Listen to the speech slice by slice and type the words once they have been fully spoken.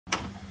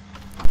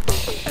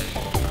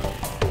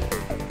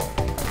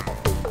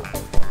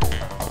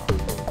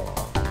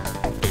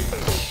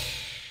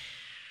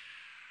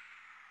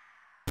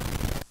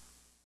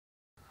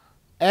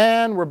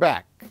And we're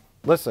back.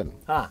 Listen,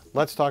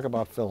 let's talk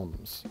about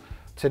films.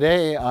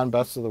 Today on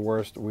Best of the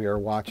Worst, we are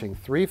watching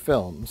 3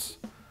 films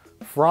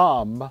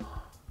from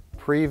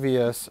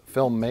previous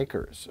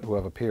filmmakers who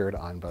have appeared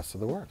on Best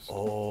of the Worst.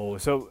 Oh,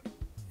 so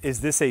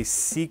is this a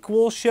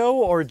sequel show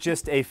or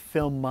just a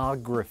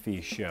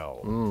filmography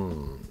show?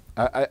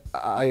 I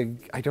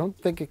don't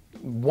think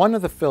one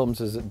of the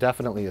films is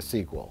definitely a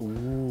sequel.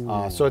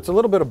 So it's a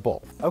little bit of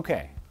both.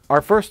 Okay.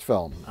 Our first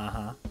film,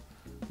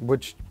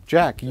 which,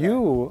 Jack,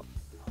 you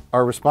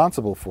are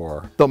responsible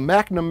for. The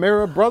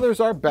McNamara brothers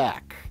are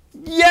back.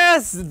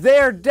 Yes,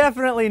 they're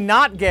definitely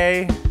not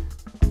gay.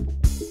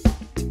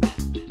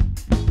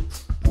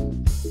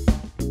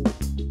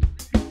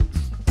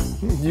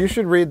 You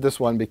should read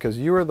this one because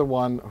you are the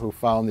one who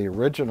found the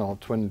original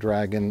Twin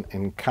Dragon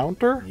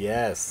encounter.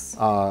 Yes.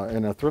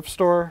 In a thrift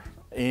store.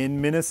 In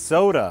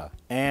Minnesota.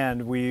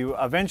 And we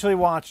eventually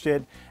watched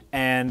it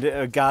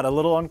and got a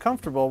little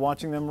uncomfortable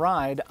watching them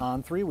ride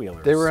on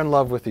 3-wheelers. They were in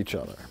love with each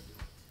other.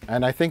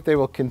 And I think they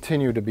will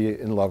continue to be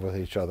in love with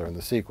each other in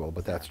the sequel,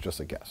 but that's just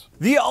a guess.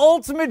 The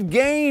ultimate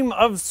game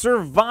of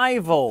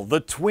survival. The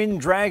twin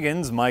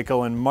dragons,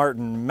 Michael and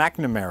Martin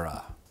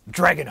McNamara.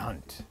 Dragon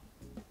Hunt.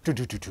 Do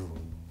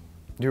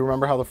you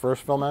remember how the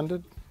first film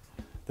ended?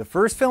 The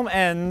first film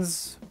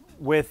ends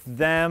with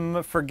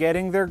them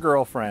forgetting their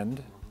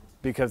girlfriend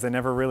because they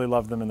never really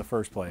loved them in the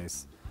first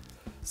place.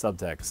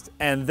 Subtext.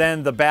 And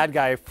then the bad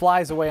guy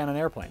flies away on an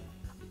airplane.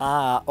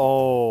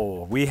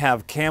 We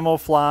have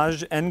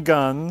camouflage and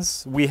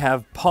guns. We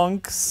have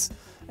punks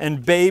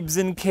and babes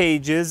in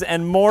cages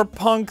and more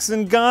punks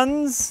and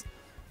guns.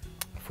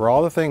 For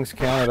all the things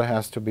Canada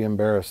has to be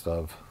embarrassed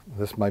of,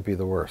 this might be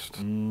the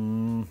worst.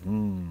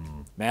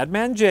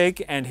 Madman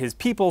Jake and his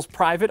people's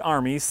private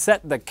army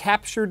set the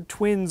captured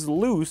twins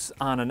loose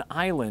on an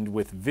island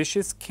with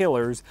vicious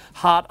killers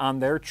hot on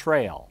their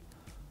trail.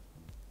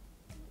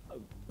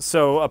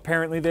 So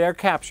apparently they are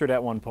captured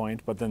at one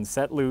point, but then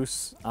set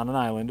loose on an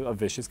island of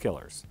vicious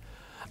killers.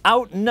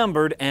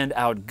 Outnumbered and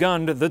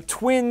outgunned, the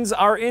twins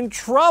are in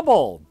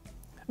trouble.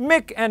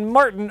 Mick and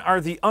Martin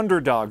are the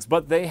underdogs,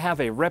 but they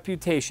have a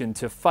reputation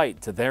to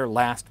fight to their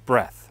last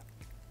breath.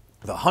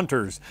 The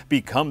hunters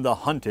become the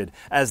hunted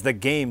as the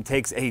game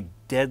takes a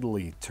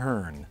deadly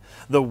turn.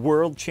 The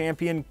world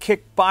champion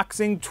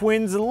kickboxing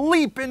twins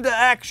leap into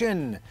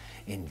action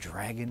in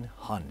Dragon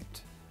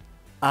Hunt.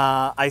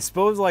 I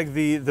suppose like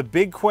the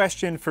big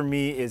question for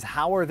me is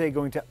how are they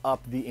going to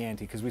up the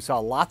ante? Because we saw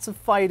lots of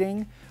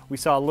fighting, we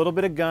saw a little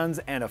bit of guns,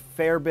 and a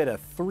fair bit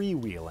of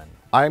 3-wheeling.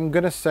 I'm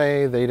going to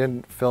say they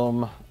didn't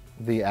film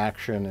the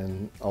action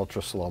in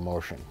ultra slow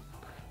motion.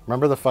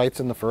 Remember the fights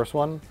in the first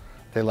one?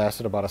 They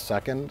lasted about a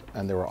second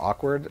and they were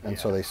awkward, and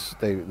so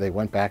they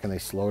went back and they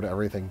slowed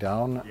everything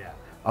down. Yeah.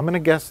 I'm going to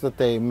guess that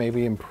they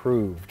maybe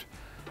improved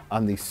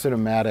on the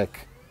cinematic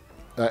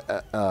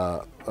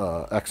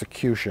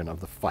execution of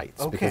the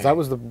fights, because that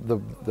was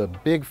the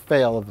big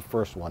fail of the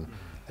first one.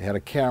 They had a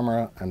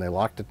camera and they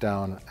locked it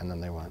down, and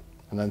then they went.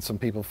 And then some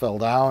people fell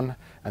down,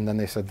 and then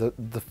they said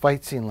the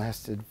fight scene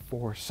lasted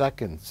 4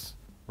 seconds.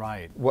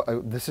 Right.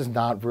 Well, this is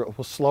not real.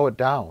 We'll slow it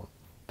down.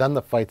 Then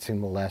the fight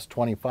scene will last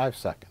 25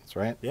 seconds,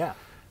 right? Yeah.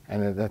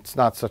 And that's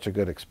not such a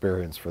good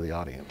experience for the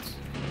audience.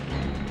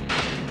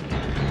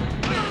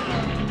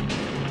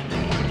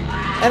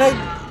 And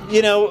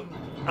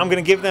I'm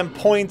going to give them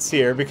points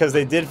here because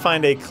they did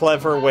find a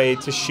clever way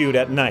to shoot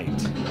at night.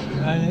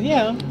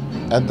 Yeah.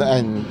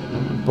 And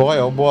boy,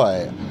 oh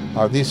boy,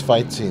 are these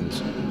fight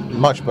scenes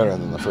much better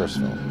than the first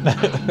film.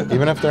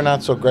 Even if they're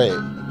not so great.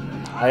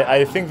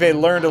 I think they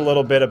learned a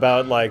little bit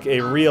about like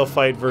a real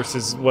fight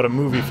versus what a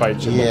movie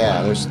fight should look like.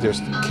 Yeah, there's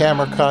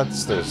camera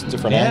cuts, there's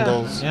different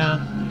angles. Yeah,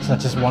 it's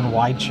not just one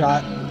wide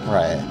shot.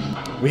 Right.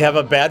 We have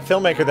a bad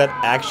filmmaker that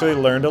actually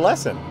learned a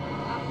lesson.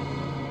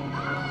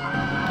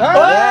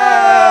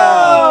 Oh!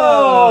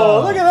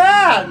 Look at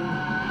that!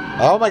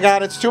 Oh my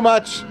God, it's too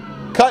much.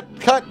 Cut,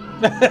 cut.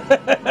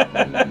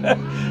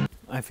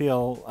 I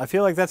feel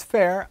like that's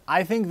fair.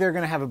 I think they're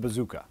going to have a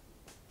bazooka.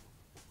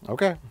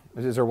 Okay.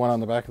 Is there one on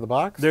the back of the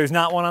box? There's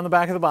not one on the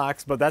back of the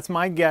box, but that's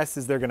my guess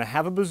is they're going to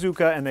have a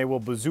bazooka and they will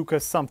bazooka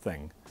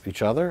something.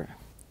 Each other?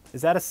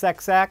 Is that a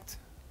sex act?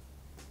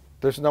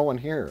 There's no one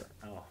here.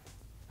 Oh.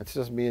 It's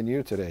just me and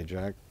you today,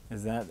 Jack.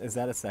 Is that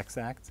a sex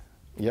act?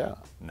 Yeah.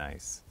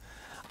 Nice.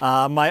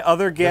 My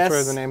other guess...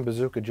 That's where the name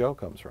Bazooka Joe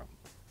comes from.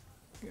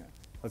 Yeah.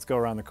 Let's go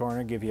around the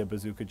corner, give you a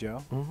Bazooka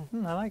Joe.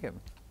 Mm-hmm. I like it.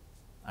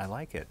 I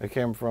like it. It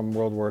came from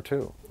World War II.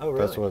 Oh, really?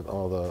 That's what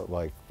all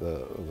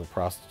the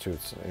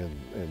prostitutes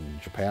in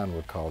Japan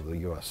would call the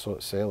U.S.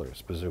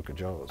 sailors, Bazooka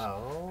Joes.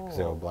 Oh. Because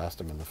they would blast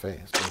them in the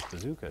face. With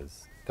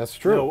bazookas. That's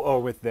true. No,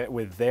 or with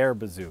their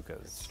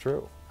bazookas. It's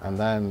true. And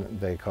then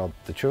they called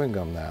the chewing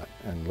gum that,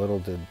 and little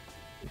did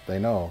they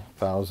know,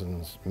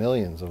 thousands,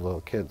 millions of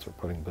little kids were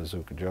putting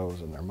Bazooka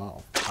Joes in their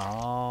mouth.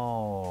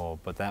 Oh,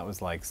 but that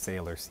was like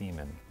sailor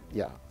semen.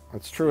 Yeah,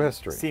 it's true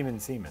history. Semen.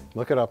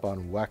 Look it up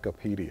on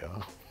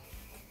Wikipedia.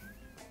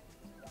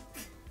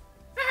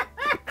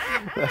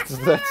 That's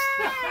the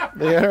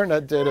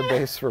internet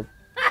database for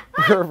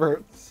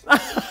perverts.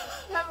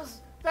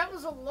 That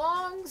was a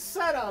long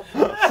setup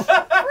for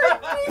a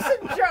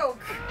decent joke.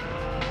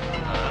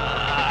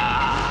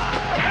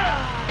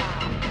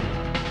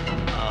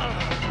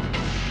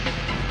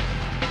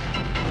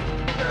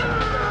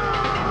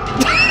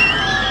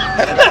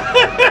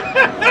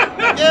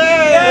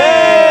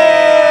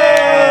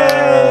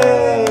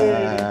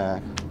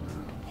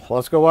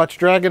 Let's go watch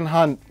Dragon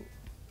Hunt.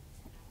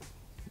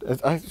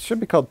 It should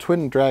be called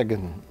Twin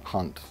Dragon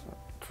Hunt.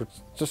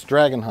 It's just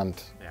Dragon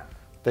Hunt. Yeah.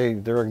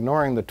 They're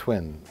ignoring the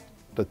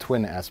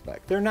twin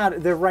aspect. They're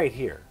not. They're right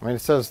here. I mean, it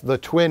says the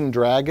twin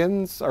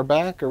dragons are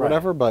back or Right.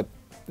 whatever, but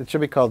it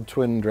should be called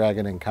Twin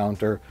Dragon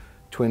Encounter,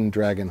 Twin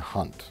Dragon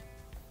Hunt.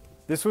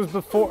 This was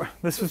before.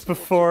 This was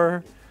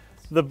before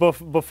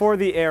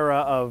the era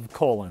of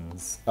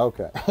colons.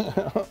 Okay.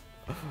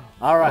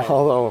 All right.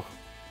 Although,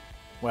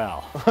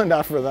 Well.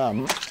 not for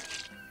them.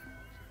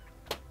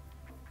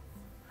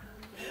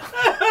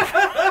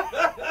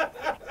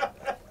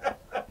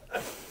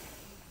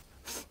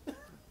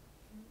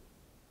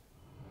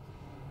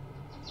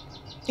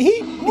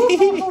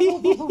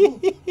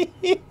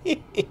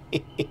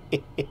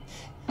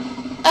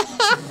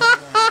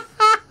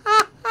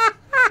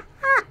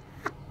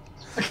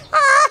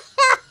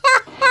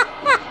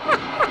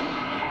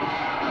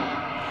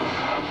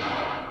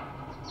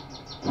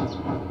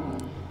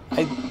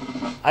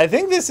 I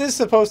think this is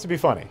supposed to be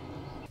funny.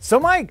 So,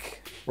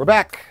 Mike, We're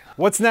back.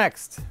 what's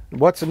next?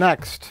 What's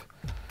next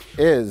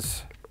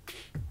is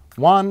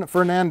Juan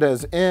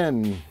Fernandez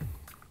in,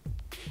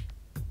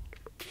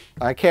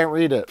 I can't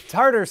read it.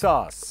 Tartar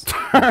sauce.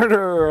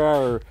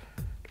 Tartarus.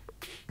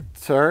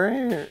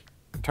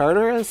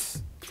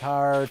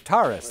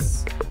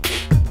 Tartarus.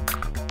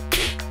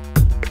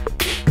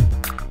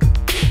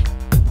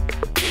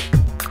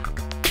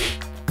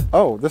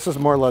 Oh, this is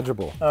more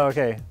legible. Oh,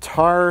 okay.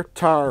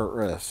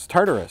 Tartarus.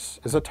 Tartarus.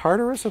 Is a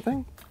Tartarus a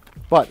thing?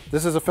 But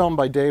this is a film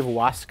by Dave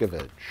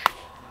Wascovich,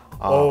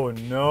 Oh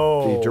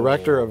no. the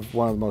director of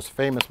one of the most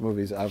famous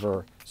movies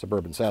ever,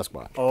 Suburban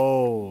Sasquatch.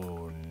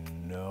 Oh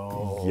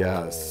no.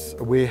 Yes.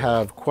 We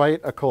have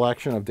quite a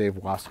collection of Dave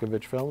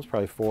Wascovich films,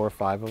 probably 4 or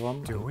 5 of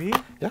them. Do we?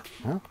 Yeah.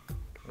 Yeah.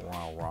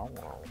 Wow, wow,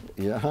 wow.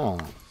 Yeah.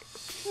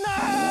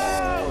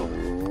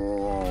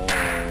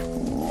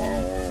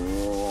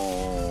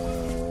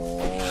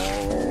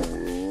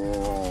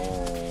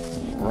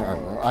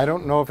 I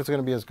don't know if it's going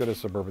to be as good as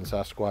Suburban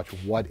Sasquatch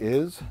What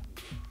Is,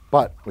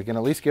 but we can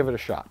at least give it a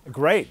shot.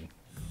 Great.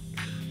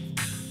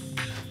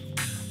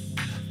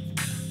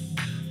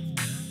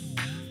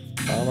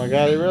 Oh my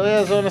god, he really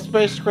is on a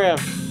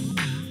spacecraft.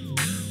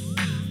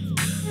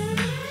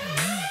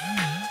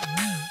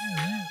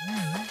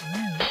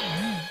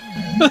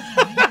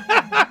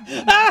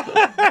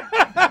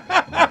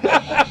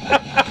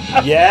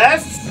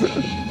 Yes?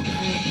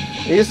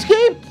 He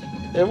escaped!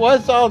 It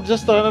was all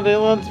just on an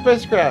alien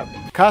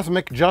spacecraft.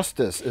 Cosmic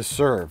justice is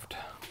served.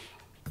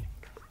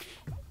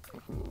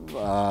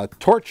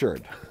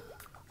 Tortured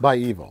by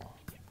evil.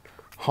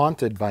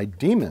 Haunted by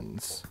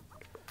demons.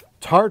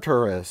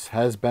 Tartarus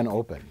has been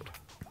opened.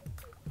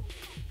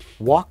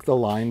 Walk the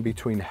line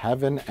between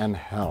heaven and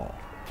hell.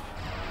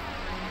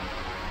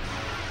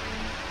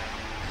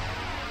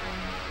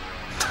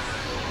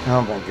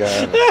 Oh my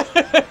god.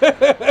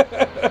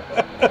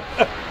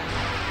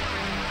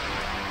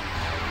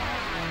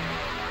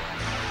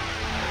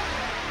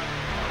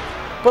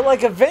 But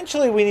like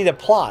eventually we need a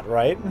plot,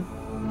 right?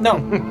 No.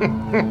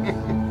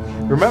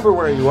 Remember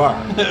where you are.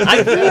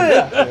 I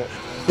did.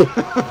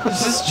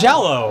 It's just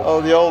Jello.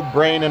 Oh, the old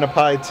brain in a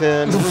pie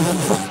tin.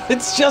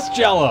 It's just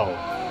Jello.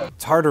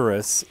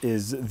 Tartarus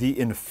is the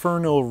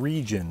infernal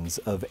regions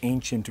of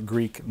ancient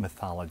Greek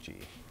mythology.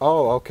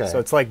 Oh, okay. So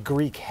it's like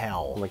Greek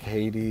hell. like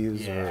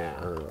Hades Yeah.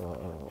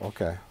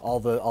 okay. all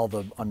the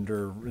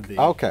under the,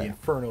 Okay. the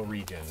infernal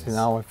regions.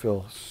 Now I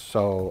feel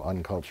so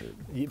uncultured.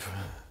 You-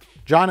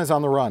 John is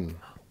on the run,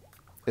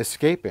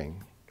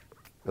 escaping,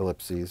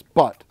 ellipses,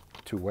 but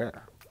to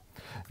where?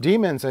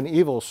 Demons and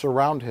evil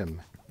surround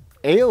him,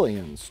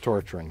 aliens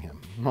torturing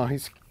him. Well,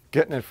 he's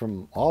getting it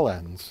from all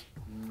ends,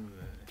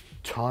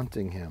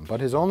 taunting him.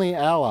 But his only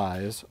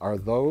allies are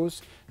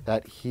those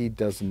that he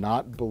does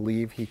not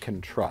believe he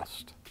can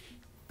trust.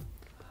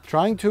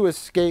 Trying to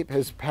escape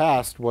his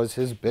past was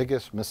his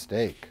biggest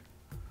mistake.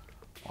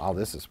 Wow,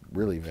 this is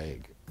really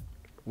vague.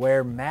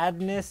 Where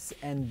madness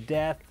and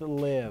death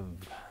live.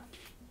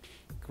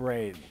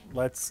 Great.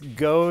 Let's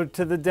go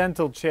to the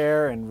dental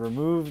chair and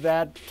remove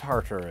that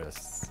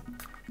Tartarus.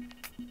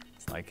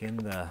 It's like in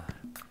the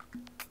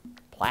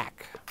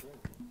black.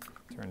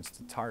 Turns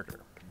to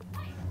tartar.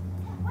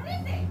 What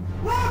is it?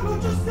 Love,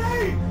 don't just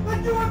say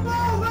that you are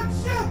bold and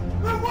shit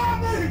and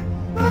want me.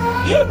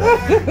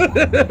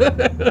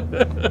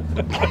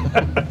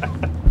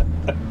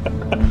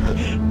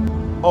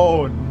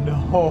 Oh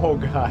no,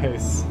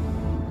 guys.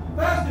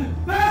 Faster,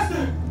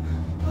 faster!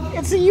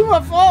 It's a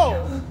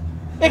UFO.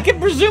 It can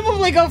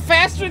presumably go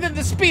faster than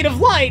the speed of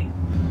light.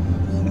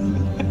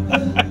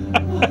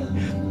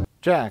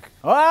 Jack,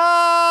 Ah!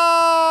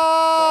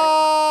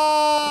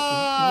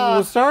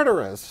 the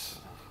Tartarus.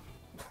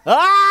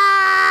 Ah!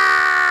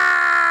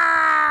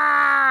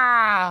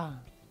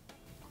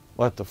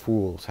 Let the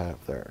fools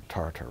have their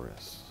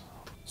Tartarus.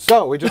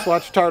 So, we just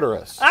watched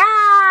Tartarus.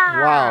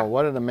 Wow,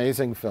 what an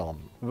amazing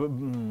film.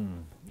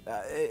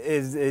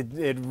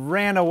 It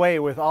ran away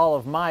with all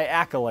of my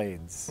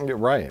accolades. You're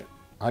right.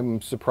 I'm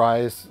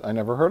surprised I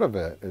never heard of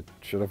it. It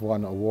should have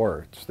won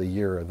awards the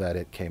year that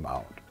it came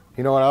out.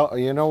 You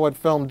know what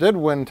film did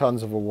win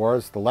tons of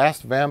awards? The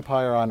Last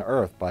Vampire on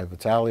Earth by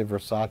Vitaly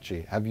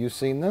Versace. Have you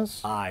seen this?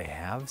 I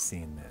have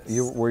seen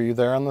this. Were you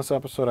there on this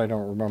episode? I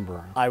don't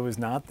remember. I was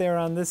not there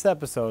on this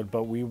episode,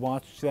 but we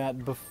watched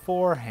that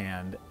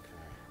beforehand.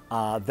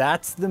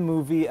 That's the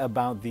movie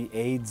about the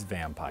AIDS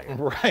vampire.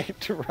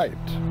 Right, right.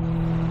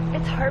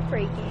 It's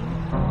heartbreaking.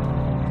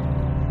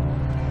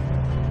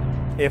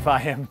 If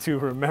I am to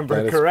remember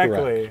That is correctly.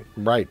 correct.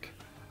 Right.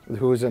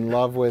 Who is in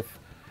love with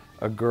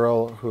a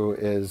girl who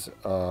is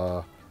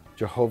a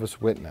Jehovah's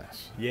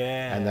Witness.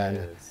 Yeah. And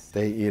then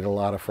they eat a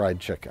lot of fried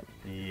chicken.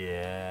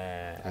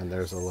 Yeah. And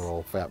there's a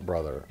little fat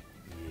brother.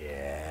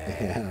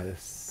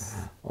 Yes.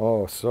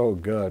 Oh, so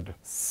good.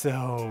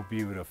 So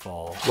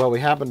beautiful. Well, we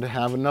happen to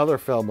have another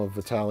film of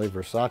Vitaly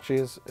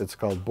Versace's. It's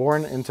called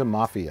Born into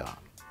Mafia.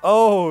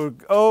 Oh,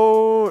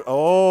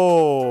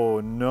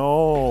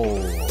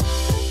 no.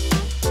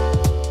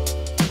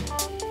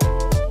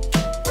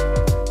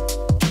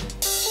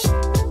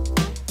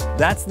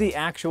 That's the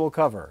actual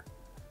cover.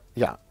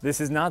 Yeah. This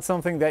is not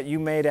something that you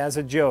made as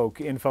a joke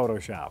in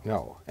Photoshop.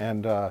 No.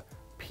 And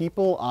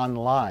people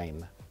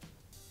online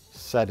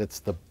said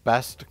it's the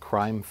best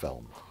crime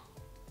film.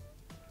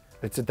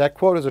 That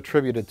quote is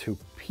attributed to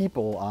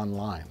people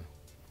online.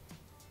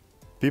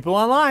 People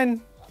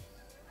online?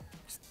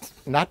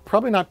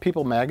 Probably not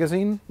People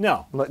Magazine.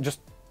 No.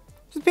 Just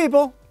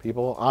people.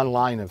 People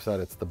online have said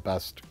it's the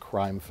best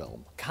crime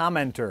film.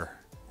 Commenter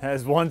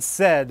has once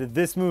said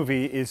this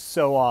movie is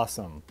so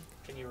awesome.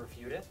 Can you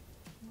refute it?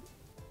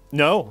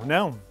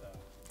 No.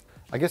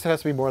 I guess it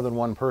has to be more than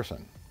one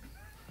person.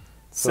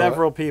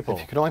 Several people.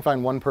 If you could only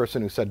find one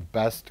person who said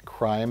best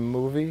crime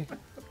movie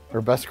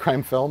or best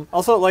crime film.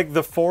 Also, like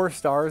the 4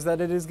 stars that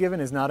it is given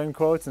is not in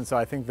quotes, and so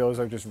I think those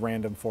are just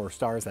random 4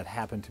 stars that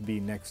happen to be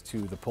next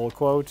to the pull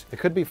quote. It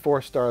could be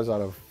 4 stars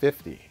out of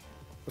 50,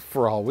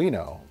 for all we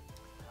know.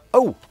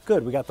 Oh,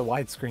 good, we got the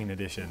widescreen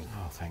edition.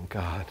 Oh, thank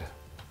God.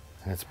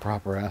 And its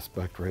proper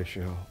aspect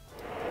ratio.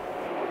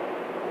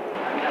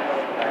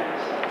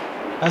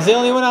 I was the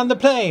only one on the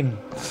plane.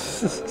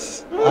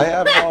 I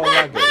have no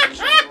luggage.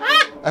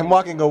 I'm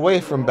walking away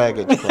from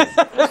baggage claim.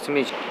 Nice to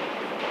meet you.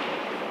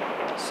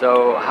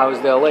 So, how's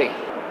the LA?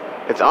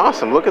 It's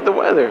awesome. Look at the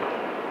weather.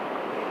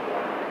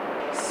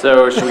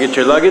 So, should we get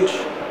your luggage?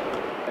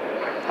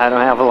 I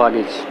don't have a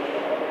luggage.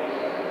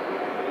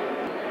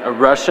 A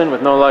Russian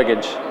with no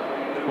luggage.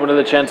 What are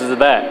the chances of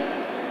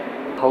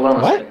that? Hold on a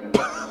What?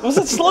 second. Was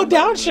it slow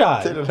down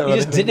shot? Didn't have You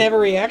just anything. didn't have a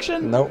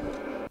reaction? Nope.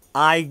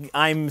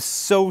 I'm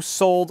so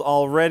sold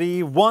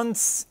already.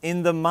 Once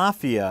in the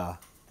Mafia,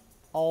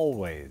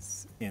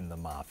 always in the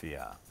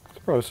Mafia. There's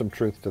probably some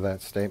truth to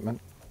that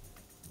statement.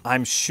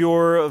 I'm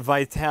sure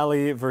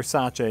Vitaly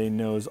Versace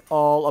knows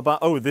all about...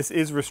 Oh, this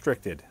is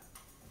restricted.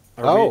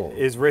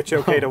 Is Rich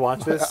okay to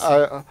watch this?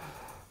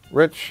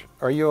 Rich,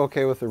 are you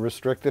okay with the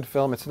restricted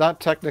film? It's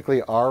not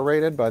technically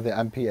R-rated by the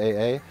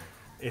MPAA.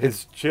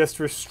 It's just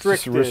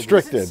restricted. It's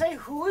restricted. Does it say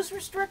who is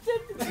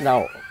restricted?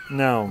 No.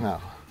 No.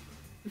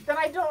 Then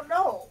I don't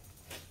know.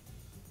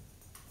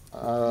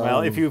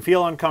 Well, if you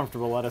feel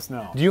uncomfortable, let us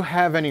know. Do you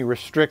have any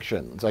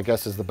restrictions, I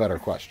guess is the better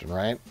question,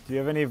 right? Do you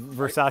have any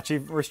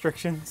Versace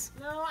restrictions?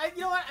 No,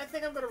 you know what? I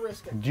think I'm going to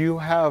risk it. Do you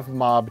have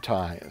mob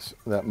ties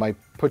that might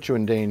put you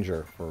in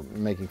danger for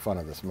making fun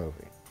of this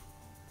movie?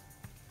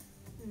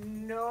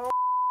 No.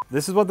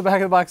 This is what the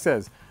back of the box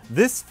says.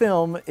 This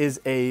film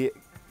is a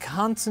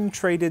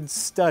concentrated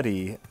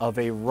study of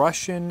a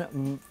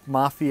Russian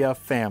mafia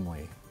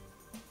family.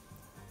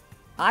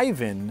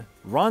 Ivan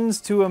runs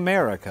to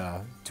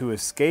America to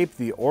escape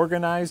the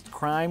organized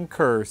crime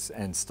curse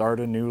and start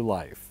a new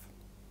life.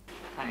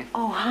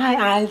 Oh,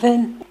 hi,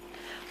 Ivan.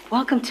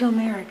 Welcome to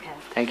America.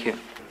 Thank you.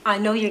 I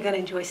know you're going to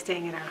enjoy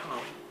staying in our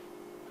home.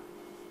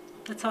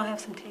 Let's all have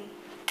some tea.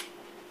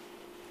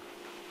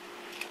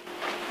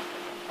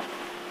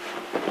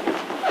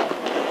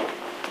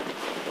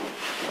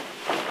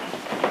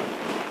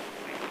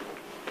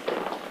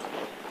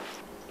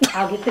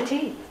 I'll get the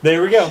tea.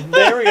 There we go.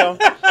 There we go.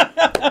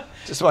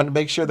 Just wanted to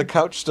make sure the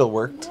couch still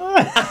worked.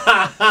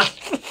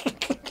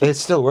 It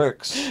still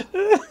works.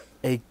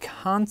 A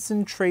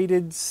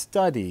concentrated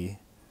study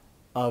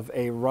of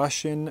a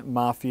Russian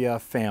mafia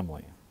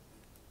family.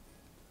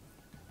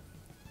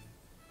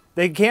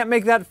 They can't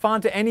make that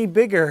font any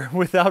bigger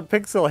without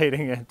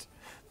pixelating it.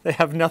 They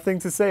have nothing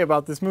to say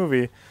about this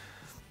movie.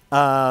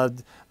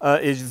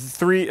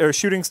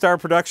 Shooting Star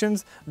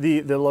Productions.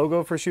 The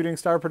logo for Shooting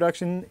Star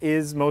Production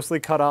is mostly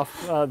cut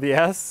off the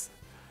S.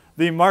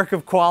 The mark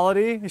of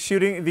quality,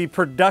 the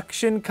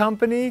production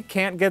company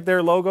can't get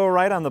their logo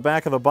right on the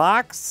back of the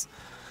box.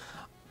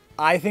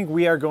 I think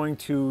we are going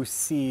to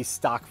see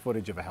stock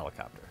footage of a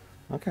helicopter.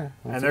 Okay.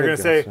 And they're going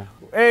to say,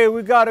 hey,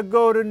 we got to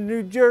go to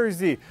New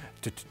Jersey.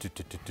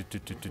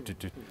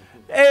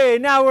 Hey,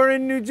 now we're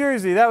in New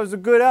Jersey. That was a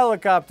good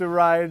helicopter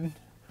ride.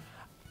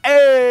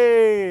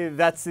 Hey,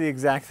 that's the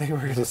exact thing we're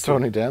going to do. Is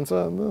Tony Danza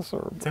in this?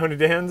 Or? Tony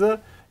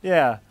Danza?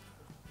 Yeah.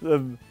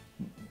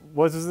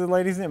 What's the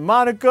lady's name?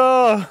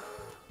 Monica.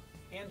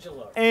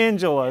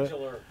 Angela.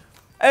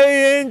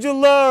 Hey,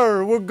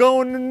 Angela, we're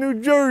going to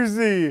New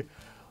Jersey.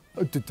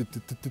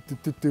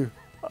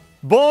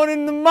 Born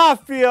in the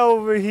Mafia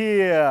over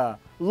here.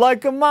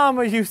 Like a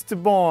mama used to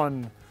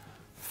born.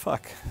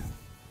 Fuck.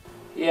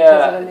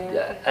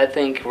 Yeah, I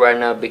think right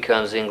now it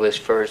becomes English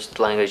first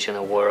language in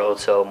the world,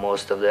 so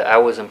most of I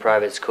was in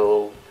private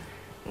school.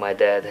 My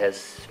dad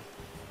has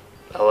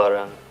a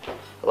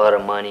lot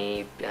of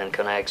money and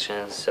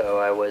connections, so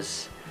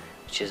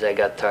I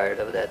got tired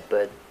of that,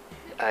 but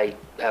I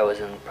was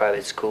in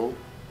private school.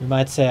 You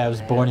might say I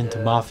was born into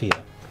Mafia.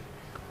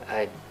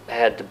 I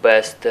had the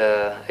best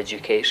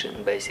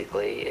education,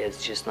 basically.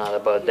 It's just not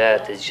about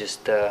that, it's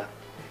just, so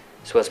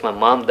once my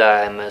mom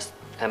died,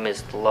 I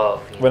missed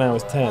love. When I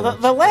was 10.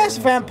 The Last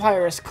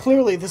Vampire is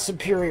clearly the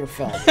superior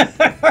film.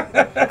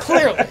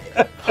 Clearly.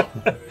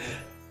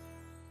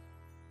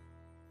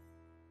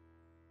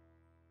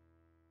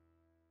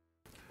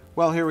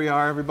 Well, here we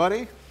are,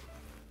 everybody.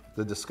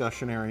 The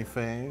discussionary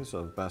phase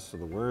of Best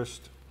of the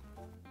Worst.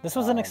 This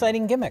was an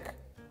exciting gimmick.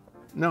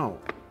 No.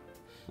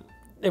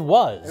 It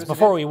was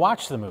before we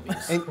watched the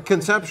movies. And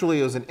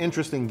conceptually, it was an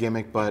interesting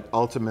gimmick, but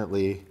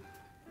ultimately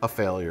a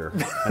failure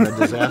and a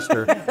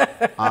disaster.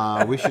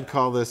 We should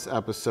call this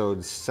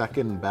episode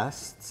Second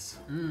Bests,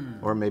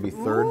 or maybe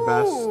Third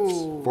Bests,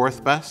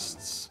 Fourth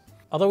Bests.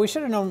 Although we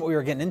should have known what we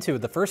were getting into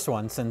with the first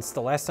one, since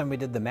the last time we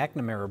did the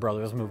McNamara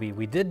Brothers movie,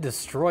 we did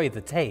destroy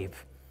the tape.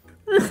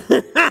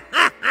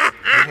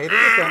 I hated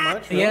it that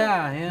much. Really?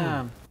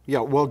 Yeah. Yeah,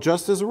 well,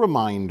 just as a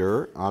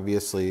reminder,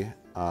 obviously,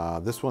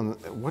 this one,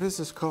 what is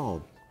this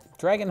called?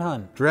 Dragon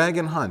Hunt.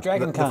 Dragon Hunt.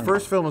 Dragon The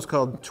first film was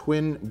called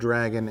Twin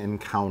Dragon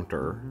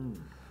Encounter.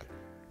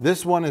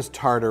 This one is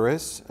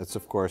Tartarus. It's,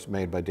 of course,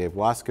 made by Dave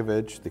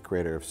Wascovich, the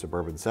creator of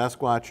Suburban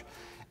Sasquatch,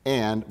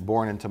 and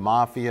Born into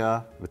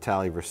Mafia,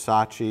 Vitaly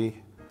Versace.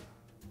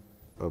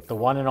 The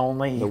one and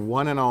only. The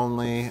one and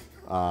only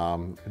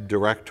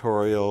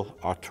directorial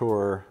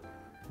auteur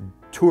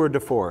tour de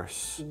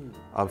force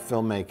of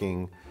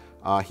filmmaking.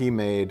 He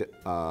made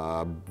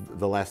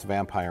The Last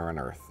Vampire on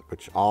Earth,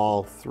 which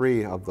all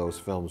three of those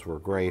films were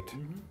great.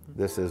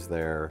 This is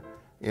their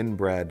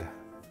inbred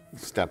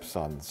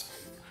stepsons.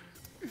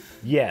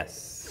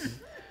 Yes.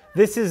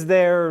 This is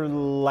their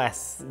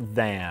less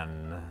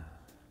than.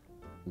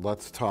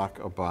 Let's talk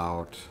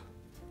about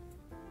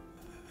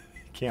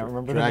Can't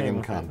remember Dragon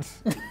the name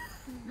Cunt.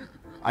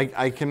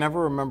 I can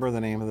never remember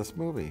the name of this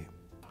movie.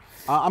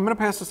 I'm going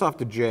to pass this off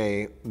to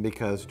Jay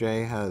because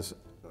Jay has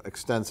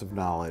extensive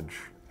knowledge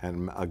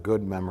and a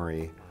good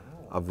memory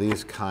of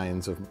these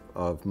kinds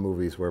of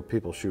movies where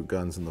people shoot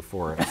guns in the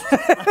forest.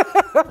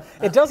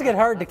 It does get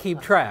hard to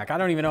keep track. I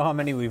don't even know how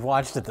many we've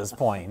watched at this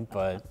point,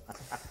 but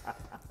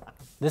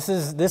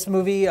this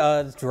movie,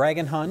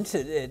 Dragon Hunt,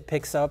 it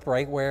picks up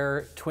right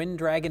where Twin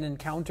Dragon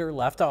Encounter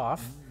left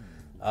off.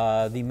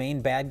 The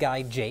main bad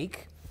guy,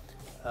 Jake,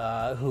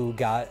 who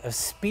got a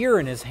spear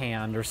in his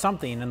hand or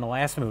something in the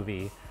last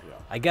movie.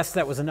 I guess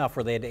that was enough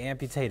where they had to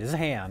amputate his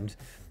hand,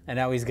 and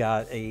now he's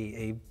got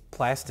a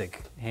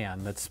plastic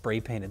hand that's spray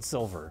painted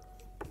silver.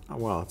 Oh,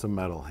 well, it's a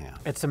metal hand.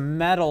 It's a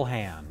metal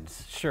hand,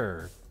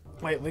 sure.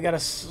 Wait, we got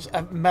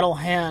a metal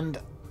hand.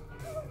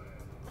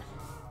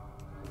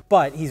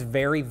 But he's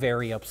very,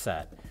 very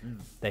upset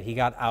that he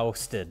got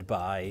ousted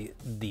by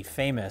the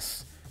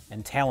famous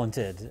and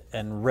talented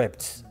and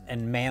ripped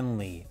and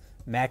manly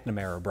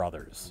McNamara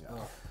brothers. Yeah.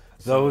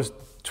 Those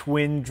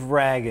twin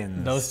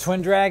dragons. Those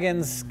twin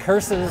dragons,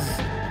 curses.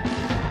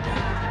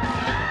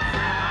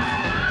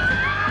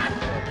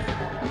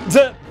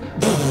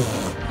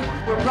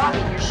 We're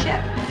robbing your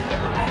ship.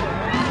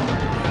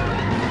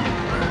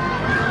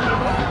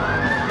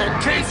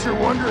 In case you're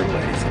wondering,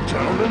 ladies and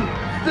gentlemen,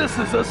 this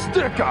is a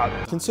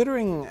stick-up.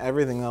 Considering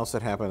everything else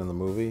that happened in the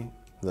movie,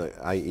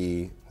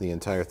 i.e. the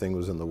entire thing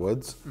was in the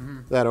woods,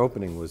 that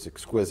opening was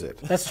exquisite.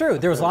 That's true.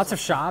 There was lots of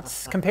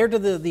shots compared to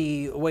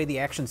the way the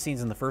action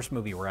scenes in the first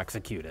movie were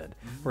executed,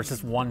 where it's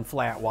just one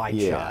flat wide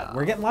shot.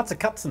 We're getting lots of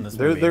cuts in this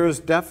movie. There is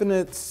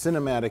definite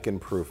cinematic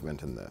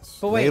improvement in this.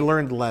 But wait, they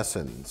learned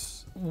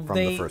lessons from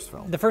the first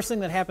film. The first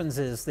thing that happens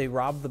is they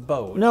rob the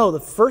boat. No, the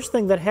first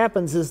thing that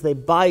happens is they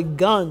buy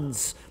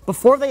guns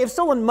before they have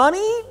stolen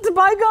money to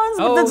buy guns,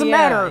 but it doesn't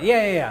matter.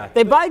 Yeah.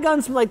 They buy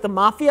guns from like the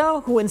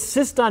Mafia, who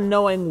insist on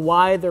knowing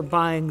why they're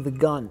buying the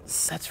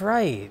guns. That's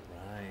right.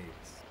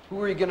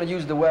 Who are you gonna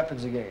use the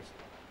weapons against?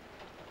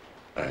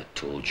 I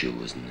told you it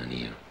was none of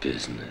your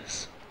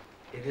business.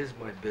 It is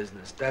my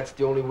business. That's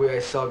the only way I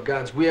sell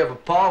guns. We have a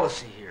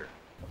policy here.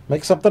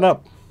 Make something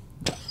up.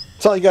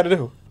 That's all you got to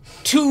do.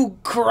 2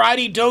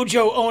 karate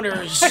dojo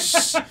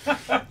owners.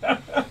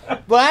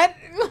 What?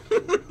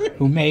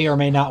 who may or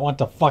may not want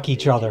to fuck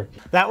each other.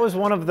 That was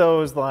one of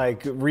those,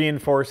 like,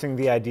 reinforcing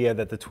the idea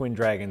that the twin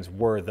dragons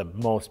were the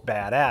most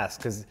badass,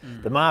 because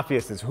the Mafia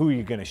says, who are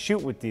you going to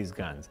shoot with these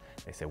guns?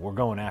 They say, we're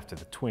going after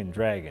the twin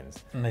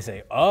dragons. And they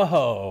say,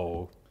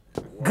 oh.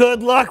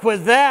 Good luck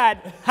with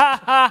that.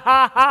 Ha ha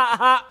ha ha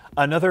ha.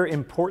 Another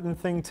important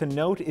thing to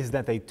note is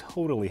that they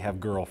totally have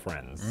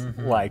girlfriends,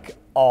 like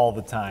all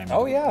the time.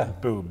 Oh yeah,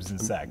 boobs and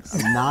sex.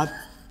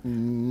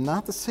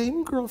 Not the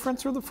same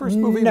girlfriends from the first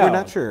movie. No, We're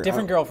not sure.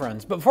 Different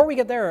girlfriends. But before we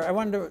get there, I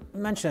wanted to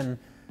mention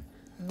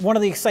one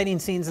of the exciting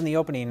scenes in the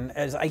opening.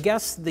 Is I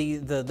guess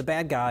the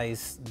bad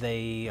guys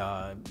they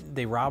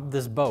rob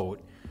this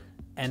boat,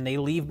 and they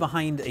leave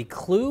behind a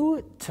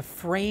clue to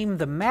frame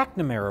the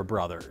McNamara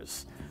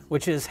brothers,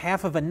 which is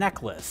half of a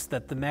necklace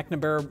that the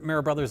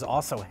McNamara brothers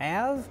also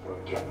have.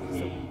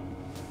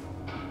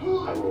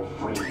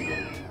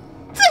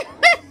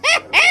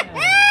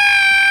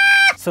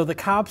 So the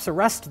cops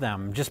arrest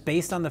them just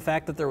based on the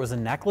fact that there was a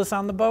necklace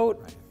on the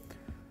boat.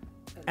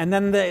 And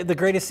then the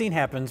greatest scene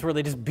happens where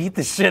they just beat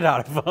the shit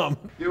out of them.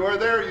 You were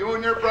there, you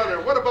and your brother.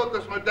 What about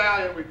this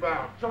medallion we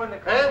found?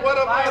 Hey, what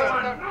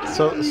about it?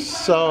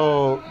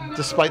 So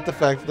despite the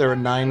fact that there were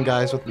 9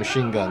 guys with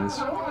machine guns,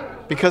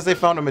 because they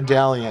found a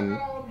medallion,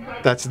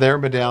 that's their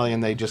medallion,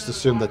 they just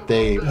assumed that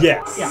they...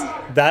 Yes,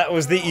 that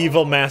was the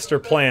evil master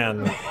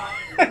plan,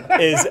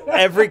 is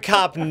every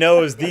cop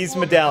knows these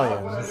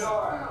medallions.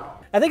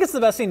 I think it's the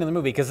best scene in the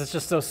movie because it's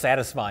just so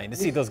satisfying to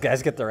see those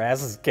guys get their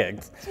asses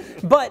kicked.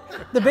 But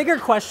the bigger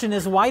question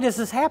is, why does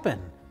this happen?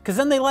 Because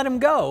then they let him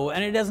go,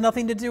 and it has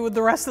nothing to do with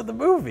the rest of the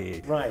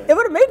movie. Right. It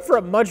would have made for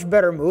a much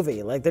better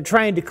movie. Like, they're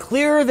trying to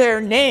clear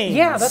their names.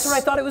 Yeah, that's what I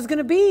thought it was going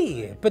to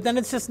be. But then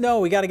it's just, no,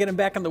 we got to get them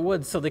back in the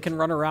woods so they can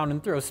run around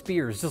and throw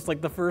spears, just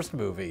like the first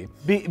movie.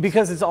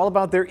 Because it's all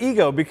about their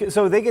ego.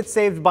 So they get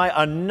saved by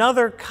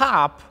another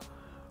cop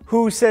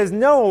who says,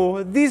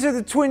 no, these are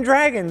the twin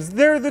dragons.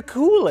 They're the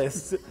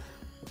coolest.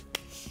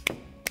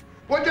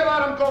 What'd you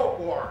let him go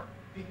for?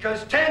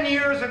 Because 10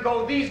 years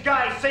ago, these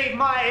guys saved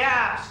my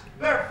ass.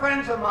 They're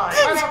friends of mine.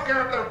 I don't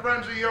care if they're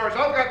friends of yours.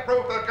 I've got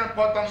proof that can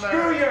put them there.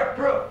 Screw your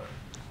proof.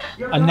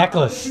 A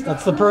necklace,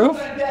 that's the proof?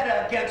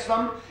 Vendetta against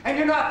them, and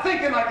you're not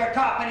thinking like a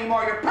cop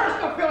anymore. Your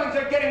personal feelings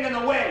are getting in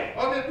the way.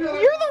 You're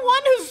the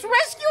one who's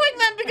rescuing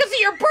them because of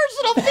your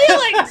personal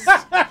feelings.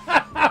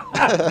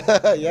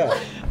 Yeah,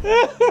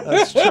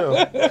 that's true.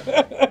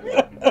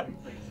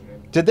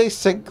 Did they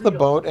sink the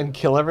boat and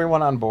kill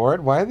everyone on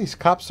board? Why are these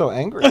cops so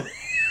angry?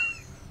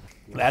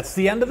 That's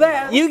the end of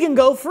that. You can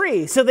go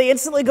free, so they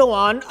instantly go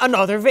on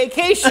another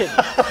vacation.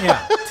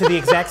 Yeah, to the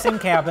exact same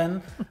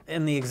cabin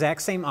in the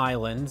exact same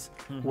island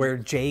where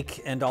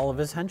Jake and all of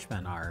his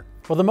henchmen are.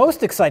 Well, the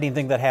most exciting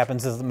thing that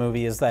happens in the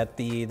movie is that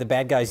the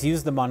bad guys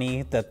use the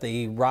money that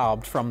they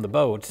robbed from the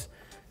boat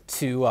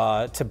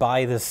to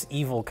buy this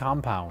evil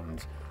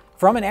compound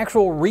from an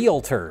actual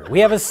realtor. We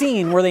have a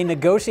scene where they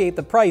negotiate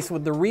the price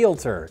with the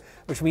realtor,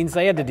 which means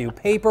they had to do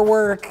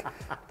paperwork,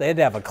 they had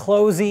to have a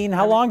closing.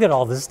 How long did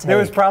all this take? There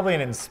was probably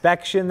an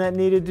inspection that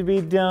needed to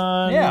be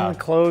done,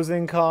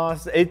 closing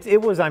costs.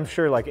 It was, I'm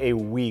sure, like a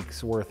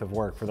week's worth of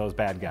work for those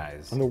bad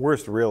guys. I'm the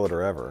worst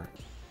realtor ever.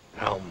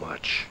 How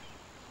much?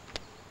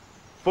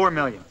 $4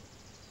 million.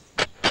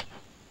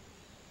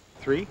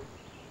 3?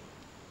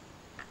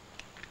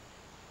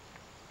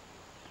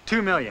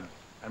 $2 million.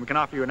 And we can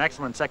offer you an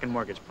excellent second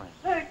mortgage plan.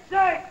 Hey,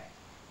 Jake!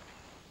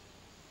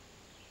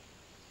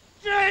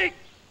 Jake!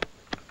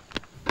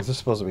 Is this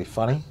supposed to be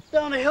funny?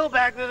 Down the hill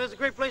back there, there's a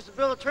great place to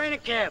build a training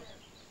camp.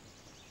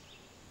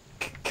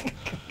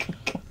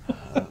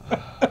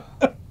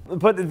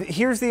 But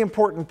here's the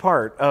important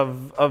part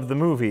of the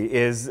movie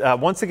is,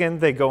 once again,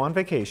 they go on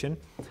vacation.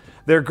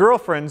 Their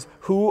girlfriends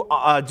who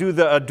do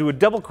a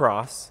double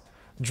cross,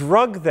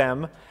 drug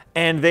them,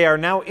 and they are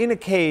now in a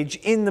cage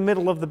in the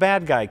middle of the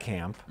bad guy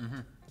camp.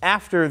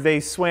 After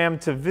they swam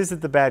to visit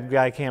the bad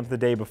guy camp the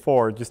day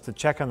before, just to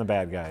check on the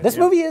bad guys. This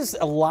movie is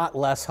a lot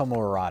less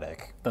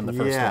homoerotic than the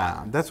first one.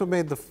 Yeah, that's what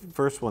made the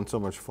first one so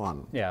much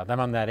fun. Yeah, them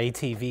on that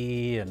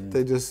ATV and...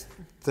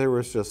 They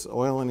were just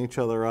oiling each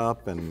other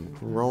up and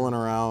rolling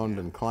around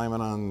and climbing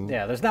on...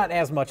 Yeah, there's not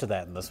as much of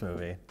that in this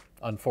movie,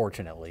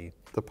 unfortunately.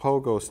 The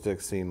pogo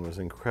stick scene was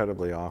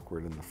incredibly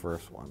awkward in the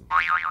first one.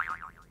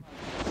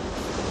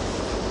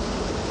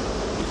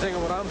 You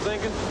thinking what I'm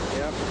thinking?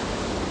 Yep.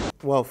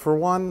 Well, for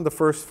one, the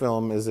first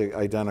film is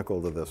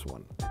identical to this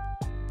one.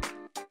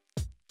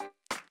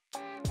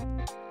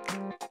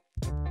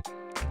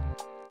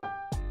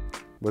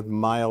 With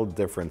mild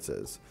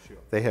differences. Sure.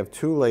 They have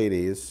 2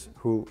 ladies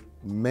who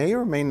may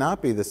or may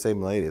not be the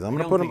same ladies. I'm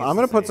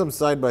gonna put some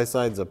side by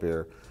sides up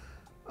here.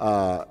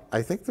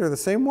 I think they're the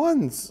same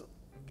ones.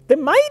 They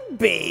might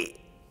be.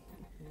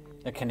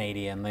 A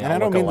Canadian. And I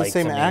don't mean the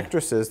same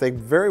actresses. They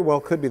very well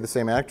could be the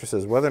same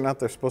actresses. Whether or not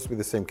they're supposed to be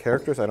the same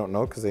characters, I don't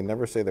know, because they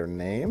never say their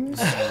names.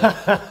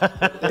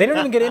 They don't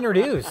even get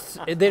introduced.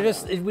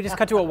 We just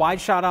cut to a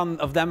wide shot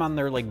of them on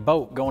their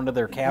boat going to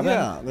their cabin.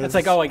 Yeah, it's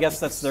like, oh, I guess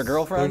that's their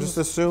girlfriend. They're just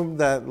assumed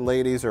that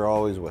ladies are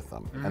always with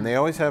them, and they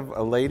always have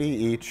a lady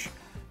each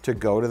to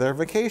go to their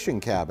vacation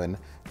cabin.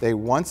 They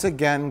once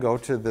again go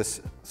to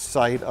this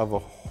site of a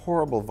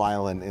horrible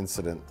violent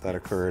incident that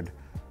occurred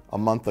a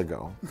month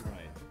ago.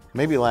 Right.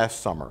 Maybe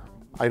last summer.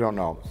 I don't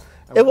know.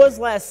 It was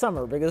last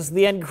summer because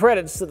the end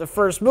credits to the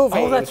first movie.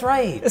 Oh, that's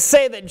right.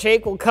 Say that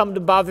Jake will come to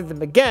bother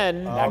them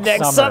again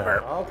next summer.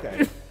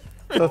 Okay.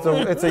 So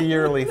it's a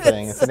yearly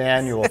thing. It's an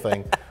annual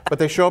thing. But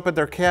they show up at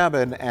their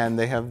cabin and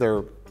they have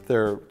their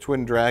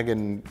Twin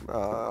Dragon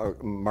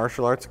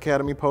Martial Arts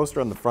Academy poster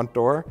on the front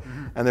door,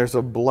 and there's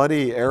a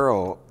bloody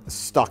arrow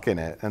stuck in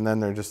it. And then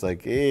they're just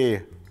like, eh.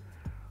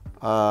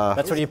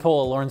 That's when you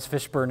pull a Lawrence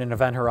Fishburne in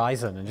Event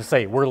Horizon and just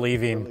say, we're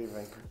leaving.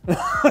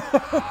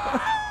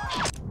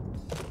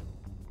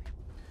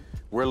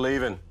 We're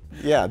leaving.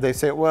 Yeah, they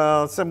say,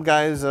 well, some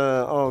guys,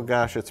 oh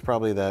gosh, it's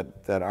probably that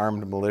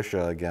armed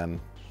militia again.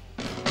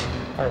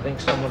 I think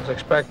someone's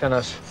expecting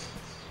us.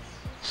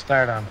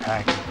 Start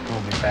unpacking.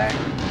 We'll be back.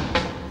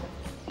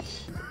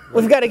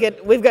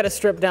 We've got to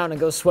strip down and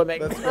go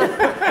swimming. Let's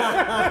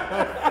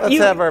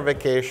have our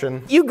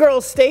vacation. You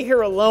girls stay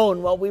here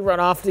alone while we run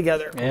off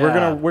together.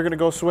 Yeah. We're gonna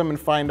go swim and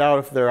find out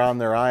if they're on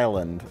their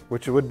island,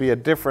 which would be a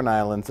different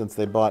island since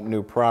they bought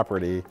new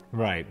property.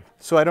 Right.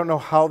 So I don't know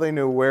how they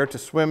knew where to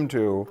swim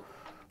to,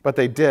 but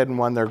they did, and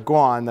when they're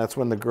gone, that's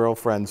when the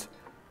girlfriends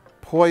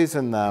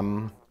poison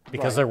them.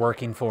 Because they're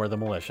working for the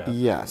militia.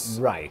 Yes.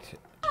 Right.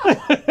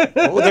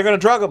 Oh, they're going to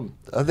drug them.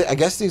 I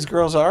guess these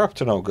girls are up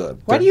to no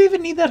good. Why do you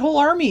even need that whole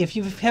army if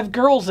you have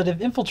girls that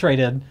have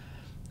infiltrated?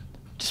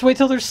 Just wait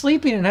till they're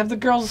sleeping and have the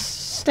girls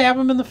stab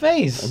them in the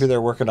face. Maybe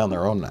they're working on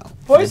their own now.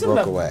 Poison they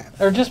broke them. away.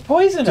 Or just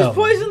poison them. Just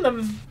poison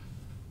them.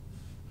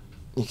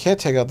 You can't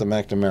take out the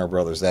McNamara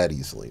brothers that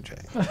easily,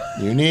 Jay.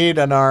 You need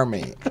an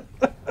army.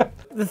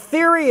 The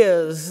theory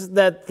is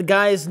that the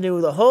guys knew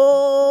the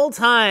whole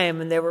time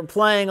and they were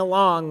playing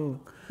along.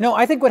 No,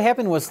 I think what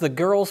happened was the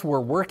girls were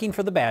working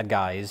for the bad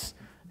guys,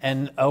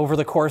 and over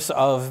the course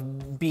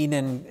of being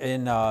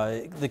in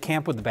the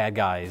camp with the bad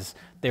guys,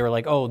 they were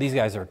like, oh, these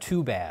guys are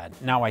too bad.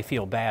 Now I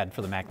feel bad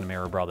for the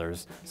McNamara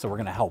brothers, so we're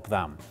going to help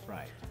them.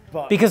 Right.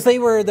 Because they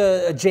were,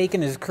 Jake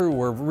and his crew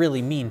were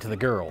really mean to the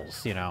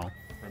girls, you know.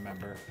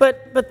 Remember.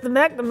 But the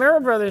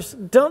McNamara brothers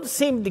don't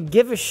seem to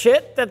give a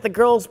shit that the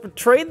girls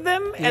betrayed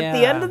them at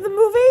the end of the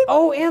movie.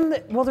 Oh,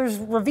 and well, there's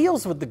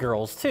reveals with the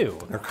girls too.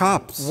 They're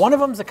cops. One of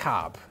them's a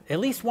cop. At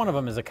least one of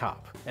them is a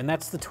cop, and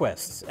that's the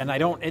twist. And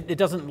it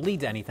doesn't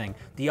lead to anything.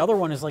 The other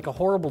one is like a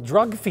horrible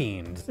drug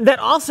fiend. That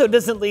also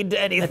doesn't lead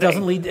to anything. That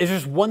doesn't lead. There's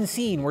just one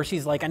scene where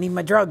she's like, "I need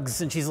my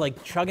drugs," and she's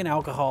like chugging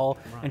alcohol,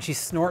 and she's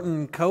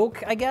snorting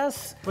coke, I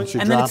guess.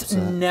 And then it's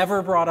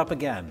never brought up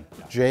again.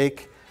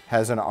 Jake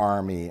has an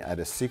army at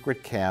a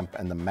secret camp,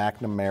 and the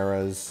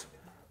McNamaras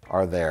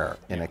are there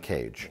in a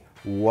cage.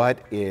 What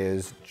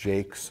is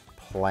Jake's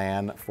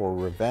plan for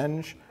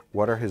revenge?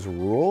 What are his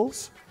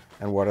rules?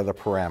 And what are the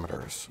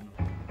parameters?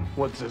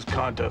 What's this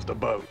contest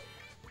about?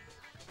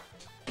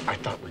 I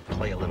thought we'd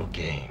play a little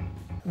game.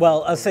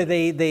 Well, I'll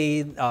say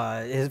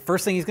his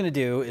first thing he's going to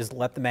do is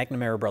let the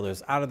McNamara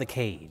brothers out of the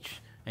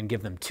cage and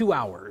give them 2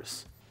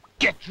 hours.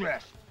 Get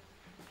dressed.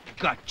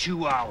 Got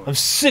 2 hours. I'm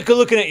sick of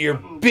looking at your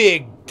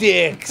big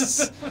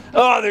dicks.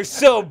 Oh, they're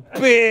so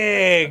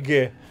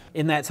big.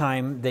 In that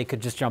time, they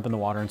could just jump in the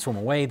water and swim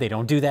away. They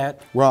don't do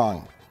that.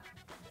 Wrong.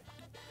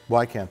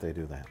 Why can't they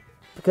do that?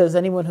 Because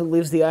anyone who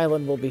leaves the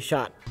island will be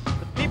shot.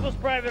 The People's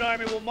Private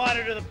Army will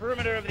monitor the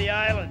perimeter of the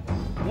island.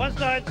 Once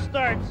the hunt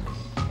starts,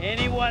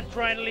 anyone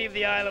trying to leave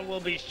the island will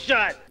be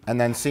shot. And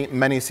then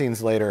many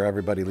scenes later,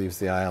 everybody leaves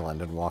the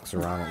island and walks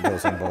around and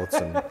goes on boats.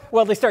 And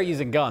well, they start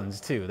using guns,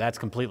 too. That's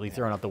completely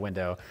thrown out the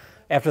window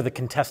after the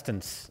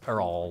contestants are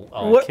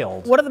all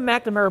killed. What do the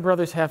McNamara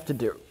brothers have to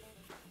do?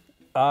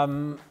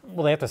 Well,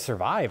 they have to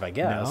survive, I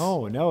guess.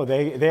 No,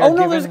 they oh,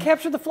 no, there's a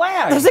capture the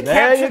flag. There's a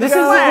capture the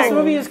flag. This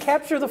movie is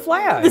capture the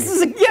flag. This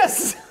is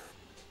yes.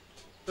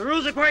 The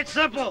rules are quite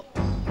simple.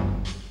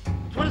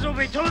 Twins will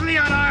be totally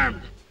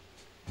unarmed.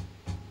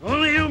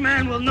 Only you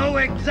men will know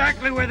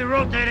exactly where the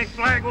rotating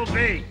flag will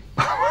be.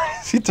 Why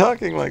is he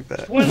talking like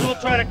that? Twins will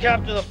try to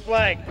capture the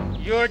flag.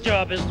 Your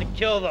job is to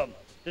kill them.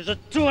 There's a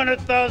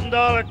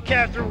 $200,000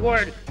 cash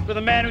reward for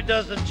the man who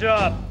does the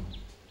job.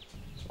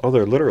 Oh,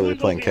 they're literally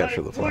playing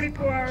capture the flag.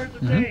 24 hours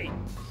a day.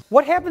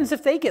 What happens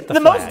if they get the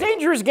flag? flag? The most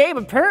dangerous game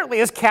apparently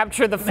is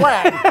capture the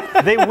flag.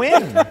 They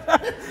win.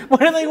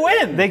 What do they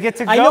win? They get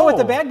to go. I know what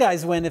the bad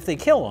guys win if they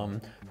kill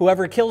them.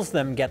 Whoever kills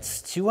them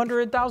gets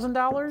 $200,000?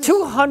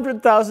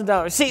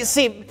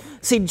 $200,000.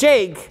 See,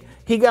 Jake,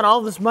 he got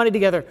all this money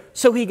together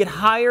so he could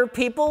hire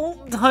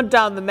people to hunt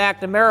down the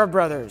McNamara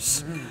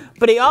brothers.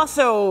 But he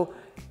also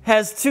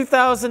has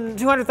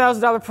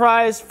 $200,000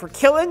 prize for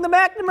killing the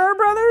McNamara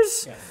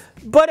brothers. Yes.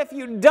 But if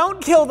you don't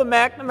kill the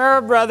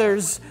McNamara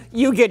brothers,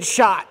 you get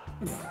shot.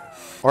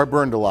 Or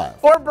burned alive.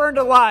 Or burned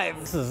alive.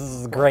 This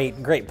is a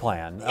great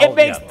plan. It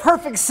makes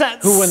perfect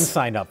sense. Who wouldn't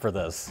sign up for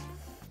this?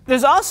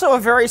 There's also a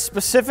very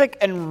specific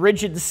and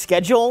rigid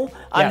schedule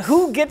on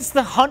who gets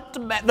to hunt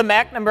the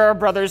McNamara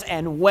brothers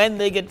and when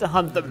they get to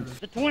hunt them.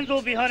 The twins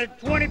will be hunted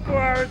 24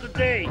 hours a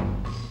day.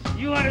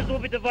 You hunters will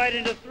be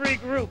divided into 3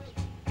 groups.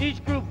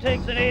 Each group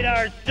takes an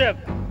 8-hour shift.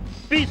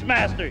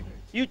 Beastmaster,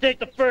 you take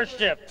the first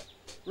shift.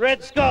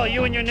 Red Skull,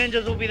 you and your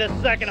ninjas will be the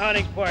second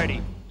hunting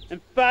party. And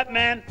Fat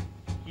Man,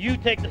 you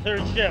take the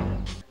third shift.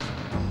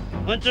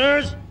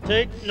 Hunters,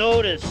 take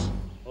notice.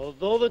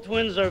 Although the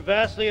twins are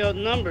vastly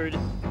outnumbered,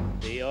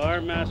 they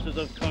are masters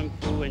of kung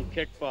fu and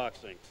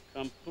kickboxing.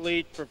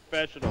 Complete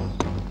professionals.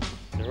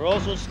 They're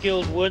also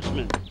skilled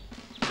woodsmen.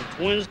 The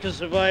twins can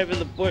survive in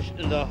the bush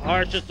in the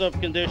harshest of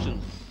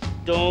conditions.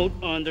 Don't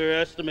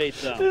underestimate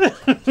them.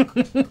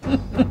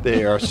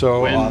 They are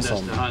so When awesome.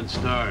 does the hunt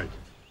start?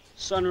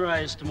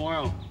 Sunrise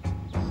tomorrow.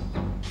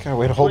 Can I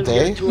wait a whole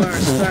Twins get day? a 2-hour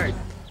start.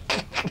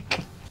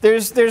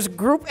 There's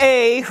Group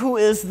A, who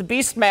is the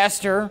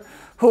Beastmaster,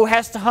 who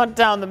has to hunt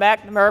down the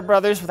McNamara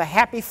brothers with a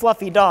happy,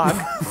 fluffy dog.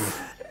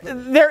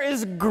 There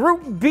is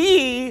Group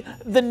B,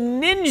 the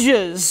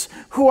ninjas,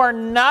 who are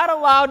not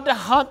allowed to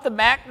hunt the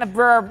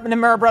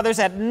McNamara brothers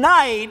at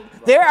night.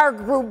 They are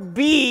Group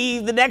B,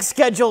 the next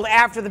scheduled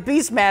after the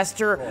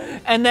Beastmaster.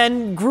 And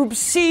then Group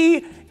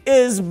C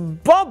is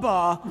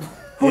Bubba,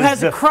 who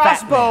has a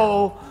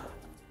crossbow,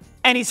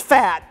 and he's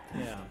fat.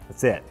 Yeah.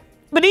 That's it.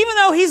 But even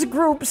though he's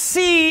Group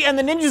C and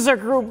the ninjas are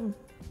Group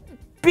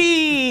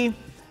B,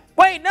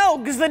 wait, no,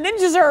 because the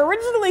ninjas are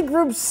originally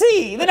Group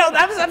C. No,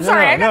 I'm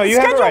sorry, I got the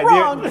schedule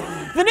wrong.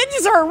 The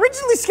ninjas are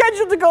originally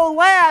scheduled to go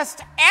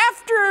last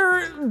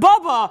after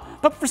Bubba,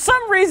 but for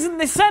some reason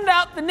they send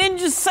out the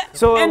ninjas.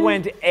 So it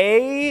went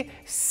A,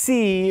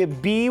 C,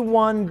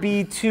 B1,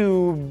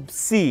 B2,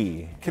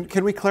 C.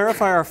 Can we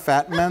clarify our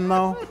fat men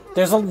though?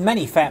 There's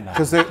many fat men.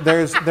 Because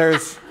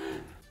there's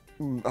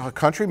a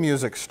country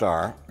music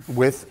star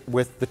with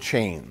the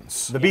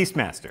chains. The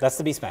Beastmaster. That's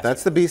the Beastmaster.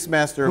 That's the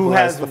Beastmaster who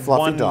has the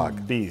fluffy one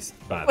dog. Beast,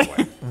 by the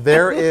way.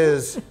 There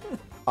is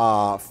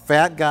a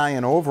fat guy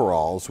in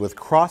overalls with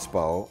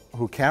crossbow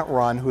who can't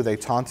run, who they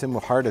taunt him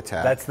with heart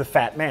attack. That's the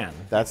fat man.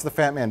 That's the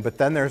fat man. But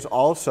then there's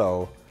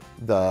also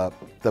the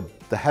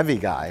heavy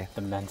guy.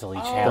 The mentally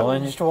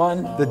challenged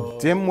one? The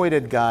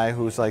dim-witted guy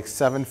who's like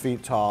 7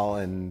 feet tall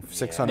and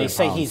 600 They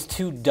say pounds. he's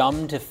too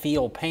dumb to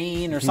feel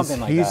pain or something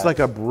like that. He's like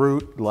a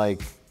brute,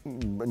 like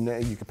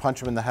you could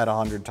punch him in the head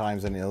 100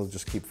 times and he'll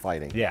just keep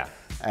fighting. Yeah.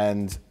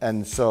 And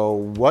so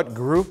what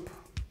group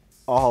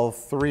all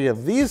three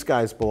of these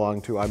guys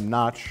belong to, I'm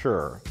not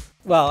sure.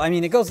 Well, I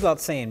mean, it goes without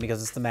saying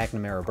because it's the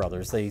McNamara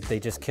brothers. They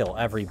just kill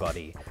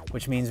everybody,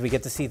 which means we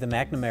get to see the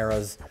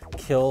McNamaras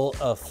kill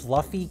a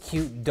fluffy,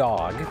 cute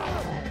dog.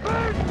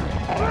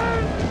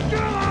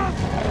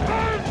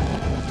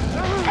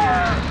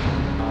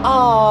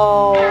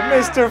 Oh,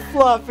 Mr.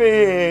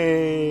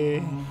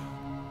 Fluffy!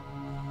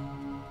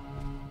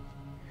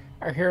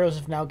 Our heroes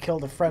have now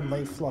killed a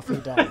friendly, fluffy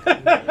dog.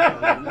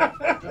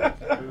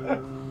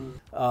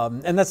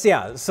 And that's,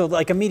 yeah, so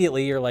like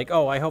immediately you're like,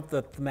 oh, I hope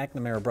that the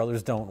McNamara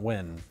brothers don't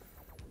win.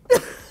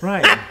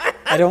 Right.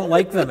 I don't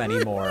like them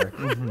anymore.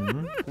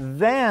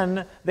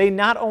 Then they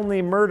not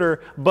only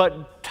murder,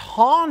 but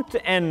taunt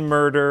and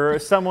murder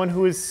someone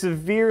who is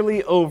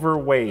severely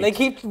overweight. They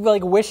keep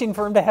like wishing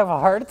for him to have a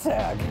heart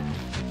attack.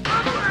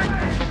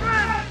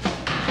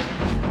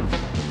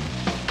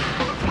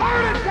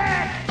 Heart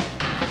attack!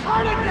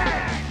 Heart attack!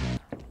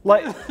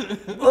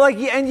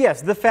 And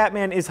yes, the fat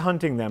man is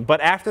hunting them,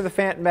 but after the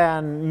fat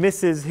man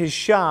misses his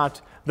shot,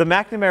 the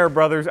McNamara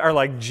brothers are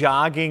like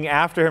jogging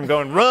after him,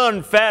 going,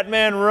 "Run, fat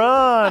man,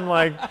 run!"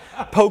 Like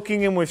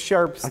poking him with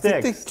sharp sticks.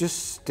 I think they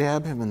just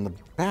stab him in the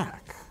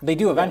back. They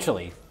do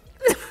eventually.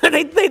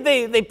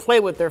 they play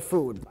with their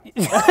food.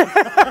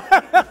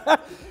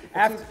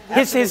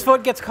 His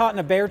foot gets caught in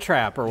a bear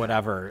trap or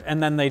whatever,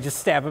 and then they just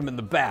stab him in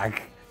the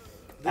back.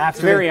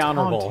 After very they taunt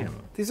honorable. him.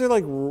 These are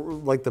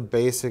like the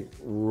basic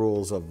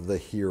rules of the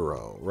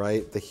hero,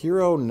 right? The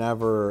hero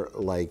never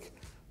like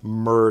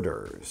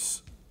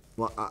murders.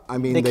 Well, I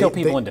mean, they kill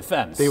people in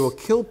defense. They will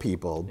kill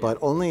people, but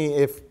only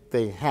if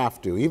they have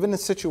to. Even in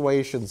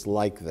situations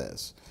like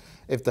this,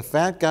 if the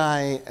fat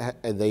guy,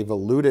 they've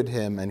eluded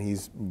him and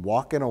he's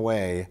walking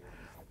away,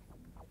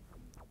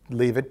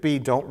 leave it be.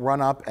 Don't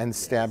run up and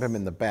stab him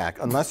in the back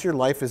unless your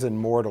life is in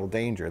mortal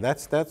danger.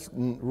 That's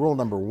rule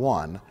number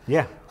one.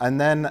 Yeah. And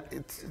then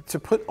to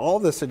put all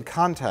this in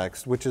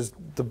context, which is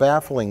the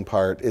baffling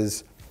part,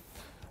 is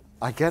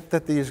I get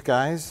that these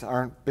guys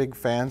aren't big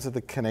fans of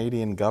the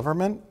Canadian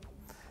government,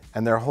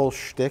 and their whole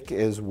shtick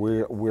is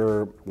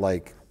we're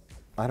like,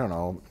 I don't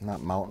know,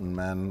 not mountain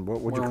men.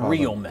 What would you call them? We're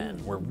real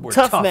men. We're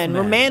tough men.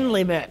 We're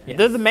manly men. Yes.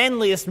 They're the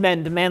manliest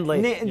men to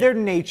manly. They're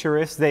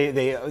naturists.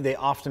 They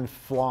often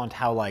flaunt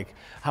how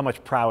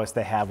much prowess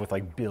they have with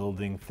like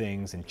building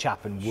things and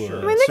chopping wood.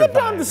 I mean, they get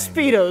down to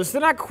speedos.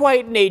 They're not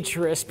quite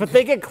naturists, but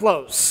they get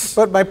close.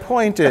 But my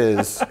point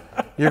is,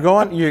 you're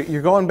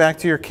going back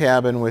to your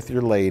cabin with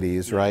your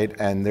ladies, right?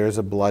 And there's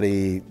a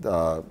bloody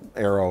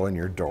arrow in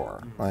your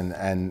door,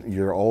 and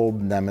your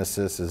old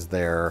nemesis is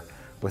there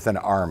with an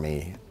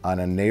army on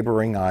a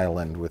neighboring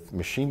island with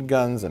machine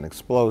guns and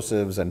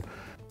explosives, and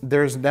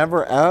there's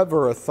never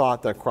ever a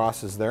thought that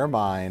crosses their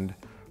mind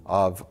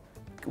of,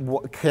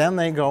 can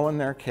they go in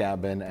their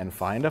cabin and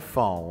find a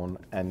phone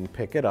and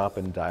pick it up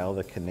and dial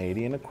the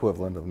Canadian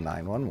equivalent of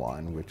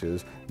 911, which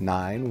is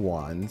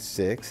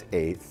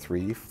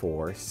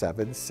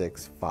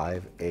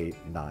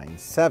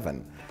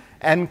 916-834-765897,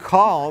 and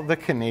call the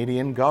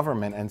Canadian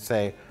government and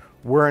say,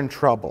 we're in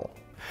trouble.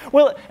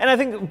 Well, and I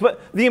think,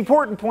 but the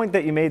important point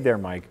that you made there,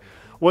 Mike,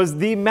 was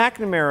the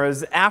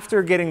McNamaras,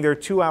 after getting their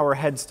 2-hour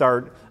head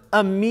start,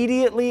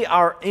 immediately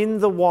are in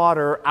the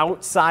water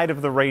outside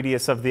of the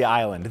radius of the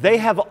island. They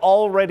have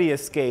already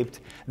escaped.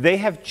 They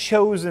have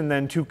chosen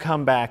then to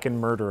come back and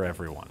murder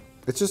everyone.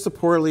 It's just a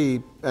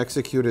poorly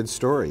executed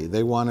story.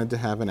 They wanted to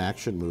have an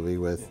action movie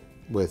with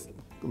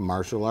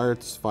martial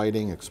arts,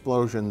 fighting,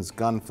 explosions,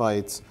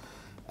 gunfights,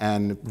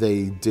 and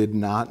they did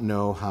not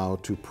know how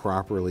to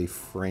properly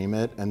frame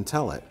it and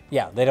tell it.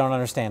 Yeah, they don't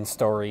understand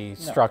story,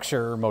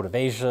 structure,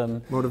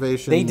 motivation.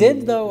 Motivation. They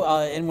did, though,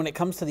 and when it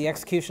comes to the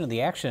execution of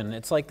the action,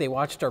 it's like they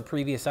watched our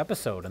previous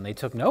episode and they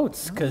took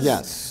notes,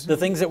 because the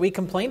things that we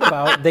complained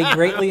about, they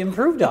greatly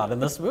improved on in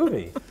this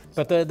movie.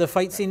 But the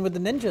fight scene with the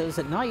ninjas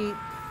at night,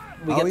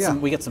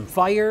 we get some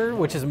fire,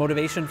 which is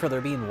motivation for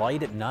there being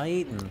light at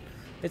night, and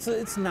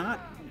it's not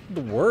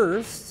the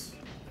worst.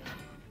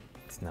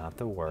 Not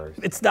the worst.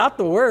 It's not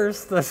the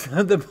worst. That's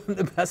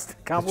the best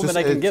compliment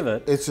I can give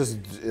it. It's just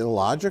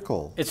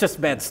illogical. It's just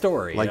a bad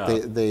story.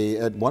 Like they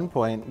at one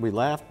point we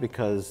laughed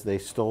because they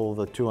stole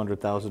the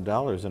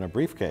 $200,000 in a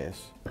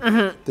briefcase.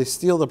 Mm-hmm. They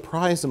steal the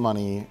prize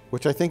money,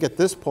 which I think at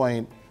this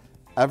point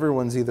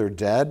everyone's either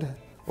dead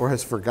or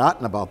has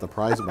forgotten about the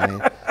prize money,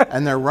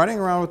 and they're running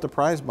around with the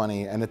prize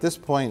money. And at this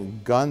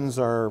point, guns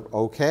are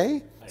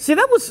okay. See,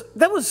 that was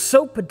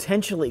so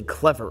potentially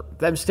clever,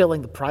 them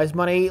stealing the prize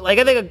money. Like,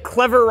 I think a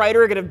clever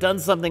writer could have done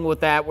something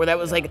with that, where that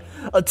was like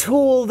a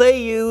tool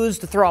they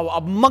used to throw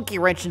a monkey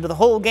wrench into the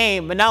whole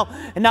game. And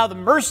now the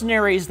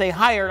mercenaries they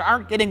hired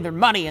aren't getting their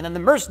money, and then the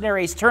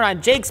mercenaries turn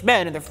on Jake's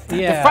men, and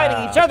they're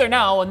fighting each other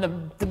now, and the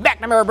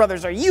McNamara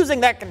brothers are using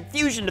that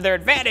confusion to their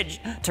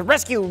advantage to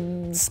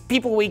rescue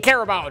people we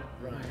care about.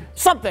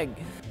 Something.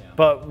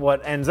 But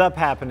what ends up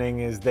happening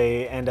is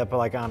they end up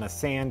like on a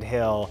sand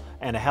hill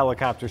and a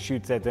helicopter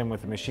shoots at them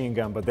with a machine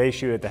gun, but they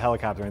shoot at the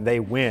helicopter and they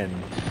win.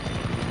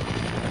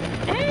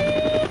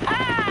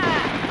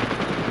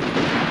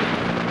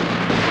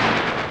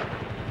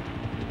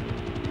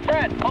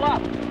 Fred, pull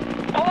up!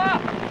 Pull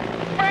up!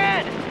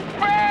 Fred!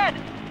 Fred!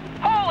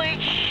 Holy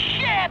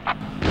shit!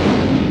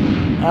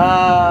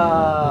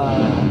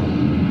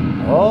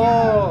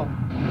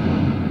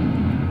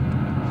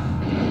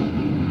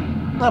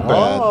 Not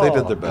bad. They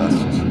did their best.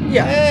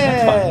 Yeah,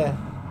 that's fine.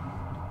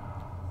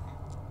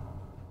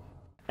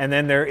 And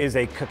then there is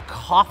a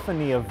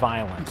cacophony of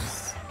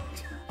violence.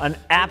 An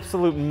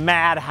absolute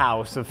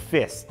madhouse of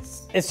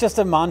fists. It's just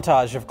a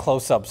montage of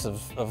close-ups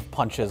of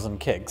punches and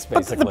kicks,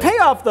 basically. But the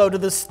payoff, though, to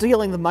the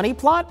stealing the money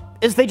plot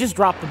is they just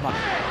dropped the money.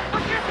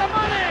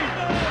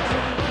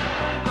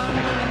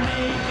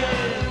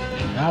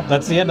 Well,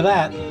 that's the end of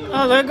that.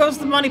 Oh, there goes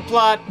the money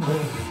plot.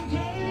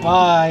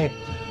 Bye.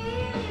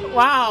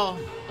 Wow.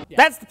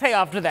 That's the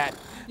payoff to that.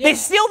 Yeah. They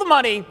steal the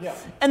money,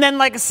 and then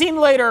like a scene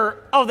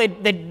later, oh, they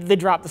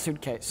drop the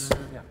suitcase.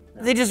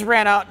 They just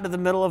ran out into the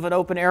middle of an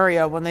open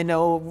area when they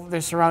know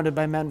they're surrounded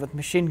by men with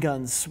machine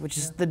guns, which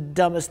is the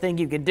dumbest thing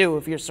you can do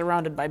if you're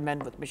surrounded by men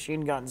with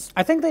machine guns.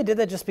 I think they did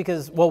that just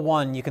because, well,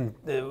 one,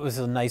 it was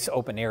a nice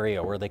open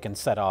area where they can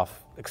set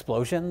off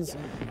explosions.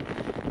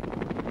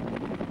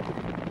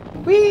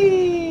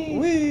 Whee!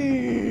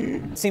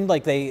 Whee! It seemed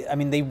like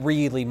they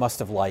really must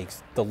have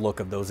liked the look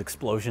of those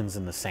explosions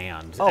in the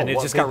sand. Oh, and it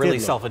well, just got they really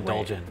did look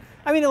self-indulgent. great.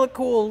 I mean, it looked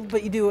cool,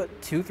 but you do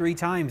it 2-3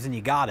 times and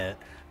you got it.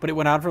 But it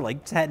went on for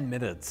like 10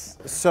 minutes.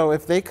 So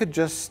if they could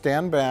just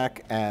stand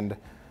back, and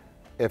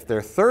if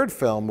their third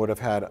film would have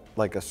had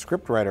like a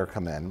scriptwriter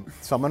come in,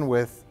 someone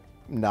with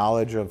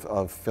knowledge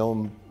of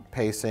film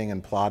pacing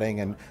and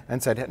plotting, and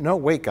said, no,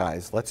 wait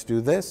guys, let's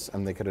do this.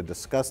 And they could have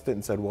discussed it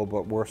and said, well,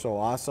 but we're so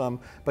awesome.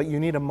 But you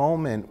need a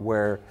moment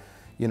where,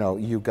 you know,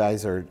 you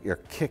guys you're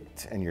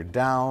kicked and you're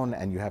down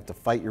and you have to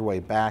fight your way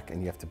back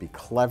and you have to be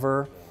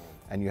clever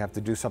and you have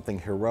to do something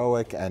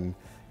heroic, and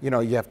you know,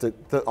 you have to,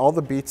 all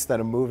the beats that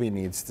a movie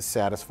needs to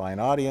satisfy an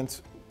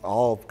audience,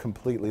 all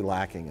completely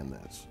lacking in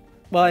this.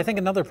 Well, I think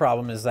another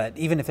problem is that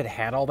even if it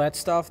had all that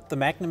stuff, the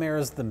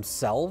McNamaras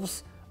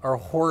themselves are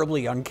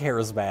horribly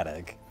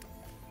uncharismatic.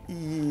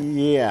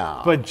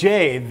 Yeah. But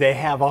Jay, they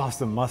have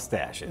awesome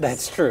mustaches.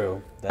 That's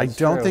true. I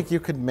don't think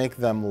you could make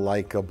them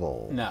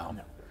likable. No.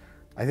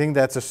 I think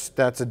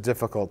that's a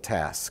difficult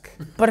task.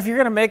 But if you're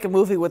gonna make a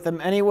movie with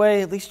them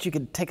anyway, at least you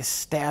could take a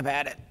stab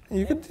at it.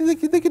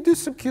 They could do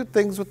some cute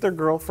things with their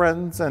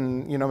girlfriends,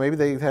 and you know, maybe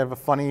they have a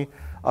funny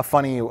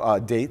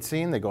date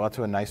scene. They go out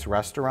to a nice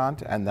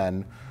restaurant, and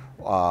then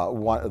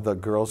the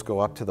girls go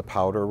up to the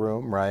powder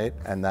room, right?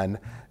 And then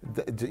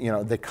you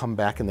know, they come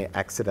back and they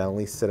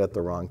accidentally sit at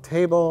the wrong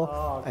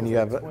table, and you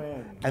have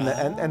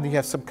and you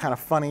have some kind of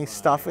funny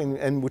stuff,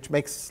 and which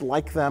makes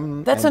like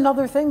them. That's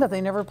another thing that they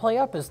never play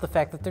up, is the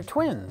fact that they're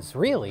twins,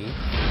 really.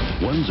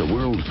 One's a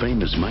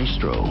world-famous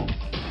maestro.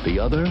 The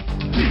other, a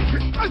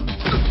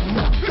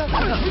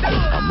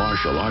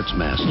martial arts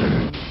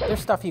master.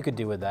 There's stuff you could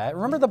do with that.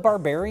 Remember the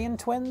Barbarian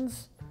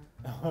twins?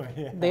 Oh,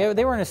 yeah.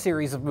 They were in a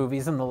series of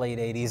movies in the late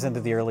 80s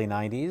into the early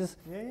 90s.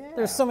 Yeah.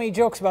 There's so many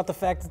jokes about the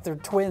fact that they're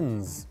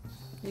twins.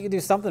 You could do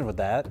something with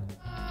that.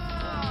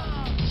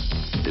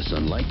 This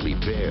unlikely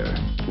pair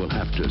will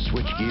have to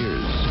switch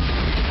gears,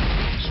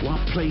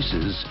 swap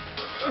places,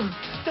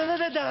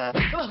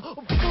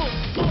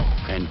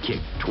 and kick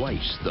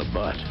twice the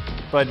butt.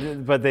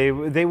 But they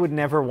would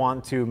never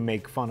want to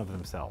make fun of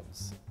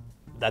themselves.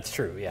 That's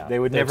true, yeah. They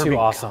would never be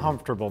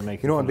comfortable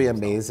making You know what fun would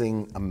of be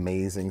themselves.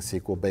 amazing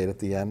sequel bait at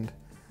the end?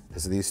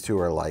 Is these two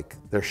are like,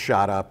 they're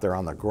shot up, they're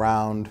on the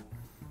ground.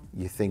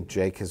 You think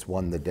Jake has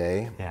won the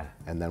day. Yeah.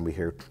 And then we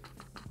hear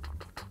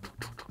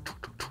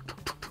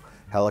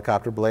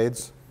helicopter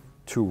blades,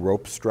 2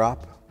 ropes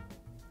drop,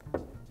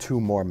 2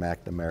 more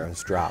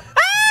McNamara's drop.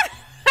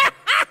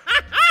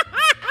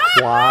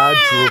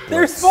 Quadruplets.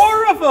 There's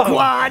 4 of them!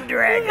 Quad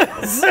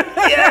dragons!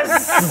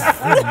 Yes!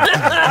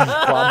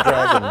 Quad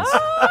dragons.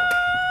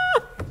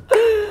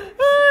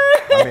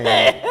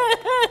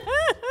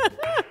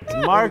 It's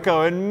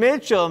Marco and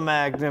Mitchell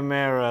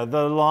McNamara,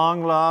 the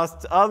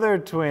long-lost other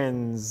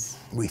twins.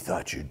 We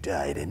thought you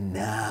died in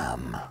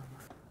Nam.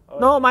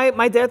 No,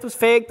 my death was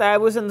faked. I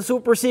was in the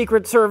super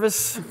secret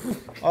service.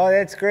 Oh,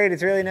 that's great.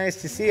 It's really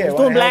nice to see you. I was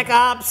doing Black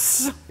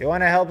Ops. You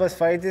want to help us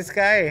fight this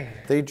guy?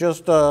 They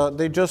just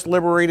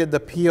liberated the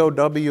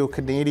POW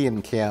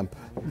Canadian camp.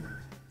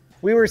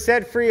 We were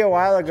set free a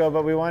while ago,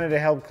 but we wanted to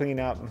help clean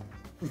up.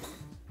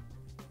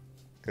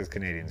 Because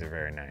Canadians are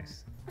very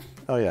nice.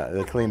 Oh yeah,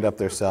 they cleaned up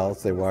their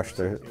cells. They washed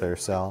their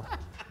cell.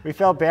 We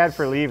felt bad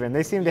for leaving.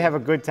 They seemed to have a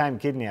good time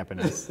kidnapping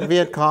us. The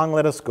Viet Cong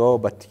let us go,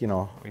 but you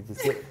know.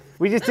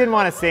 We just didn't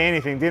want to say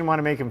anything, didn't want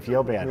to make him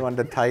feel bad. We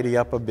wanted to tidy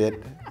up a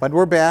bit. But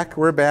we're back.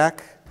 And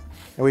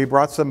we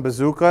brought some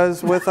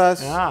bazookas with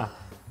us. Yeah.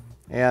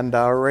 And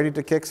we're ready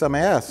to kick some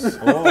ass.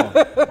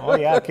 Oh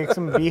yeah, kick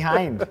some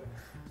behind.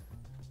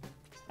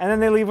 And then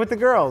they leave with the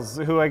girls,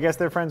 who I guess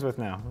they're friends with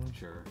now.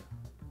 Sure.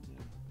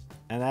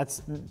 And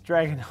that's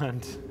Dragon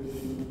Hunt.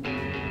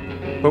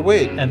 But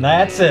wait. And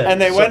that's it. And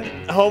they went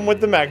home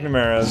with the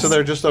McNamaras. So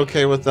they're just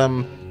okay with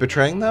them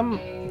betraying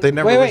them? They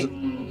never Wait.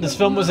 This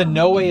film was in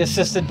no way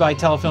assisted by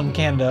Telefilm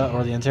Canada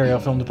or the Ontario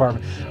Film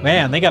Department.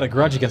 Man, they got a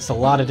grudge against a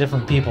lot of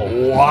different people.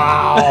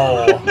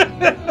 Wow.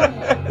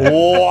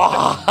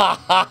 Wow.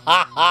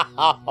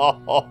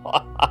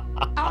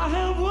 I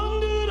have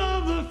wondered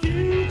of the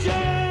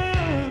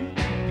future.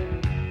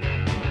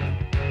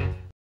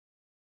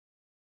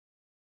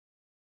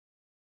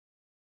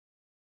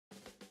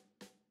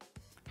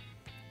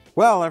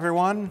 Well,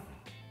 everyone,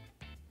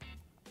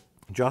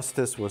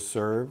 justice was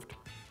served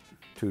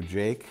to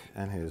Jake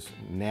and his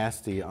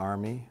nasty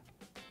army,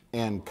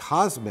 and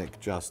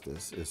cosmic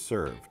justice is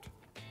served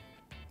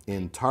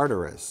in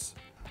Tartarus.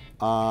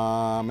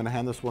 I'm gonna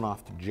hand this one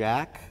off to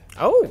Jack.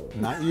 Oh.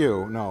 Not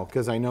you, no,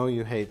 because I know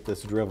you hate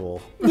this drivel.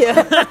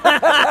 Yeah.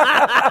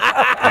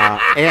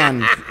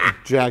 And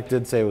Jack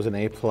did say it was an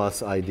A+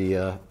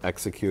 idea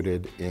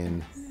executed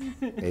in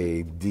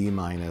a D-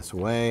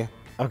 way.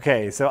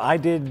 Okay, so I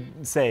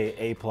did say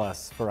A+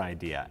 for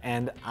idea,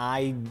 and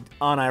I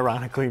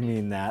unironically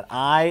mean that.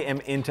 I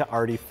am into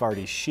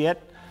arty-farty shit,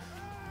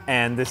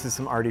 and this is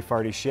some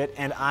arty-farty shit,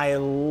 and I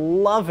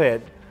love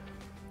it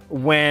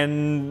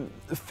when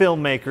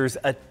filmmakers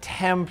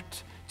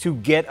attempt to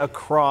get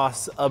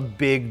across a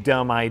big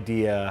dumb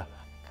idea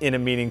in a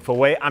meaningful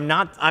way. I'm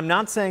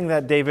not saying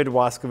that David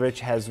Waskovich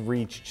has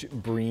reached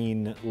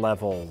Breen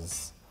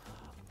levels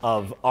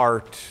of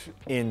art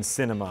in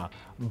cinema,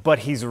 but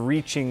he's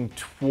reaching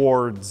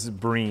towards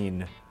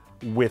Breen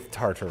with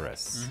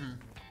Tartarus. Mm-hmm.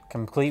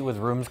 Complete with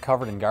rooms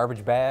covered in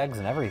garbage bags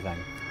and everything.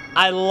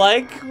 I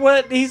like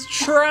what he's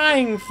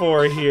trying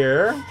for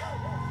here.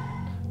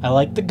 I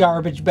like the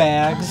garbage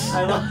bags.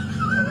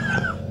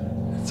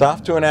 It's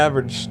off to an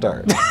average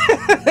start.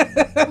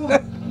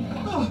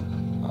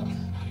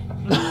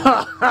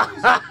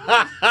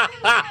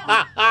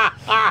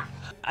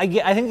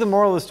 I think the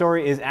moral of the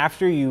story is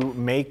after you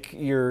make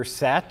your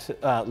set,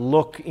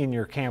 look in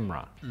your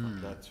camera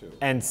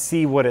and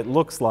see what it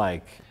looks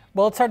like.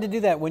 Well, it's hard to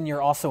do that when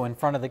you're also in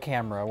front of the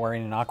camera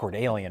wearing an awkward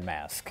alien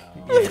mask.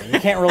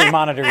 You can't really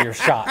monitor your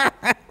shot.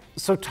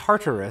 So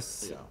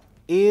Tartarus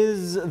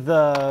is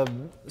the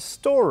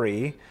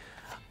story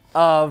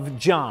of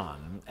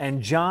John,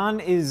 and John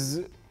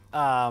is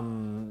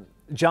abducted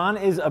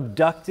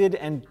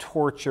and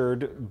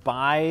tortured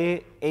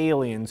by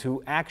aliens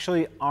who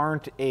actually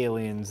aren't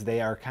aliens.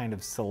 They are kind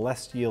of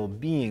celestial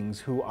beings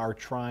who are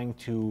trying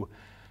to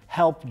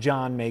help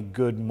John make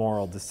good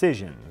moral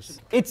decisions.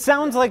 It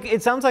sounds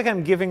like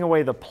I'm giving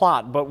away the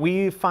plot, but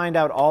we find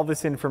out all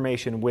this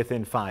information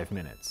within 5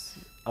 minutes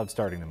of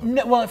starting the movie.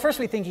 No, well, at first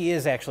we think he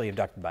is actually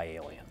abducted by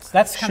aliens.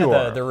 That's kind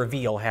of the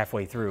reveal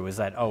halfway through, is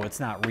that, oh, it's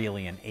not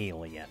really an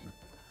alien.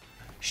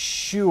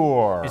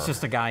 Sure. It's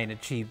just a guy in a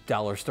cheap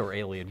dollar store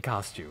alien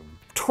costume.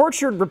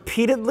 Tortured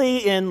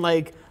repeatedly in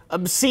like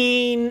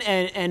obscene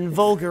and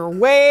vulgar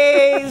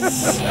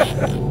ways.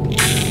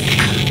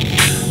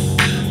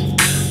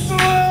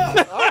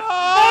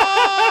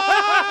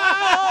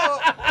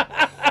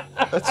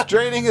 That's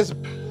draining his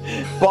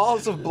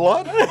balls of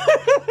blood?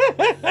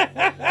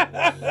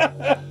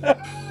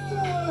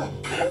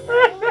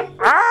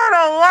 I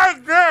don't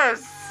like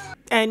this!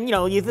 And, you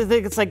know, you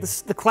think it's like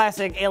the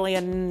classic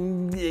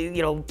alien,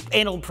 you know,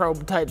 anal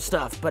probe type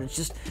stuff, but it's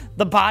just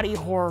the body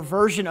horror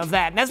version of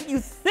that. And that's what you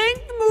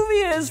think the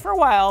movie is for a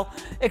while,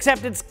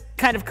 except it's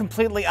kind of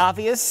completely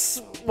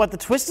obvious what the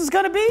twist is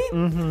gonna be,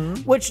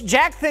 which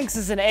Jack thinks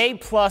is an A+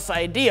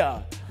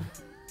 idea.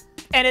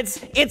 And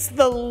it's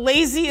the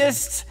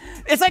laziest,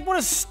 it's like what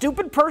a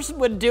stupid person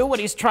would do when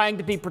he's trying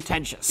to be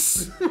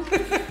pretentious.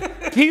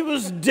 He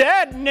was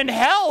dead and in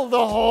hell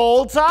the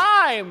whole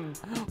time.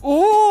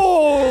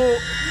 Ooh.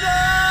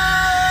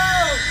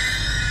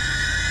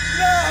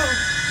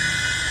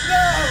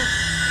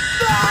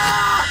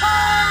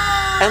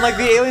 And like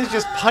the alien's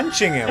just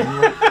punching him.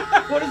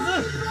 What is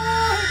this?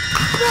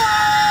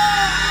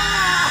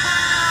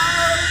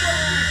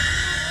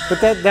 But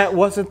that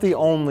wasn't the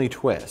only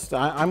twist.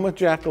 I'm with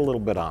Jack a little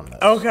bit on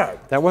this. Okay.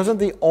 That wasn't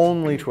the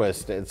only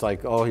twist. It's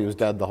like, oh, he was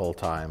dead the whole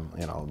time,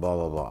 you know, blah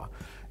blah blah.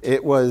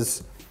 It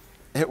was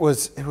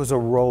a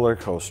roller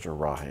coaster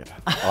ride.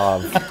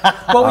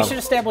 Well, we should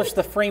establish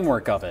the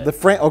framework of it.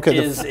 Okay.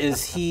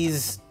 Is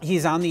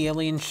he's on the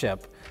alien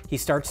ship. He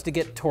starts to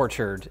get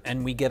tortured,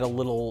 and we get a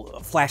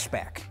little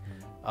flashback.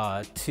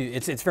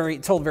 It's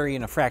told very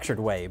in a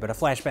fractured way, but a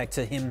flashback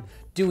to him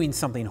doing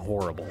something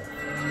horrible.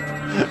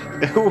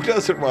 Who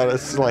doesn't want a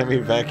slimy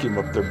vacuum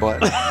up their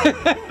butt?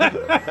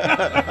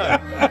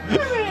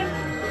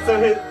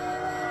 So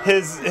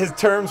his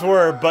terms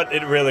were, but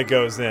it really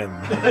goes in.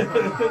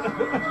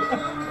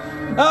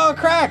 Oh,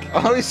 crack!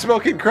 Oh, he's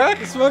smoking crack?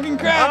 He's smoking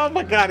crack! Oh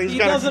my God, he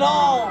does it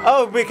all!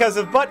 Oh, because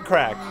of butt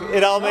crack.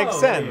 It all makes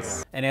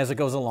sense. And as it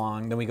goes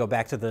along, then we go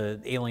back to the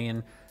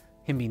alien,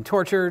 him being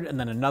tortured, and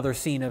then another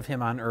scene of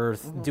him on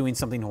Earth doing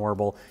something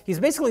horrible.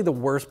 He's basically the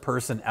worst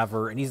person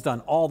ever, and he's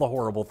done all the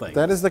horrible things.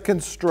 That is the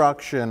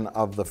construction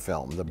of the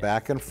film, the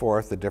back and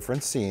forth, the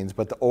different scenes,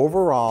 but the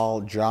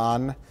overall,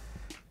 John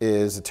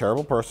is a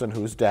terrible person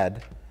who's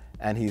dead,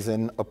 and he's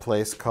in a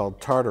place called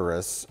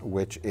Tartarus,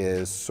 which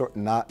is sort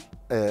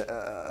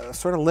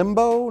of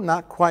limbo,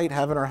 not quite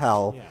heaven or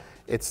hell. Yeah.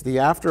 It's the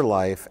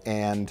afterlife,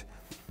 and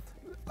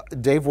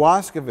Dave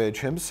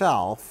Wascovich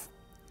himself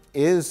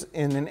is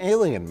in an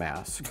alien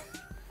mask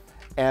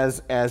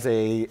as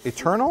a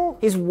eternal.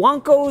 He's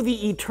Wonko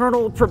the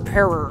Eternal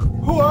Preparer.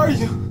 Who are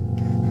you?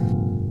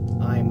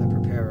 I am the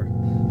preparer.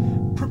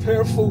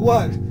 Prepare for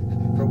what?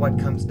 For what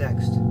comes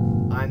next.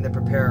 I'm the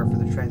preparer for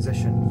the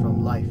transition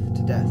from life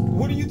to death.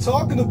 What are you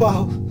talking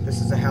about?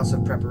 This is a house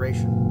of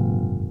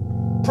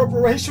preparation.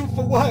 Preparation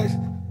for what?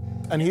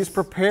 And he's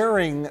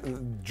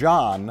preparing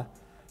John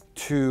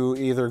to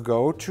either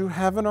go to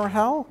heaven or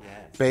hell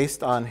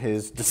based on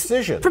his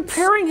decisions.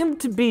 Preparing him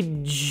to be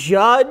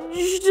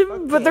judged,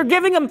 but they're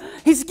giving him,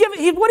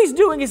 what he's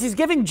doing is he's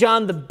giving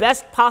John the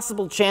best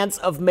possible chance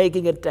of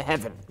making it to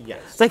heaven.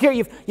 Yes. It's like, here,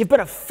 you've been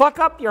a fuck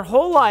up your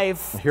whole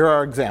life. Here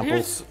are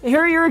examples.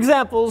 Here are your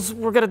examples.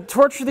 We're gonna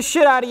torture the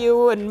shit out of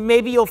you, and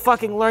maybe you'll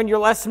fucking learn your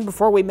lesson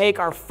before we make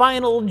our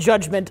final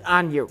judgment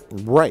on you.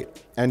 Right.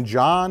 And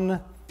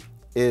John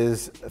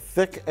is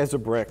thick as a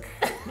brick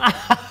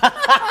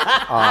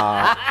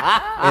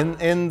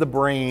in the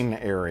brain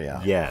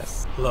area.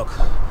 Yes. Look,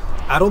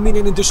 I don't mean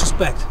any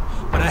disrespect,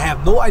 but I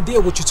have no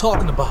idea what you're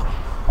talking about.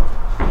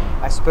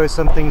 I suppose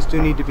some things do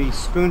need to be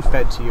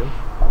spoon-fed to you.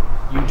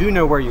 You do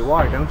know where you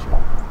are, don't you?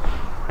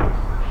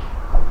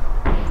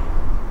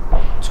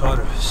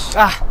 Tartarus.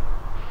 Ah!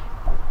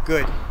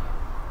 Good.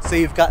 So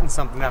you've gotten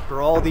something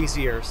after all these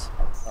years.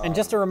 And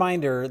just a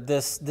reminder,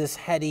 this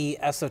heady,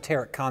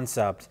 esoteric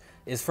concept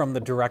is from the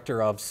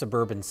director of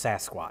Suburban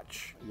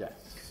Sasquatch. Yes.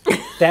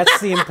 That's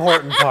the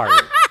important part.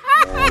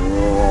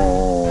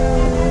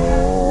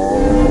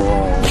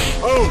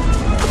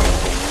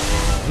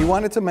 He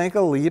wanted to make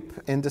a leap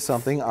into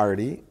something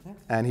arty,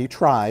 and he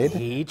tried.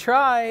 He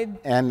tried.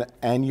 And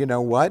you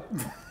know what?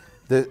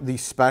 The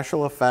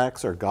special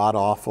effects are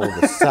god-awful.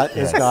 The set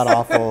is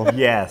god-awful.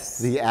 Yes.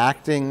 The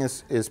acting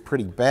is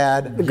pretty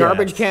bad. The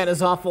garbage can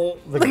is awful.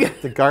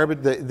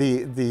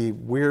 The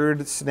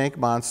weird snake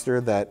monster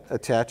that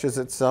attaches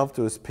itself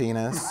to his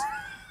penis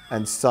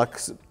and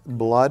sucks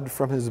blood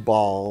from his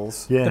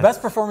balls. Yeah. The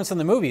best performance in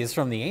the movie is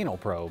from the anal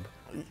probe.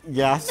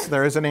 Yes,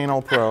 there is an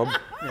anal probe.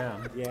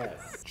 Yeah.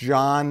 Yes.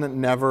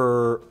 John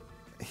never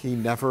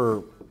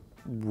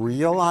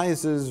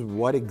realizes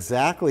what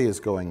exactly is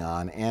going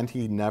on, and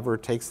he never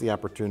takes the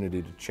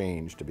opportunity to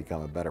change to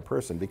become a better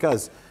person,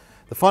 because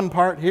the fun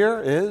part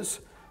here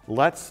is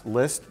let's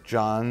list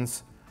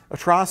John's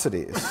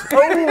atrocities.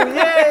 Oh,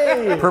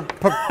 yay!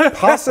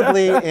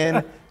 Possibly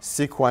in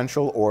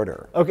sequential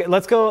order. Okay,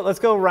 let's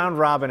go round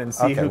robin and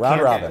see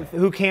Okay,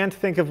 who can't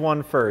think of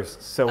one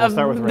first. So we'll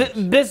start with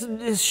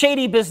Rich.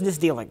 Shady business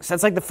dealings.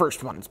 That's like the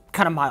first one. It's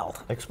kind of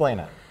mild. Explain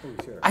it.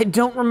 I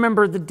don't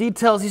remember the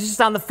details. He's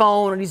just on the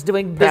phone and he's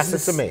doing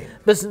business. Pass it to me.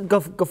 Business, go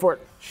for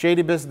it.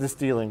 Shady business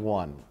dealing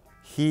 1.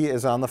 He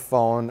is on the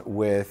phone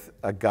with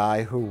a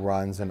guy who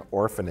runs an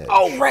orphanage.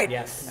 Oh, right.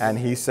 Yes. And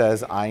he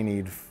says, I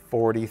need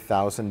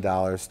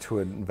 $40,000 to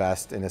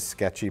invest in a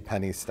sketchy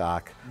penny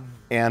stock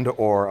and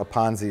or a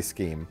Ponzi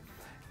scheme.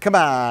 Come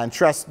on,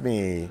 trust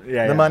me.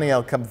 The money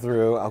will come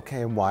through.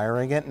 Okay, I'm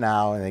wiring it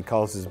now. And he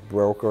calls his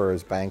broker or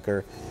his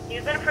banker.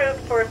 You've been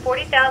approved for a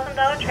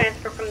 $40,000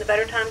 transfer from the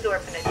Better Times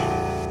Orphanage.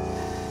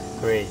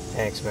 Great,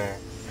 thanks, Mayor.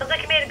 Sounds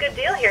like you made a good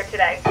deal here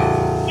today.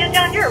 You know,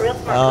 John, you're a real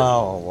smart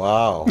Oh,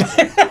 wow.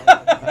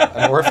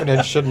 An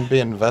orphanage shouldn't be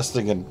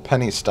investing in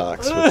penny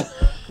stocks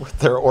with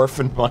their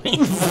orphan money.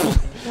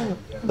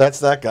 That's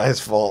that guy's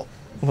fault.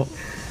 Too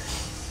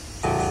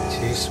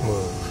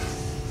smooth.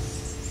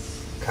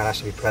 God, I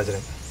should be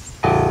president.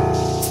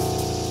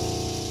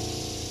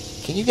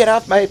 Can you get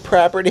off my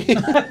property?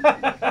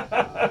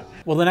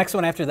 Well, the next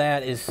one after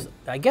that is,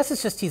 I guess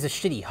it's just he's a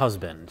shitty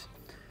husband.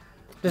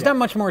 There's not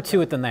much more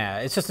to it than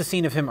that. It's just a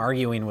scene of him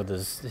arguing with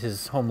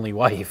his homely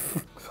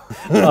wife.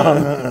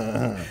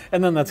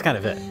 And then that's kind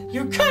of it.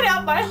 You cut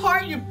out my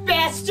heart, you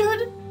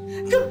bastard!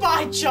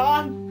 Goodbye,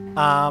 John!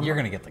 You're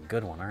going to get the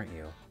good one, aren't you?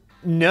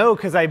 No,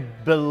 because I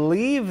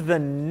believe the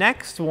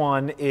next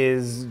one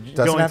is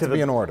Doesn't have to be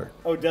in order.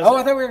 Oh, I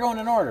thought we were going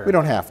in order. We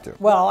don't have to.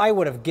 Well, I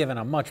would have given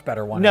a much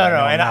better one. No,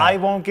 and I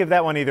won't give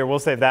that one either. We'll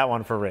save that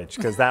one for Rich,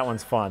 because that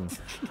one's fun.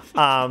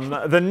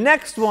 The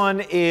next one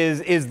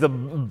is the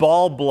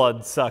ball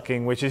blood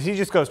sucking, which is he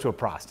just goes to a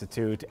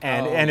prostitute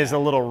and is a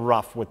little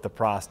rough with the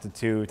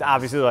prostitute.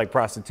 Obviously, like,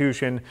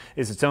 prostitution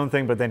is its own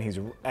thing, but then he's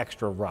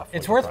extra rough.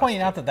 It's worth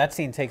pointing out that that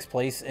scene takes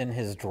place in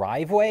his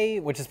driveway,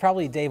 which is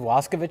probably Dave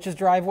Waskovich's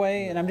driveway,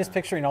 and I'm just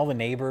picturing all the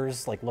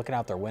neighbors, like, looking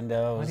out their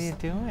windows. What are you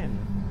doing?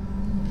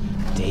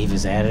 Dave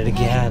is at it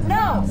again.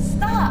 No,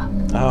 stop!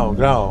 Oh,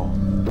 no.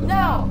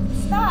 No,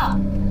 stop!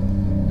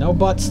 No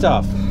butt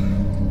stuff.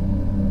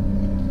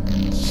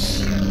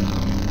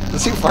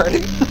 Is he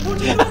farting?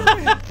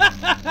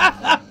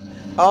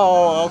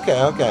 Oh, okay.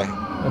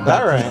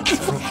 All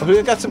right.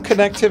 We got some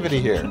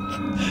connectivity here.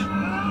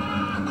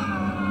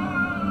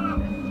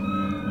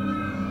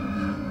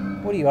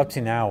 What are you up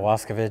to now,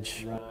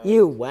 Waskovich?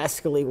 You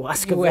wascally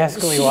Waskovich. You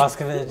wascally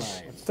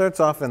Waskovich. It starts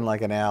off in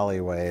like an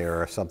alleyway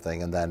or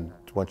something, and then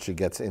once she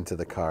gets into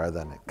the car,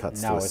 then it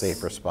cuts to a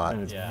safer spot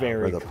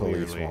where the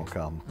police won't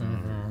come.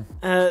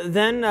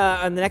 Then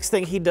the next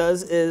thing he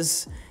does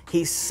is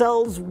he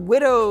sells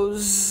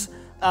widows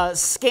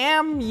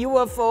scam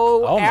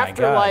UFO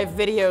afterlife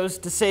videos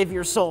to save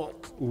your soul.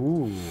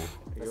 Ooh.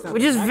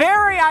 Which is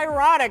very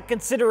ironic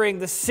considering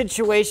the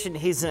situation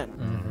he's in.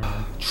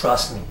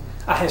 Trust me,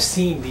 I have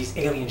seen these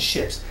alien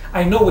ships.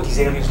 I know what these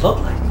aliens look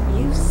like.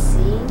 You've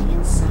seen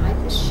inside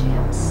the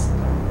ships?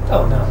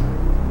 Oh no.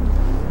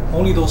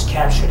 Only those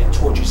captured and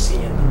tortured see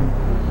in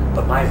them.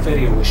 But my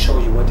video will show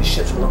you what the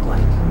ships look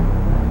like.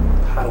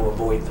 How to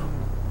avoid them.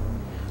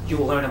 You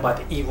will learn about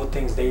the evil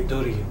things they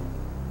do to you.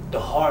 The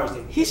horrors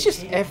that he's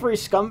just every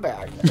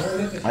scumbag.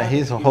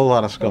 He's a whole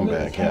lot of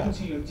scumbag, yeah.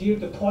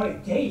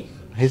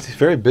 He's a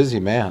very busy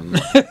man.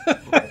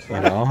 You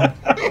know?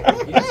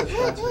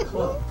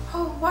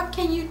 Oh, what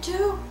can you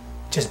do?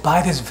 Just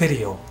buy this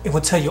video. It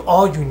will tell you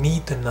all you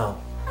need to know.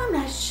 I'm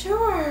not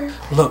sure.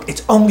 Look,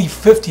 it's only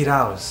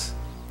 $50.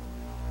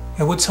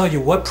 It will tell you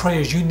what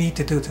prayers you need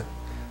to do to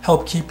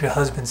help keep your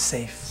husband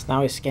safe. So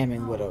now he's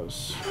scamming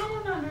widows. I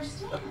don't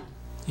understand.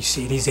 You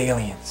see, these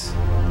aliens,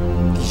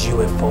 these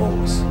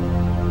UFOs,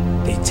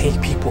 they take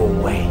people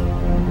away,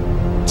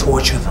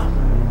 torture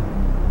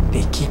them.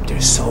 They keep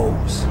their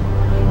souls.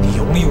 The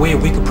only way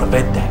we can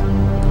prevent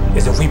that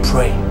is if we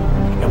pray,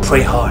 and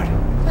pray hard.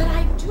 But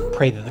I do.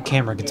 Pray that the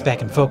camera gets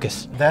back in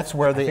focus. That's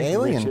where the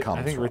alien comes from.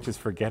 I think Rich is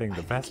forgetting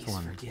the best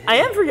one. I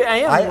am.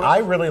 I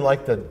really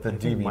like the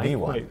DVD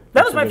one.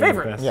 That was my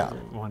favorite. Yeah.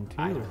 One too.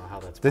 I don't know how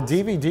that's The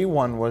possible. DVD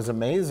one was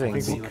amazing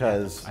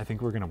because I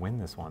think we're gonna win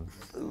this one.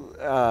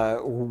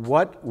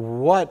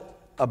 What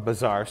a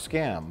bizarre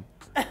scam.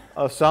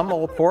 Some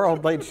poor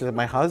old lady, she said,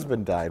 my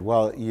husband died.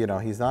 Well, you know,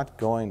 he's not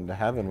going to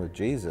heaven with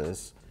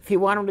Jesus. If you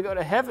want him to go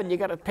to heaven, you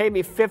got to pay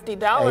me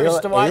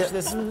 $50 to watch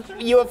this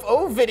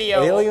UFO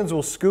video. Aliens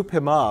will scoop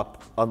him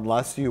up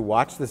unless you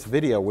watch this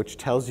video, which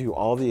tells you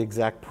all the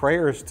exact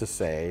prayers to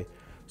say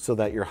so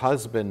that your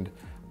husband,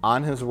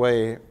 on his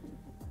way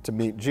to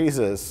meet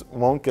Jesus,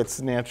 won't get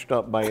snatched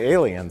up by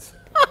aliens.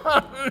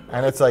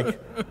 And it's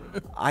like,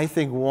 I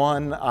think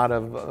 1 out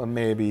of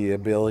maybe a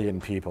billion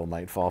people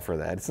might fall for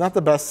that. It's not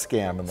the best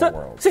scam in the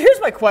world. So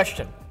here's my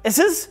question. Is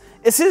his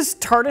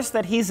TARDIS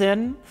that he's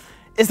in,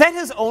 is that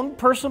his own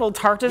personal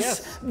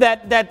TARDIS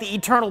that the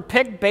Eternal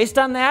picked based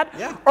on that?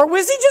 Yeah. Or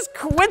was he just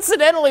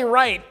coincidentally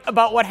right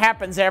about what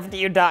happens after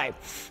you die?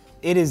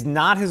 It is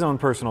not his own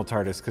personal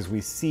TARDIS because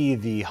we see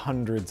the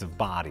hundreds of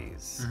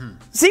bodies.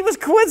 See, he was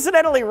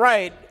coincidentally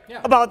right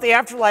about the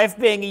afterlife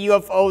being a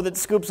UFO that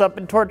scoops up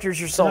and tortures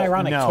your soul. An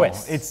ironic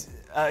twist. It's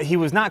he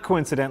was not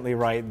coincidentally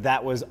right.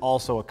 That was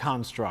also a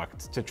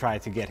construct to try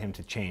to get him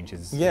to change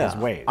his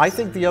ways. I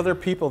think the other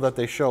people that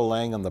they show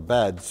laying on the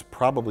beds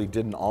probably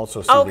didn't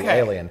also see the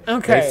alien.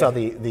 They saw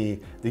the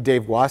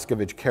Dave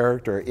Wascovich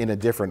character in a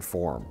different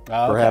form,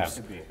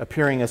 perhaps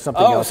appearing as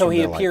something else. So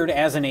he appeared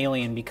as an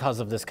alien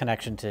because of this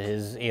connection to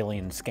his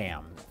alien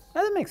scam.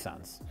 That makes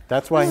sense.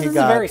 That's why this he is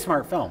got a very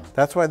smart film.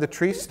 That's why the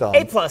tree stump. A+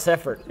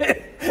 effort. A+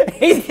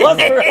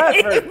 for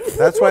effort.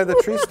 That's why the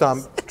tree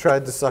stump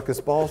tried to suck his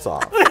balls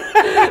off.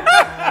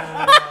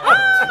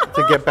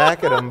 To get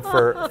back at him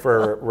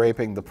for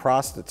raping the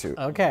prostitute.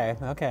 Okay,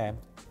 okay.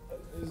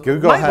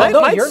 Go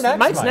ahead.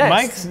 Mike's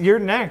next. You're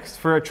next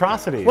for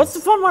atrocities. What's the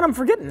fun one I'm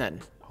forgetting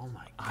then?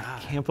 I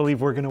can't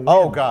believe we're gonna win.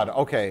 Oh God.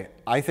 Okay.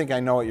 I think I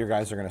know what you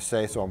guys are gonna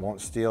say, so I won't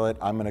steal it.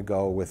 I'm gonna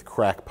go with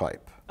crack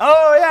pipe.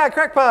 Oh yeah,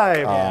 crack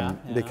pipe.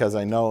 Because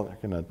I know they're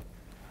gonna.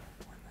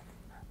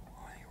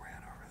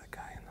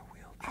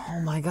 Oh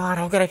my God,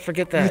 how could I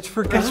forget that?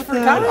 How could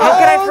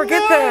I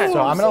forget that?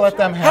 So I'm gonna let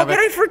them have it. How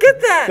could I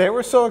forget that? They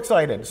were so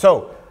excited.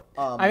 So.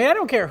 I mean, I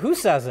don't care who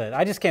says it.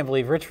 I just can't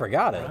believe Rich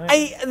forgot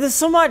it. There's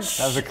so much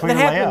that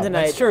happened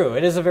tonight. That's true.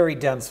 It is a very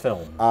dense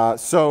film.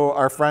 So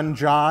our friend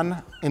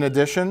John, in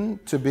addition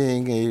to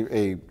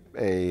being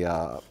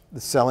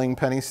selling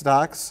penny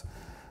stocks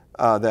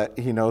that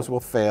he knows will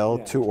fail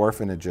to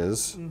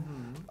orphanages,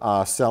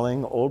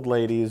 selling old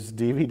ladies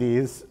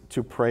DVDs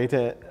to pray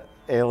to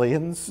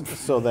aliens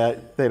so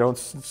that they don't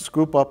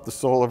scoop up the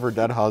soul of her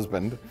dead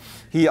husband.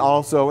 He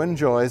also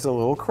enjoys a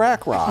little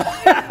crack rock.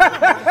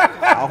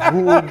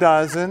 Who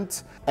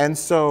doesn't? And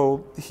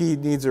so he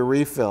needs a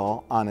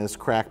refill on his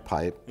crack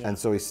pipe, and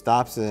so he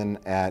stops in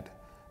at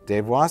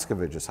Dave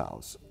Wascovich's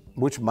house,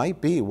 which might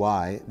be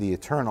why the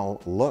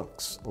Eternal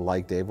looks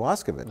like Dave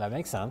Wascovich. That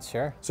makes sense,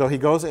 sure. So he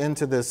goes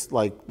into this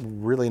like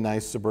really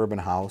nice suburban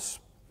house,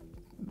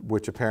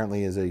 which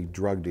apparently is a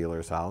drug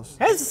dealer's house.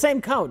 It has the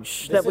same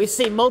couch that we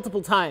see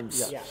multiple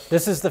times.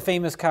 This is the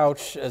famous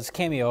couch as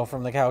cameo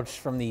from the couch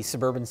from the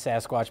Suburban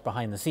Sasquatch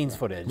behind the scenes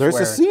footage. There's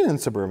a scene in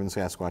Suburban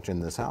Sasquatch in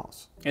this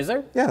house. Is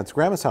there? Yeah, it's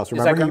Grandma's house.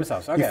 Remember, is that Grandma's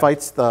house? Okay. He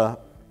fights the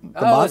is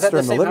monster that the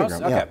in the same living house?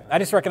 room. Okay. Yeah. I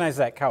just recognize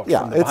that couch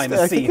Yeah, from the behind the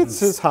scenes. I think it's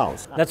his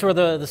house. That's where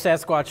the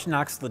Sasquatch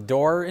knocks the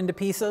door into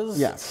pieces?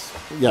 Yes.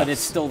 But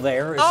it's still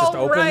there. It's just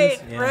open. Right.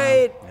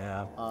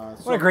 Yeah.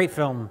 What a great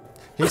film.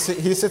 He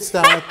sits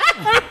down.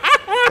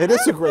 It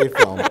is a great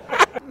film.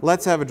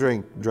 Let's have a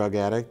drink, drug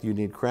addict. You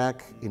need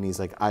crack? And he's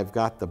like, I've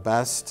got the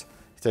best.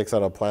 He takes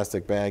out a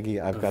plastic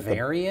baggie. I've got the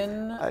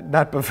Bavarian?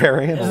 Not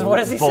Bavarian. What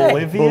does he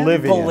say?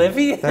 Bolivian.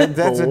 Bolivian?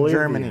 That's in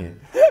Germany.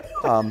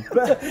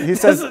 He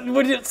says.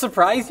 Would it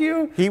surprise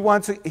you? He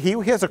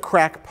has a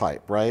crack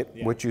pipe, right?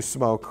 Yeah. Which you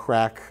smoke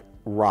crack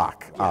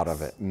rock out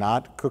of it,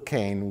 not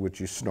cocaine, which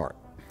you snort.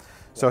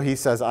 So he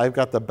says, I've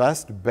got the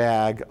best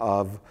bag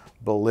of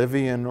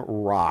Bolivian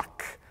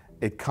rock.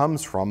 It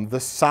comes from the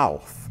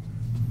south.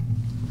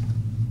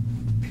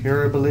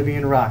 Pure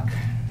Bolivian rock,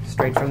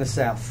 straight from the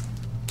south.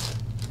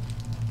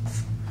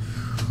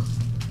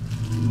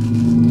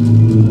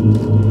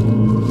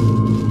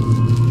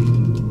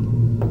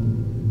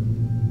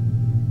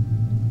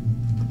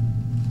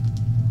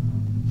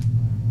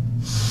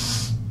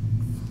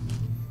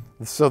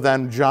 So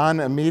then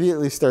John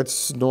immediately starts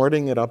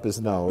snorting it up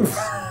his nose.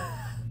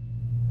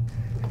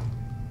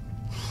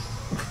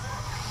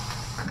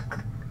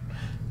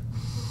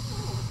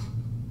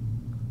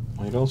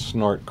 Well, you don't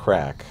snort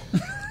crack.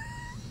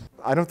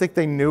 I don't think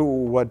they knew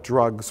what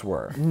drugs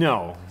were.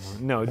 No.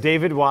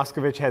 David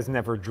Wascovich has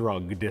never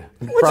drugged. Which,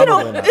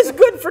 it's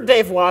good for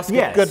Dave Wascovich.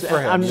 Yes, good for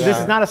him. This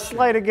is not a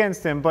slight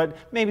against him, but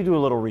maybe do a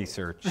little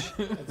research.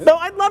 Though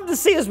I'd love to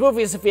see his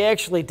movies if he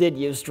actually did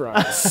use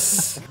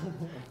drugs.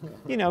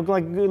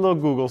 Like a little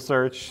Google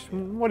search.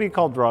 What do you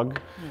call drug?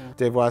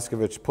 Dave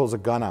Wascovich pulls a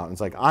gun out and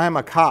is like, I'm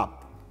a cop.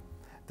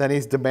 Then he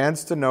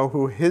demands to know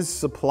who his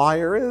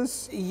supplier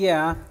is.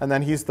 Yeah. And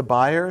then he's the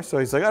buyer, so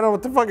he's like, I don't know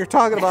what the fuck you're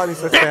talking about. He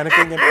starts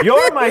panicking. And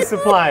you're my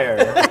supplier.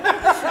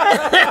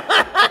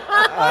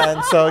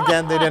 And so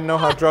again, they didn't know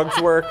how drugs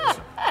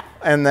worked.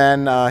 And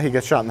then he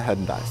gets shot in the head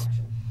and dies.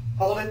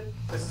 Hold it.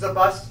 This is a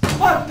bust.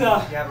 What the?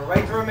 You have a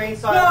right to remain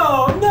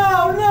silent.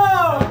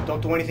 No.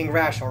 Don't do anything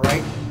rash, all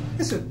right?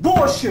 This is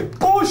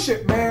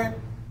bullshit, man.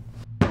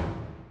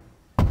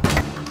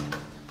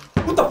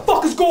 What the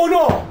fuck is going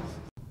on?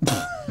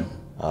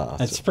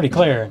 That's pretty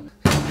clear.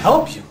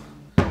 Help you?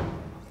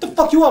 What the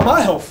fuck you want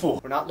my help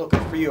for? We're not looking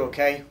for you,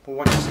 okay? We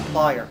want your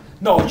supplier.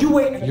 No, you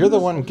ain't. You're the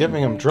one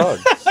giving him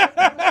drugs.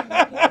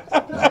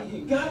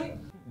 You got it?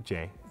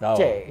 Jay. Oh,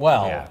 Jay.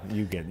 well, yeah,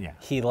 you get, yeah.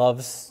 He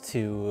loves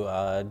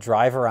to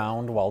drive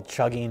around while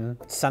chugging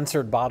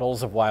censored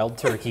bottles of wild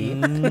turkey.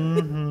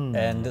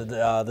 And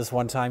this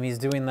one time he's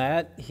doing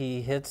that,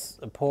 he hits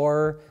a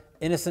poor,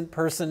 innocent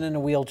person in a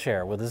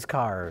wheelchair with his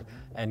car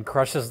and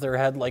crushes their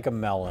head like a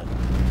melon.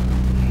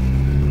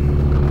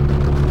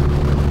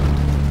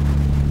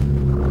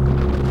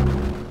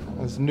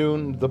 His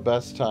noon the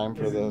best time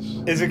for this?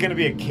 Is it going to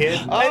be a kid?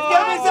 Oh, it's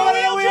going to be somebody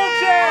in a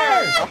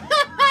wheelchair!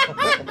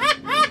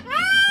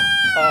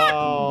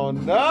 Oh,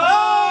 no!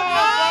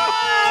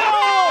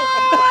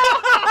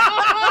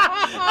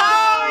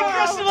 Oh, he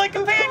crushed it like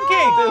a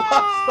pancake! They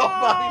lost all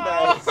body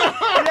mass.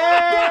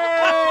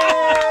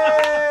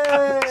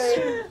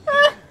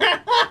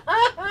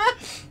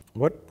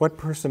 What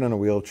person in a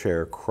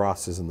wheelchair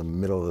crosses in the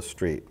middle of the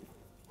street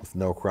with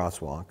no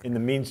crosswalk? In the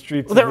mean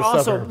streets Well, of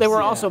the suburbs. they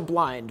were also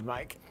blind,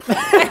 Mike.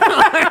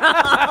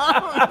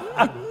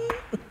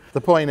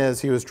 The point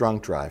is, he was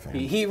drunk driving.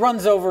 He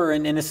runs over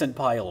an innocent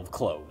pile of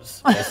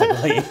clothes,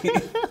 basically.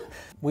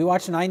 We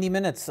watched 90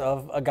 minutes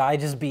of a guy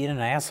just being an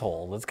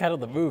asshole. That's kind of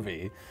the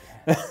movie.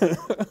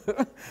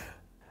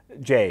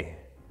 Jay,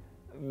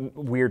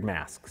 weird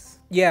masks.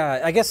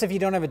 Yeah, I guess if you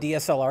don't have a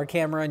DSLR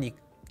camera and you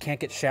can't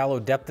get shallow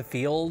depth of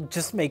field,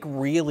 just make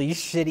really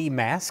shitty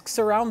masks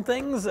around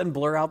things and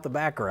blur out the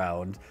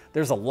background.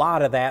 There's a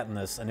lot of that in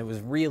this, and it was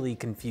really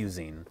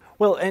confusing.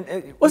 Well,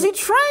 and was he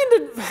trying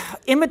to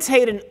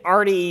imitate an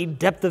arty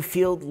depth of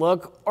field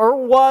look, or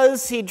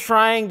was he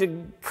trying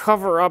to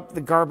cover up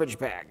the garbage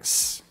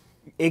bags?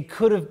 It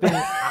could have been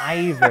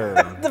either.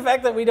 The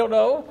fact that we don't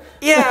know?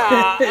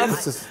 Yeah.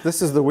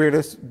 This is the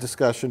weirdest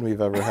discussion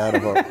we've ever had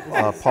about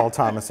a Paul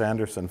Thomas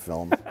Anderson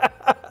film.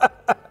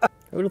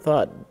 Who would have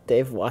thought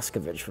Dave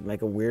Waskovich would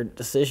make a weird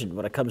decision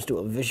when it comes to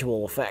a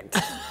visual effect?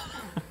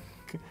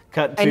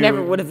 Cut to I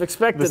never would have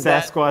expected the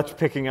that. Sasquatch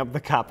picking up the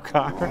cop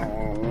car.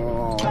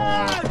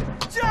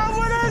 John,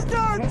 what is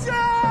that,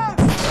 John?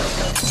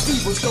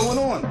 Steve, what's going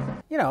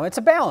on? You know, it's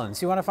a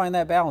balance. You want to find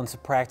that balance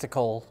of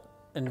practical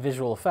and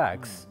visual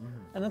effects.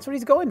 And that's what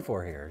he's going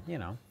for here, you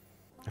know.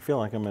 I feel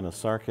like I'm in a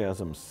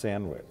sarcasm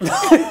sandwich.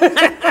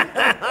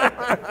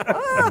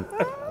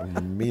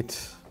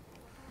 Meat.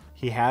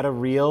 He had a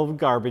real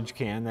garbage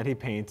can that he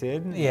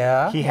painted.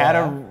 Yeah. He had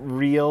a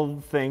real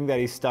thing that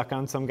he stuck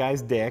on some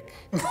guy's dick.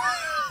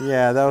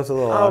 Yeah, that was a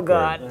little awkward.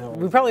 God.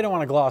 We probably don't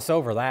want to gloss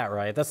over that,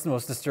 right? That's the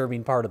most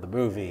disturbing part of the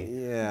movie.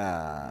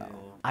 Yeah.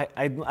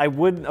 I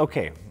would,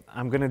 okay,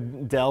 I'm going to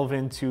delve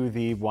into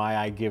the why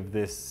I give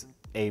this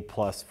A+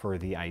 for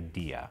the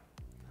idea.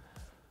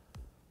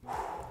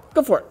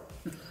 Go for it.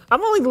 I'm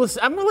willing to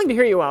listen. I'm willing to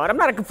hear you out. I'm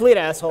not a complete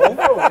asshole.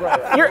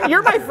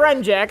 You're my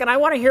friend, Jack, and I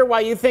want to hear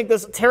why you think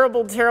this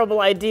terrible, terrible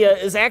idea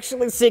is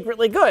actually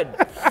secretly good.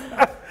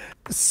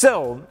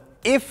 So,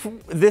 if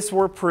this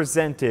were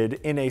presented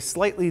in a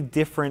slightly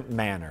different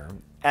manner,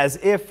 as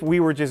if we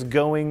were just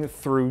going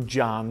through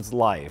John's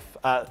life.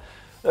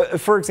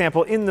 For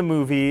example, in the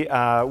movie,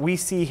 we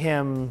see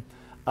him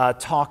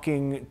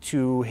talking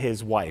to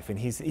his wife, and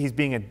he's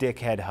being a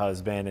dickhead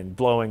husband and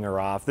blowing her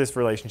off. This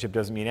relationship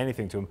doesn't mean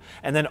anything to him.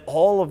 And then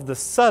all of the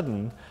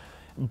sudden,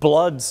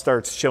 blood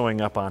starts showing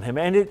up on him,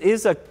 and it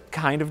is a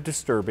kind of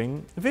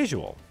disturbing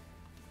visual.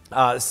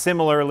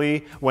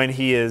 Similarly, when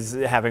he is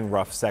having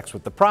rough sex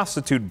with the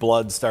prostitute,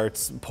 blood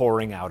starts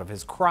pouring out of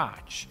his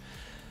crotch.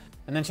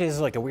 And then she has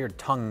like a weird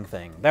tongue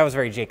thing. That was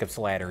very Jacob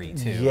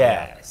Slattery too.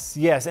 Yes,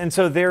 yes. And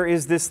so there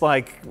is this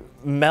like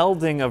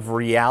melding of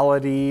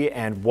reality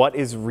and what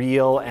is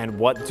real and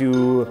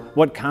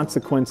what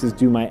consequences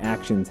do my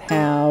actions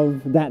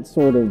have, that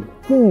sort of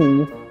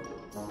thing.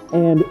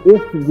 And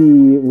if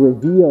the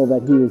reveal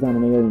that he was on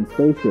an alien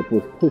spaceship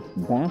was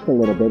pushed back a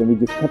little bit and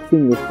we just kept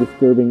seeing this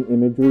disturbing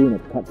imagery and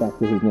it cut back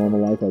to his normal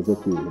life as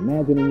if he was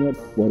imagining it,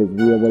 what is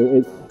real, what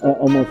is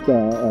almost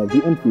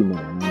The Empty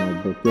Man,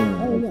 I've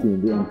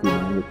seen The Empty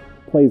Man, which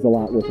plays a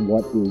lot with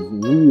what is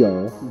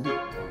real.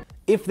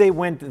 If they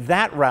went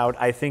that route,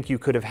 I think you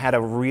could have had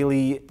a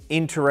really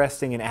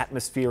interesting and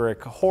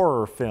atmospheric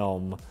horror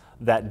film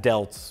that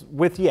dealt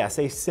with, yes,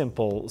 a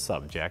simple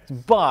subject,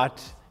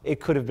 but it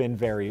could have been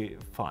very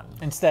fun.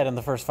 Instead, in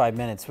the first 5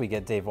 minutes, we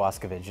get Dave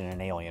Waskovich in an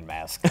alien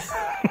mask.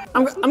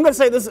 I'm going to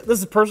say this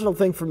is a personal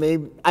thing for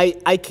me.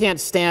 I can't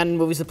stand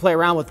movies that play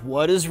around with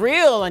what is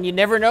real, and you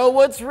never know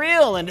what's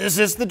real, and is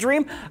this the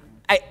dream?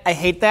 I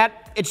hate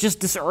that. It's just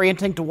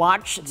disorienting to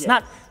watch. It's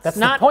not. That's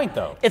the point,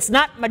 though. It's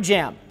not my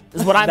jam,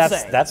 is what I'm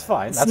saying. That's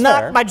fine. It's That's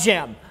not fair. my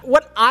jam.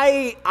 What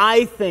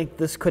I think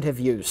this could have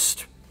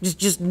used,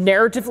 just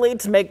narratively,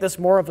 to make this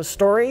more of a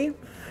story.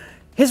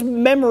 His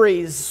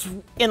memories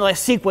in a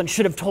sequence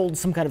should have told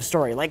some kind of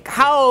story. Like,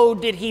 how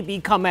did he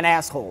become an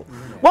asshole?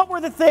 What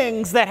were the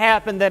things that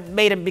happened that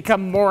made him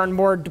become more and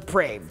more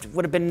depraved?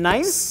 Would have been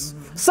nice?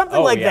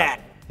 Something like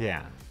that.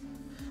 Yeah.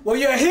 Well,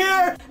 you're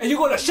here, and you're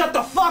gonna shut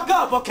the fuck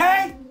up,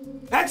 okay?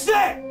 That's it!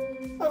 I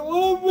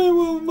wanna be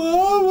with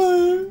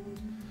Mama.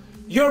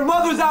 Your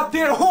mother's out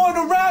there whoring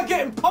around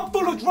getting pumped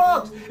full of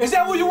drugs. Is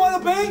that what you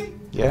wanna be?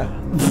 Yeah.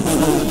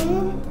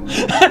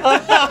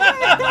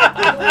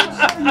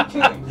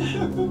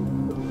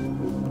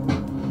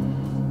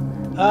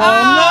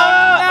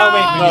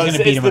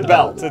 It's the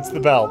belt. It's the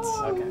belt.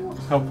 Okay.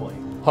 Hopefully.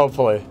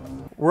 Hopefully.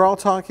 We're all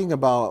talking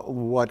about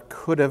what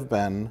could have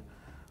been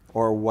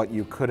or what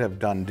you could have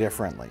done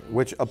differently,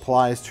 which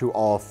applies to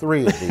all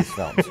three of these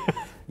films.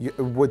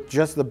 With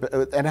just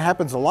and it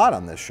happens a lot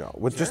on this show,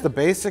 with just the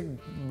basic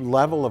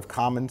level of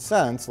common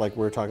sense, like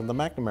we were talking to the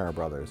McNamara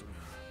brothers.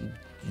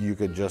 you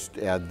could just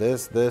add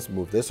this,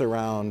 move this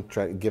around,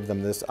 try to give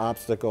them this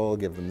obstacle,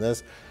 give them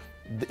this,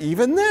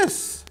 even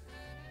this.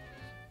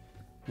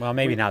 Well,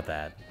 maybe not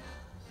that.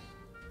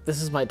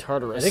 This is my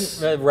Tartarus. I think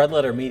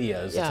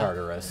RedLetterMedia is the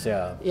Tartarus,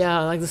 yeah.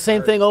 Yeah, like the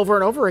same thing over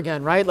and over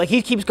again, right? Like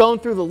he keeps going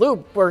through the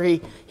loop where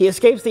he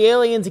escapes the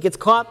aliens, he gets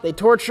caught, they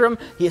torture him,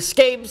 he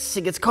escapes,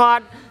 he gets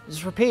caught, it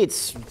just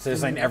repeats. So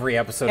it's like every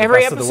episode of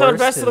Every Best episode of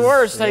the Worst. Best of the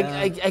Worst.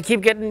 Yeah. I keep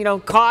getting, you know,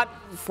 caught,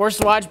 forced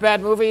to watch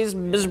bad movies,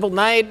 miserable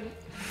night,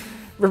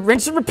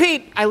 rinse and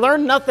repeat. I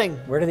learned nothing.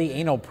 Where do the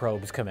anal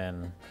probes come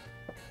in?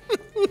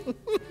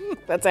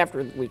 That's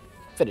after we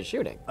finish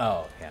shooting.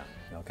 Oh, yeah.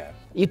 Okay.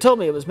 You told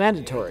me it was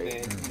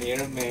mandatory.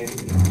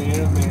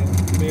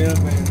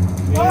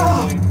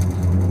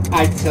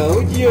 I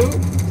told you.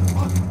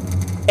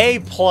 A+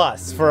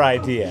 for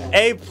idea.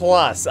 A+.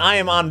 I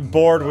am on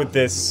board with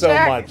this so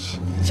much.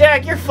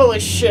 Jack, you're full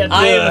of shit.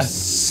 I am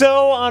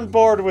so on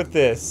board with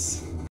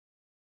this.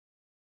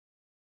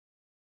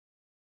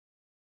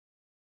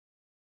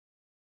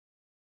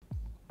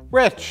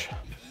 Rich.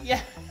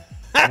 Yeah.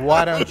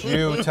 Why don't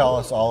you tell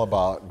us all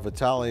about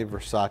Vitaly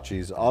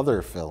Versace's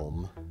other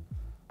film,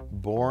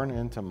 Born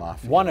into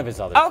Mafia? One of his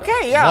other films.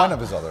 Okay, yeah. One of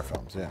his other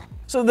films, yeah.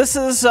 So this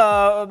is, you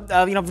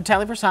know,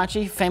 Vitaly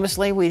Versace.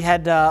 Famously, we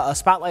had a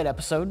Spotlight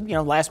episode, you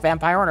know, Last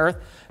Vampire on Earth.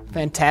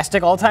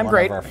 Fantastic, all-time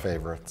great. One of our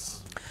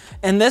favorites.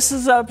 And this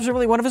is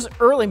presumably one of his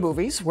early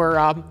movies where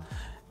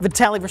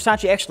Vitaly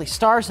Versace actually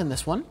stars in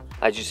this one.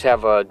 I just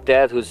have a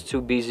dad who's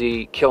too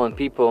busy killing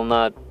people,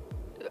 not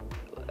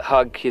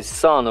hug his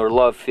son or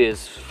love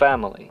his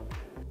family.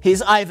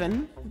 He's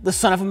Ivan, the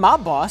son of a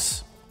mob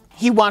boss.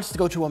 He wants to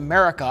go to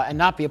America and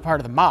not be a part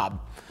of the mob.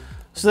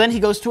 So then he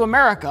goes to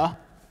America.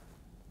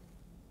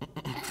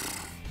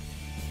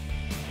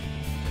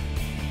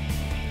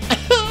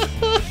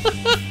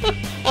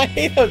 I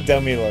hate how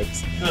dumb he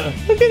looks.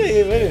 Look at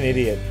him, what an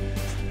idiot.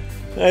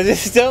 I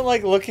just don't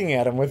like looking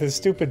at him with his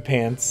stupid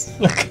pants.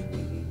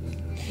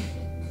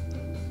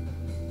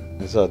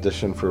 His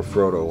audition for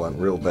Frodo went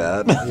real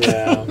bad.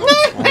 Yeah.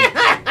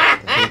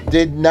 He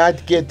did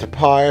not get the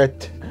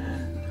part.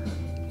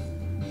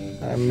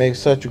 I make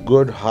such a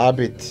good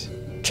hobbit.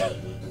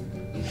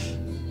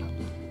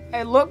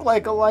 I look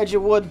like Elijah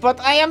Wood, but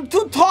I am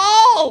too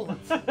tall!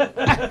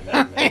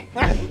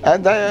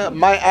 And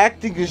my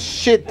acting is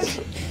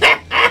shit.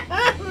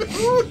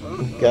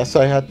 Guess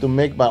I had to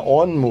make my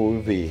own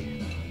movie.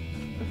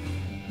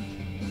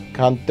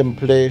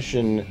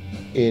 Contemplation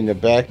in a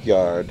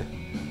backyard.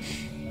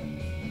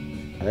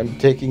 I'm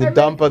taking a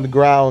dump on the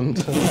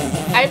ground.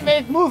 I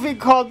made a movie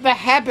called The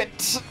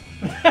Habit.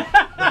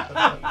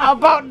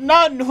 About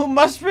nun who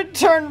must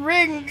return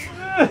ring.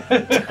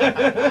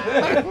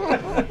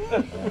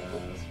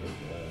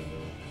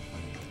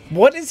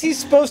 What is he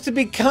supposed to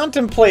be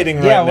contemplating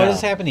right now? Yeah, what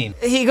is happening?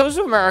 He goes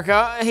to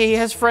America. He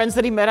has friends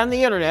that he met on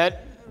the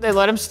internet. They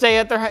let him stay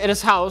at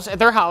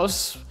their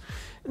house.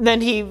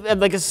 Then he,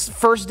 like his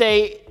first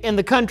day in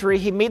the country,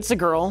 he meets a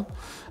girl.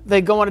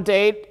 They go on a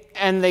date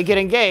and they get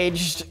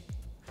engaged.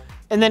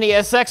 And then he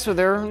has sex with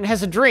her and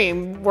has a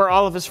dream where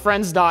all of his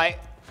friends die.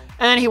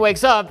 And then he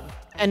wakes up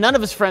and none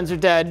of his friends are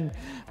dead.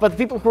 But the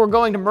people who were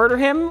going to murder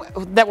him,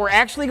 that were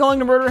actually going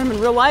to murder him in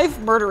real life,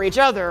 murder each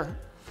other.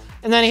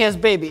 And then he has a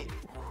baby.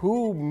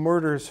 Who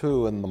murders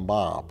who in the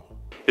mob?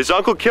 His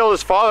uncle killed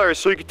his father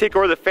so he could take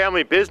over the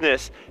family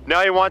business.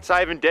 Now he wants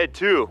Ivan dead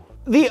too.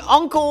 The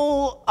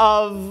uncle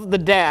of the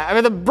dad, I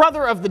mean the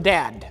brother of the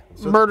dad,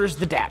 murders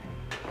the dad.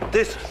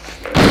 This.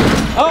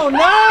 Oh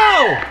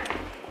no!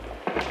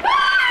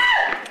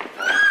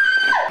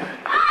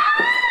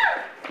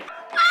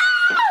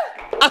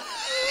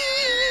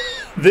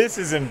 This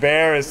is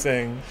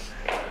embarrassing.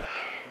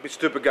 Be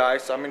stupid,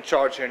 guys. I'm in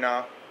charge here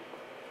now.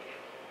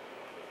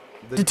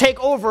 To take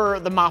over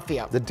the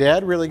mafia. The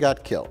dad really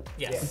got killed.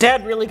 Yes.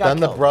 Dad really got killed.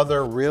 Then the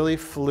brother really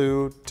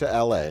flew to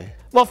L.A.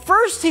 Well,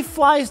 first he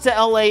flies to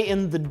L.A.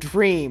 in the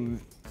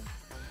dream.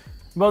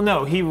 Well,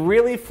 no, he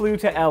really flew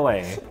to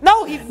L.A.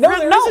 No,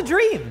 was a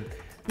dream.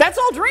 That's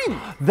all dream.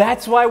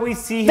 That's why we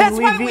see him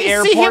leave the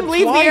airport see him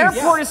leave twice. the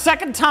airport a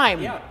second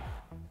time. Yeah.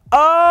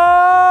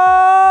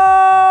 Oh,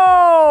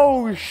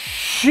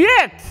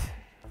 shit.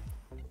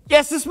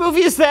 Yes, this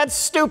movie is that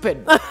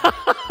stupid.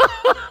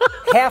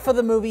 Half of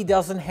the movie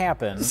doesn't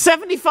happen.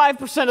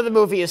 75% of the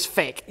movie is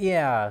fake.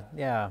 Yeah,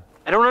 yeah.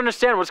 I don't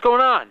understand what's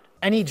going on.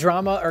 Any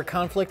drama or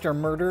conflict or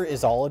murder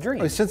is all a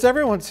dream. Since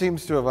everyone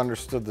seems to have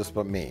understood this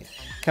but me,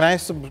 can I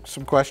have some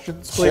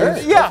questions, please? Sure,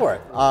 yeah. Go for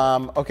it.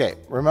 Okay,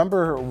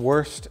 remember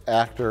worst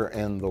actor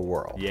in the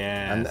world?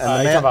 Yeah. And you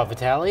talking about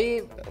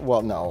Vitaly?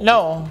 Well, no.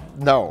 No.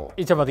 No.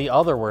 You talking about the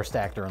other worst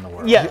actor in the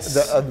world? Yes.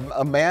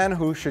 A man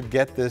who should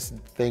get this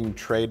thing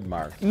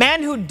trademarked.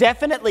 Man who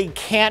definitely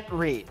can't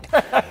read.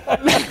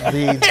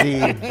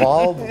 the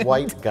bald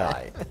white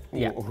guy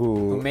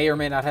who may or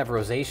may not have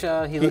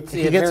rosacea. He gets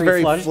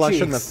very flush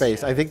cheeks. in the face.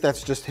 I think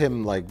that's just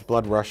him, like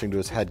blood rushing to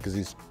his head because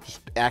he's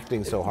just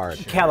acting so hard.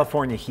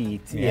 California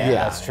heat. Yeah,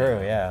 that's true.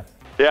 Yeah.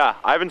 Yeah,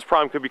 Ivan's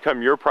problem could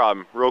become your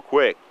problem real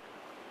quick.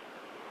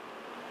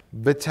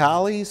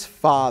 Vitaly's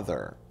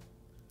father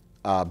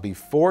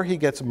before he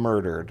gets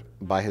murdered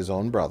by his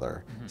own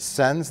brother,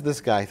 sends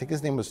this guy, I think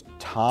his name was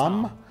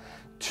Tom,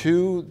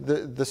 to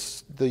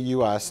the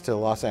U.S., to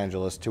Los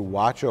Angeles, to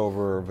watch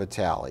over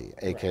Vitaly,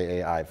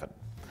 a.k.a. Ivan.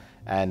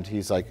 And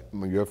he's like,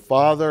 your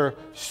father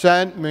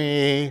sent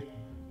me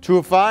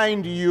to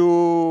find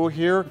you.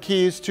 Here are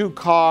keys to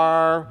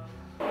car.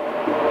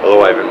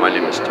 Hello, Ivan. My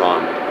name is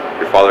Tom.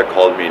 Your father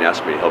called me and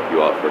asked me to help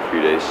you out for a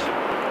few days.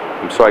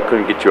 I'm sorry I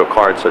couldn't get you a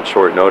car at such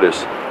short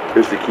notice.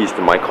 Here's the keys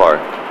to my car.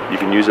 You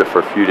can use it for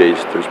a few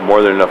days. There's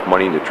more than enough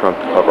money in the trunk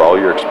to cover all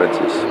your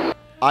expenses.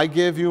 I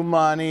give you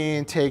money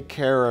and take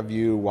care of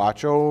you,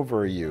 watch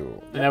over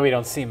you. And then we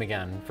don't see him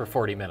again for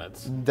 40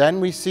 minutes.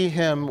 Then we see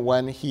him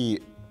when he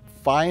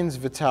finds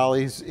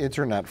Vitaly's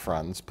internet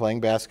friends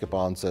playing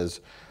basketball and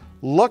says,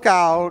 look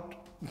out,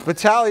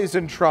 Vitaly's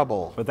in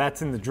trouble. But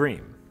that's in the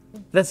dream.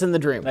 That's in the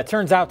dream. That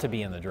turns out to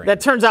be in the dream.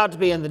 That turns out to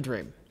be in the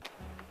dream.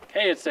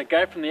 Hey, it's that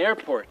guy from the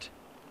airport.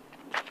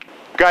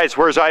 Guys,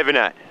 where's Ivan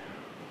at?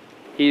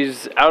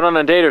 He's out on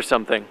a date or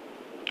something.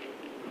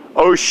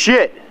 Oh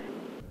shit!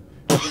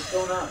 What's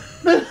going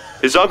on?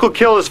 His uncle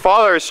killed his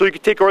father so he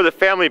could take over the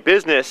family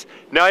business.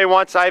 Now he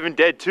wants Ivan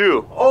dead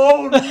too.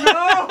 Oh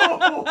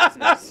no!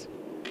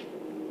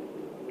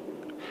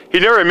 He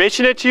never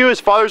mentioned it to you?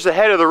 His father's the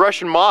head of the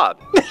Russian mob.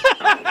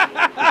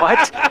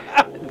 What?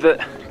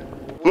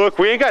 Look,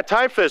 we ain't got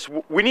time for this.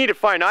 We need to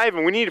find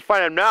Ivan. We need to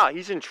find him now.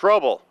 He's in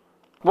trouble.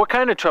 What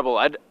kind of trouble?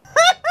 I don't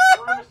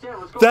understand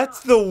what's going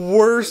That's the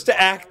worst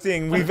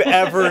acting we've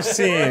ever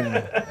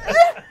seen.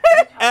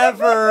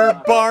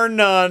 Ever, bar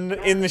none,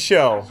 in the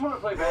show. I just want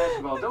to play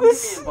basketball. Don't get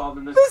me involved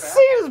in this crap. This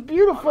scene is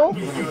beautiful.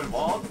 Get you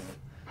involved?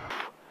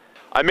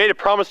 I made a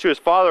promise to his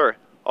father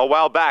a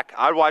while back.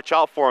 I'd watch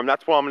out for him.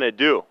 That's what I'm going to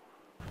do.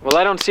 Well,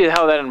 I don't see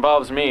how that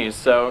involves me,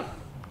 so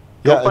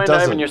go find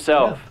Ivan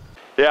yourself.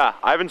 Yeah,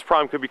 Ivan's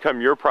problem could become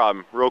your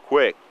problem real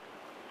quick.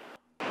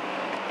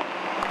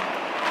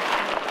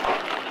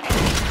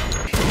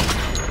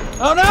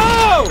 Oh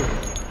no!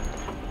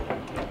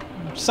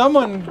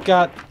 Someone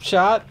got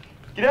shot.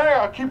 Get out of here,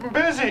 I'll keep him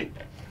busy.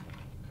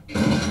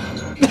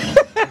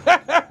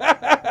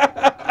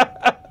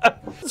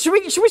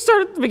 Should we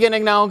start at the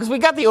beginning now? Because we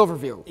got the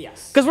overview.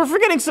 Yes. Because we're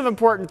forgetting some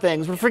important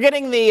things. We're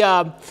forgetting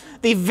the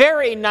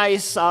very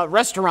nice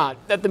restaurant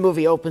that the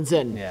movie opens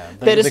in. Yeah.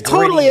 That is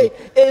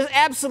is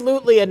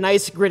absolutely a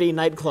nice gritty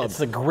nightclub. It's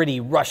the gritty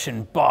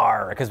Russian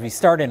bar because we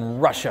start in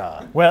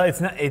Russia. Well,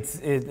 it's not.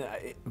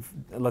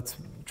 Let's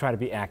try to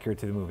be accurate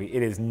to the movie.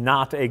 It is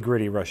not a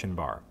gritty Russian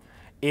bar.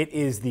 It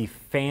is the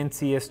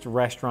fanciest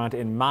restaurant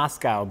in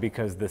Moscow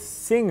because the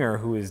singer,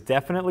 who is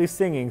definitely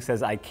singing,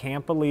 says, I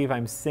can't believe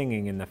I'm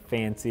singing in the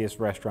fanciest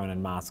restaurant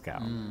in Moscow.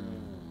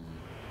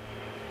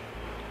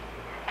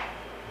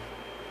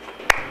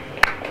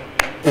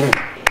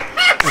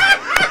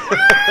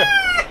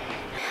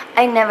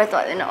 I never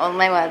thought in all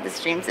my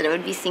wildest dreams that I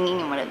would be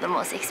singing in one of the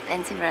most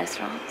expensive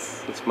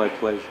restaurants. It's my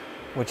pleasure.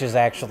 Which is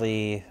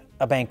actually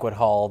a banquet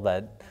hall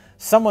that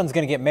someone's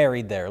going to get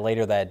married there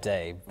later that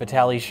day.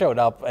 Vitaly showed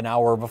up an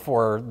hour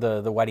before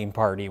the wedding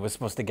party was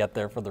supposed to get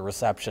there for the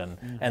reception,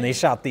 and they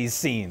shot these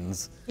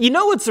scenes. You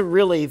know it's a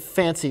really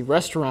fancy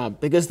restaurant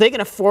because they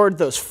can afford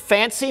those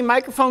fancy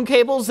microphone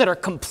cables that are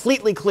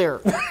completely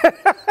clear.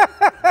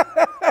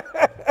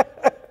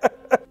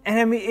 And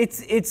I mean,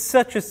 it's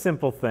such a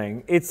simple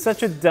thing. It's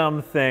such a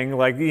dumb thing,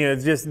 like, you know,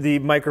 just the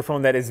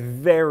microphone that is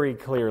very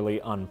clearly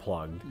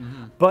unplugged.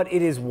 But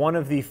it is one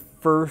of the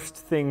first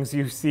things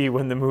you see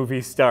when the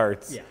movie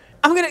starts. Yeah.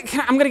 I'm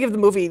gonna give the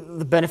movie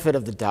the benefit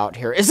of the doubt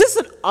here. Is this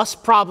an us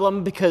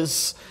problem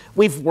because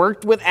we've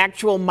worked with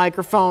actual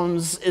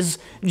microphones? Is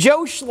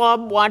Joe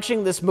Schlub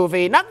watching this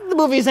movie? Not that the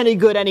movie's any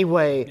good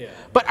anyway,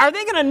 but are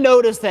they gonna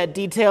notice that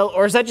detail,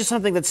 or is that just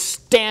something that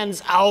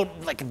stands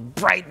out like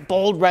bright,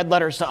 bold red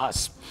letters to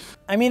us?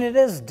 I mean, it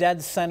is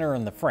dead center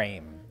in the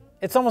frame.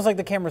 It's almost like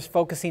the camera's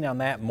focusing on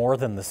that more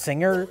than the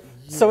singer,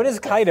 so it is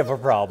kind of a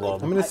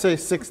problem. I'm gonna say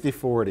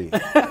 60-40.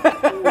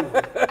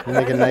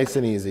 Make it nice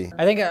and easy.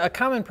 I think a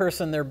common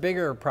person, their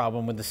bigger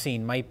problem with the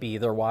scene might be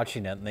they're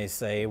watching it and they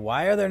say,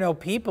 why are there no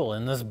people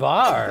in this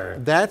bar?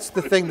 That's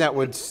the thing that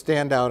would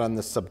stand out on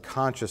the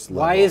subconscious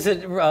level. Why is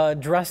it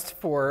dressed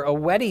for a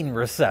wedding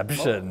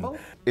reception?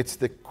 It's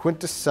the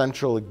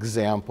quintessential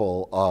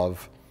example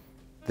of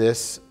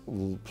this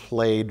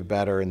played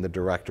better in the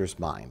director's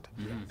mind.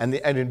 And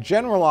a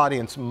general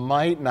audience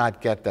might not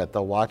get that.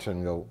 They'll watch it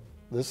and go,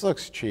 this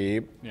looks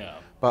cheap. Yeah.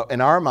 But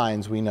in our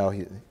minds, we know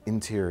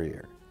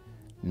interior,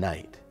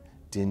 night,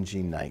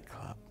 dingy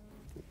nightclub,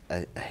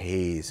 a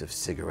haze of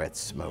cigarette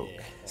smoke.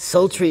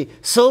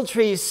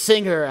 Sultry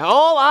singer.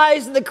 All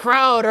eyes in the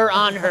crowd are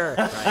on her.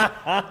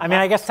 I mean,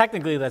 I guess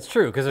technically that's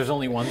true because there's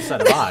only one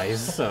set of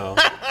eyes, so.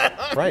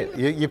 Right,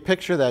 you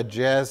picture that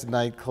jazz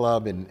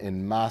nightclub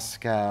in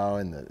Moscow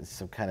in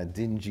some kind of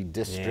dingy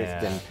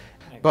district, and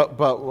but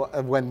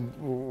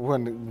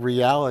when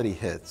reality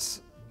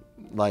hits,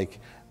 like,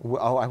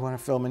 oh, I want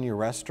to film in your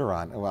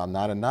restaurant. Well,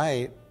 not at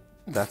night.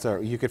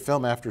 You could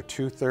film after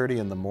 2:30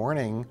 in the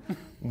morning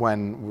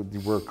when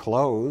we're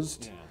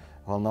closed.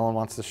 Well, no one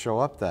wants to show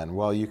up then.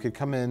 Well, you could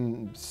come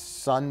in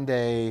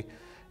Sunday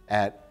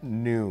at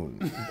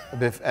noon,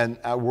 and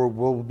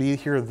we'll be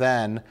here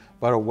then,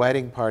 but a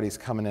wedding party's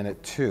coming in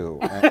at 2.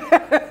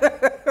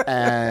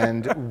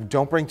 And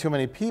don't bring too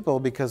many people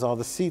because all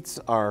the seats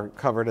are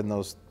covered in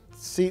those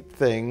seat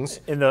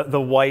things. In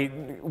the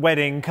white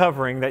wedding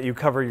covering that you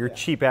cover your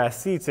cheap-ass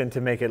seats in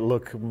to make it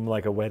look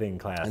like a wedding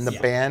class. And the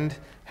band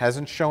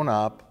hasn't shown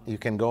up. You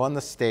can go on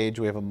the stage.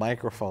 We have a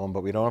microphone,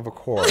 but we don't have a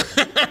cord.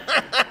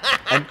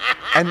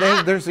 And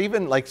then there's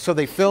even, like, so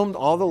they filmed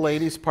all the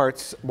ladies'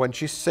 parts when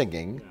she's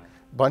singing,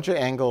 bunch of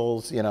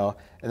angles, you know,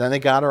 and then they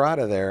got her out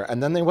of there.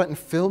 And then they went and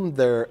filmed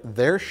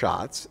their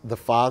shots, the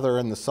father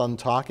and the son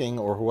talking,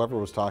 or whoever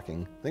was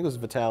talking. I think it was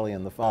Vitaly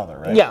and the father,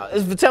 right? Yeah,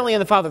 it's Vitaly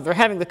and the father. They're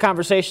having the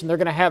conversation they're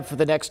going to have for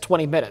the next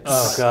 20 minutes.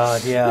 Oh,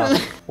 God, yeah.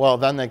 Well,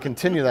 then they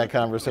continue that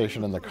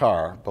conversation in the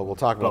car, but we'll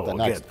talk about that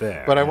next. Get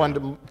there, but I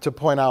wanted to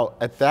point out,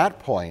 at that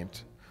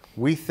point,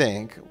 we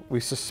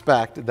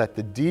suspect that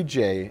the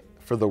DJ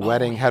for the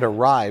wedding had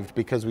arrived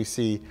because we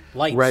see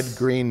lights. Red,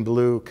 green,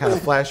 blue kind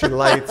of flashing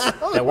lights.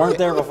 That weren't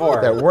there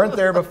before. That weren't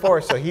there before.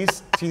 So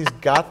he's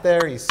got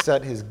there, he's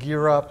set his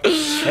gear up.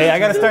 Hey, I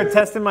gotta start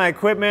testing my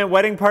equipment.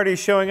 Wedding party's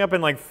showing up in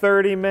like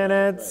 30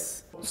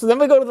 minutes. So then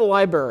we go to the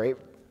library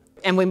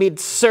and we meet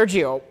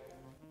Sergio.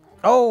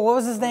 Oh, what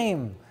was his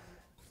name?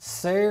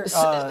 Sergey?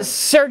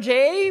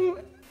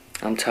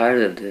 I'm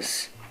tired of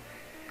this.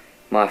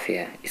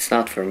 Mafia, it's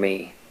not for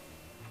me.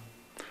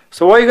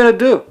 So what are you gonna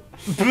do?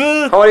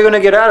 How are you gonna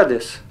get out of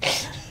this?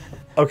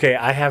 Okay,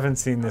 I haven't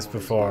seen this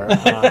before,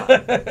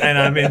 and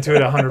I'm into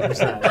it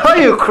 100%. Are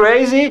you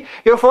crazy?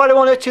 Your father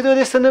won't let you do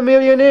this in the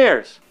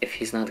millionaires. If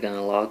he's not gonna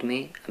allow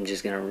me, I'm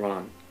just gonna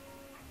run.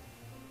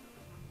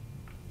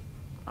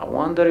 I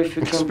wonder if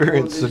you can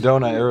experience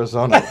Sedona,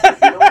 Arizona.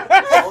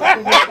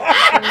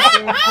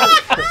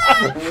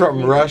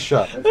 From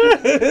Russia.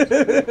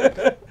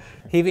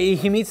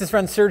 He meets his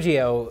friend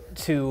Sergio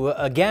to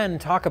again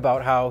talk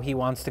about how he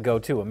wants to go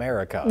to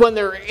America. When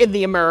they're in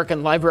the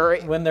American library.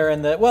 When they're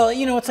in the, well,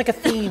 you know, it's like a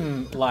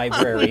theme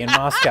library in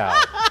Moscow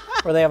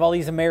where they have all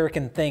these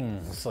American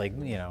things, like,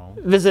 you know.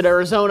 Visit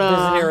Arizona.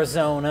 Visit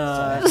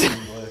Arizona.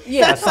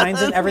 Yeah,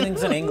 signs and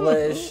everything's in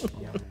English.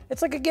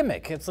 It's like a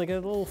gimmick. It's like a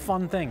little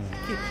fun thing.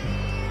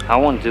 I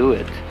won't do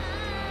it.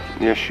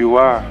 Yes, you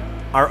are.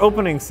 Our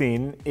opening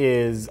scene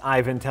is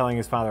Ivan telling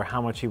his father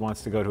how much he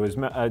wants to go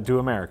to to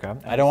America.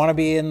 I don't want to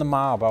be in the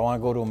mob. I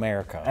want to go to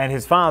America. And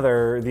his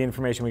father, the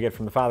information we get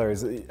from the father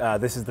is,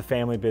 this is the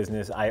family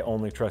business. I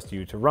only trust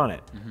you to run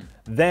it.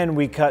 Then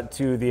we cut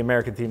to the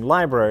American-themed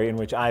library in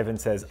which Ivan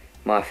says,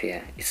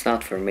 Mafia, it's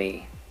not for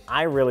me.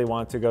 I really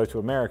want to go to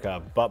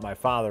America, but my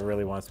father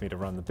really wants me to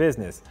run the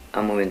business.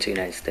 I'm moving to the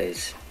United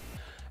States.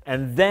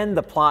 And then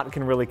the plot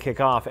can really kick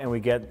off and we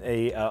get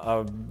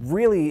a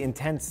really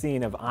intense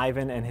scene of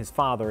Ivan and his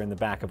father in the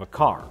back of a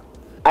car.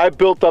 I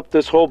built up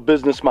this whole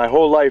business my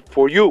whole life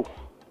for you.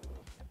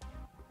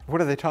 What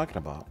are they talking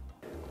about?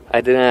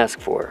 I didn't ask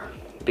for her.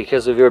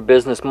 Because of your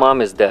business, mom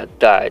is dead.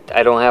 Died.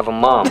 I don't have a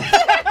mom.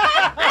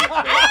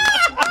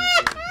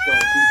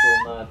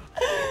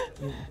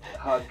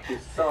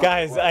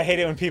 Guys, I hate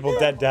it when people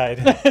dead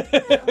died.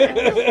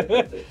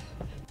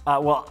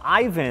 Well,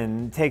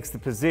 Ivan takes the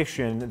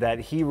position that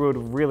he would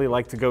really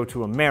like to go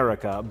to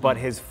America, but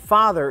his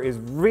father is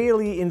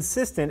really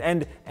insistent,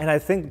 and I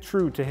think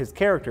true to his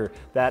character,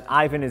 that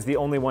Ivan is the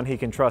only one he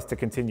can trust to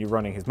continue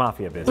running his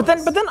mafia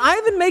business. But then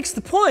Ivan makes the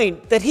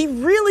point that he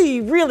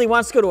really, really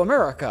wants to go to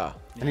America.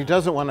 And he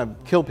doesn't want to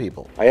kill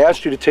people. I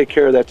asked you to take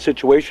care of that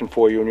situation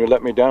for you and you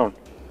let me down.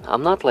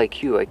 I'm not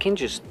like you. I can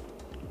just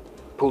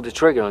pull the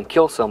trigger and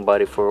kill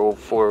somebody for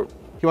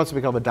He wants to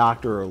become a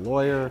doctor or a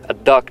lawyer. A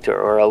doctor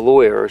or a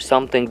lawyer or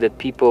something that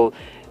people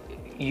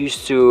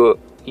used to,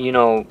 you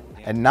know...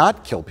 And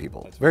not kill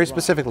people. Very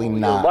specifically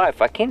not.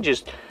 Life. I can't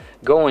just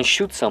go and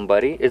shoot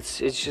somebody. It's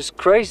just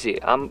crazy.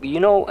 You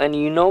know, 2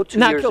 years ago...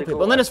 Not kill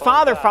people. And then his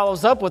father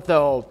follows up with,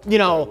 though, you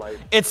know,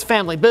 it's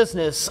family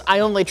business. I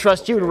only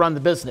trust you to run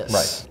the business.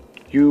 Right.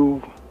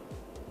 You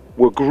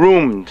were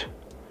groomed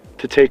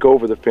to take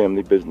over the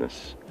family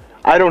business.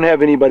 I don't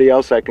have anybody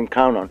else I can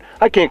count on.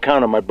 I can't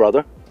count on my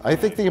brother. I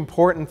think the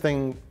important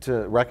thing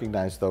to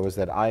recognize, though, is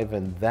that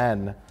Ivan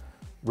then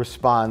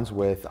responds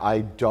with,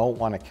 I don't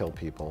want to kill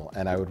people,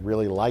 and I would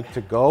really like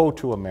to go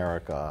to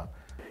America.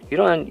 You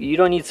don't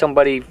need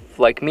somebody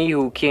like me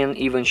who can't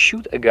even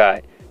shoot a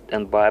guy.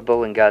 And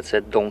Bible and God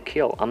said, don't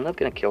kill. I'm not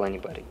going to kill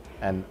anybody.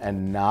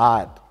 And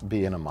not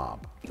be in a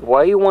mob.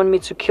 Why you want me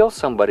to kill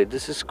somebody?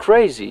 This is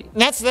crazy.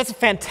 That's a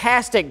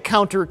fantastic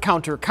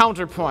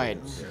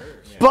counterpoint.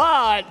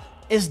 But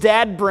his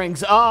dad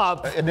brings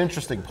up an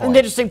interesting point. An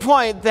interesting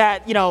point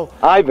that, you know,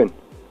 Ivan,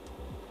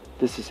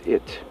 this is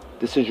it.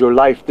 This is your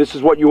life. This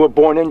is what you were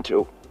born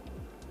into.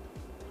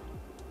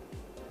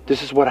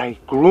 This is what I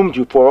groomed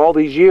you for all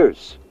these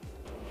years.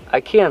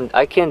 I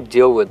can't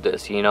deal with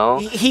this, you know?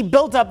 He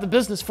built up the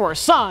business for his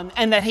son,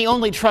 and that he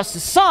only trusts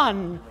his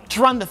son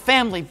to run the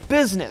family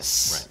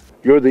business.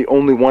 Right. You're the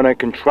only one I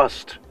can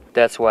trust.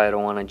 That's why I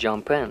don't want to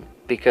jump in.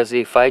 because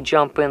if I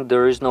jump in,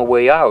 there is no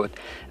way out.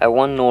 I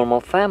want normal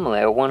family.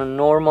 I want a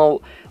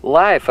normal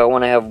life. I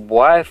want to have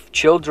wife,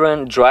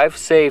 children, drive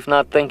safe,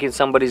 not thinking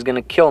somebody's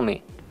gonna kill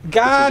me.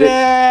 Got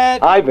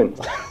it! Ivan.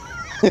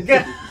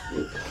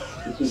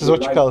 This is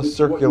what you call a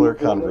circular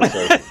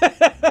conversation.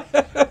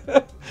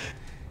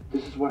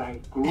 This is what I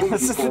grew you for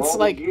It's all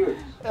like these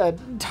years.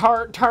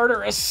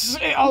 Tartarus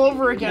all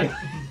over again.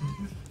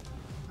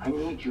 I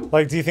need you.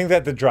 Like, do you think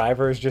that the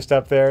driver is just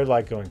up there,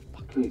 like, going,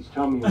 Please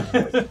tell me you're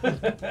safe.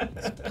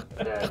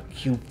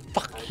 Fuck you,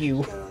 fuck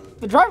you.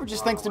 The driver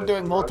just thinks they're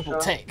doing multiple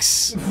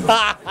takes.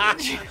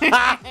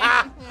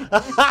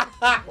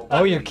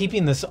 Oh, you're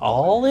keeping this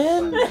all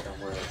in?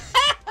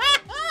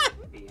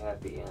 Be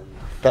happy and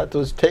That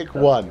was take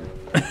one.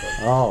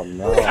 Oh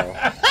no.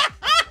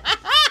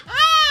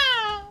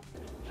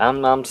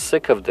 I'm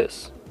sick of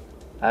this.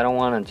 I don't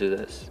want to do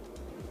this.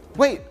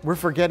 Wait, we're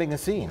forgetting a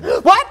scene.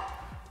 What?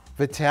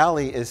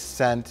 Vitaly is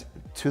sent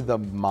to the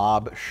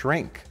mob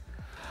shrink.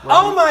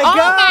 Oh my god!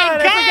 I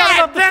forgot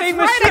about the That's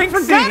famous right, I shrink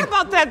forgot scene.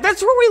 about that.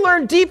 That's where we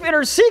learn deep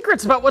inner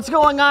secrets about what's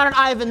going on in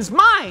Ivan's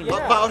mind.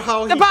 About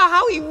how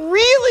he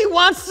really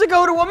wants to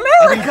go to he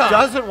America.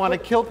 doesn't want to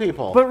kill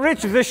people. But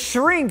Rich, the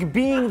shrink,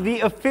 being the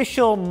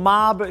official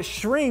mob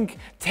shrink,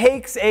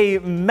 takes a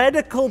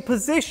medical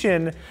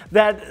position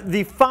that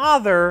the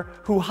father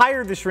who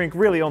hired the shrink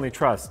really only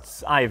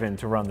trusts Ivan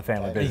to run the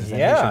family business.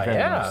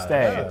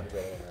 Yeah.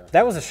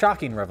 That was a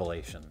shocking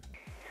revelation.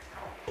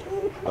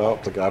 Oh,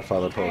 the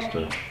Godfather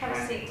poster.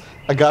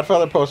 A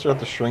Godfather poster at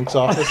the shrink's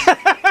office. How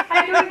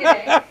are you doing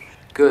today?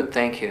 Good,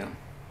 thank you.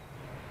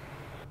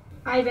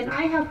 Ivan,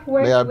 I have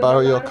worked May I with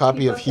borrow a you a lot of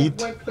copy of people Heat?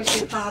 that worked with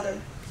your father.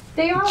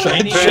 They all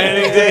Training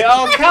Day.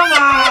 Oh, come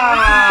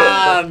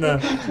on!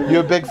 You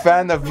a big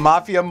fan of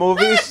Mafia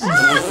movies?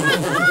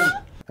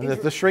 And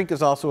the shrink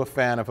is also a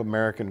fan of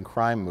American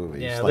crime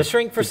movies. Yeah, like the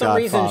shrink, for The some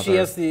reason, she Godfather.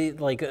 has the,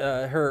 like,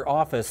 her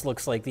office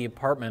looks like the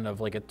apartment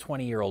of, like, a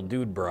 20-year-old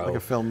dude bro. Like a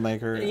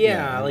filmmaker?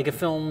 Yeah, like a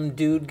film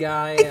dude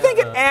guy. I think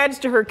it adds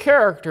to her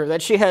character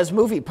that she has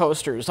movie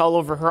posters all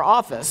over her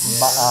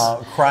office.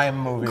 Crime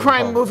movie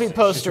movie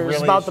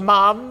posters about the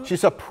mob.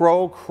 She's a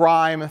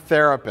pro-crime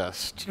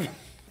therapist.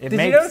 Did you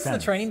notice the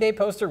Training Day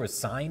poster was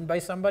signed by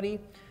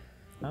somebody?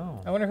 Oh.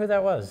 I wonder who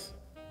that was.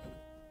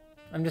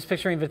 I'm just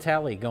picturing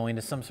Vitaly going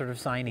to some sort of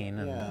signing.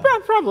 And,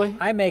 probably.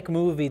 I make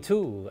movie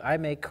too. I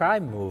make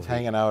crime movie.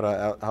 Hanging out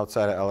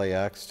outside of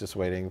LAX, just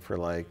waiting for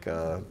like...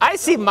 I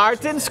see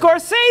Martin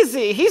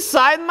Scorsese. He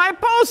signed my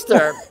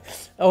poster.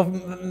 Oh,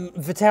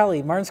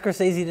 Vitaly, Martin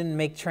Scorsese didn't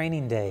make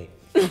Training Day.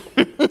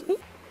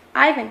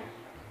 Ivan,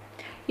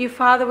 your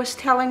father was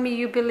telling me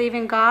you believe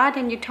in God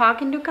and you're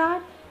talking to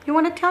God. You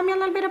want to tell me a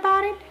little bit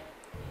about it?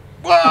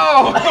 Whoa!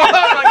 Oh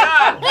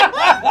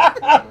my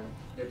God!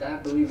 Did I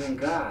believe in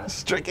God?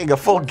 He's drinking a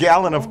full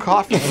gallon of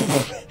coffee.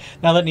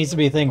 Now that needs to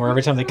be a thing where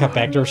every time they cut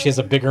back to her, she has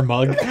a bigger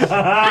mug.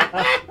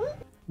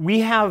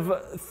 We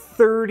have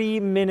 30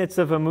 minutes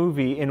of a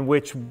movie in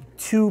which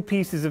 2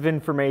 pieces of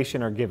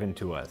information are given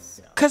to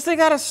us. Because they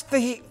got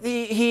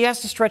he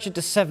has to stretch it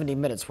to 70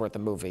 minutes worth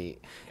of movie.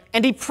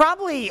 And he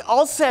probably,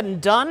 all said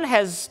and done,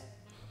 does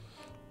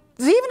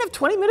he even have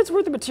 20 minutes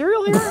worth of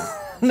material here?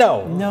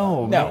 No.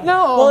 No.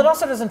 Well, it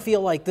also doesn't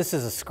feel like this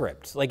is a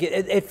script. Like,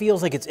 it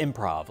feels like it's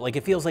improv. Like,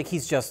 it feels like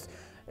he's just,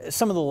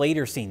 some of the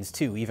later scenes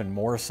too, even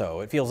more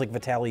so. It feels like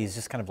Vitaly is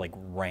just kind of like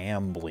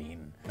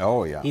rambling.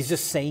 Oh, yeah. He's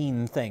just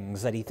saying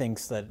things that he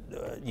thinks that,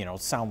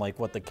 sound like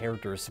what the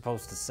character is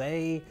supposed to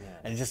say,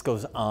 and it just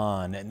goes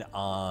on and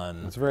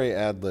on. It's very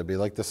ad-libby,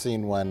 like the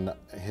scene when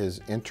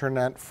his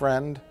internet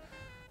friend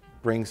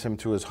brings him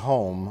to his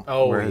home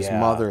where his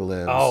mother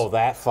lives. Oh,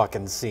 that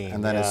fucking scene.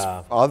 And then his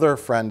other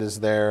friend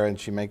is there and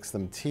she makes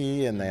them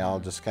tea and they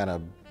all just kind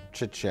of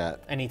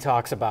chit-chat. And he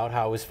talks about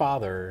how his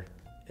father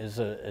is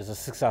a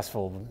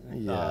successful,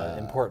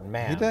 important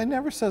man. He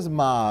never says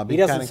mob. He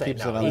He doesn't kind of say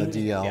keeps no. it on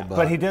the DL.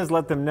 But he does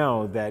let them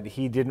know that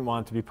he didn't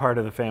want to be part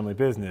of the family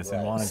business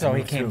and wanted to So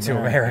he move came to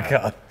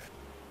America.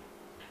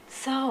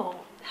 So,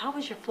 how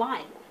was your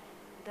flight?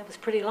 That was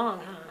pretty long,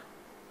 huh?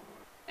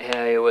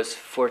 Yeah, it was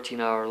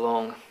 14-hour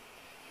long.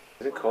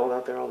 Is it cold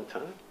out there all the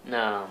time?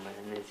 No, man,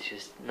 it's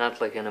just not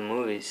like in the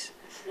movies.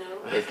 Snow.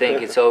 They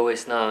think it's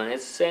always snow, and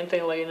it's the same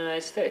thing like in the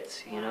United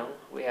States, you know?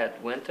 We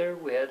had winter,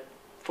 we had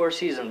 4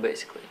 seasons,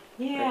 basically.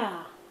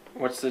 Yeah.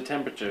 What's the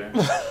temperature?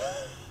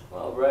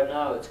 Well, right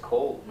now it's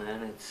cold,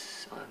 man.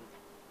 It's,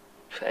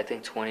 I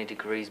think, 20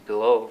 degrees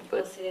below,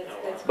 but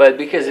but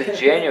because it's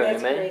January,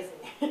 That's man. crazy.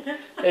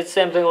 It's the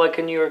same thing like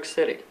in New York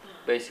City.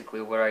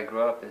 Basically, where I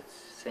grew up,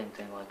 it's the same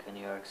thing like in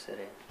New York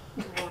City.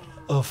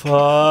 Oh, fuck.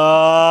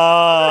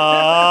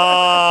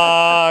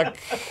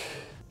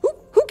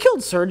 Who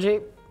killed Sergei?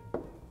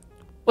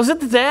 Was it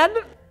the dad?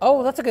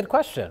 Oh, that's a good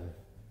question.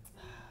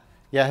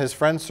 Yeah, his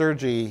friend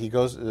Sergei,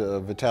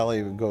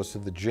 Vitaly goes to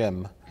the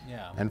gym.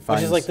 Yeah. And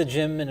finds, Which is like the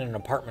gym in an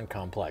apartment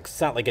complex.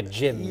 It's not like a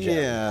gym.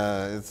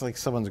 Yeah, it's like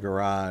someone's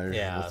garage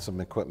Yeah. with some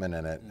equipment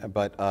in it.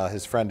 But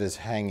his friend is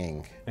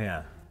hanging.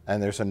 Yeah.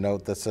 And there's a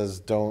note that says,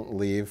 "Don't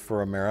leave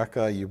for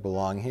America. You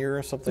belong here,"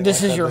 or something.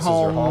 This like is that. your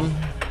home.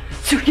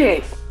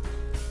 Sergei!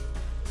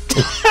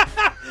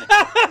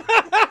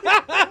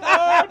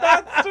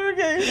 Not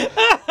Sergey.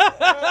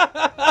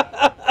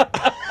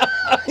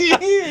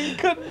 He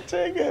couldn't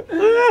take it.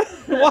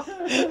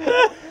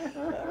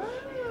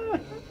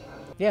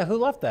 Yeah, who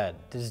left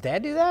that? Does his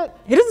dad do that?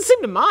 He doesn't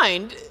seem to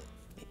mind.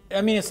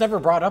 I mean, it's never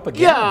brought up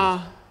again.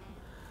 Yeah.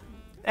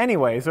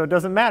 Anyway, so it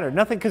doesn't matter.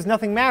 Nothing, because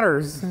nothing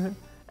matters.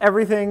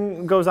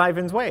 Everything goes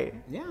Ivan's way.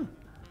 Yeah.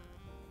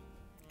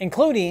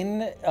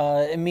 Including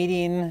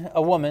meeting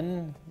a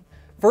woman,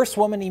 first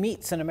woman he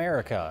meets in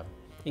America.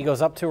 He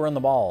goes up to her in the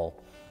mall,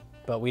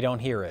 but we don't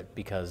hear it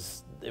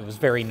because it was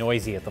very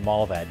noisy at the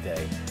mall that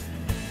day.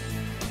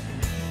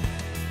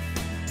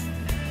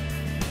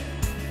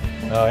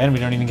 Oh, and we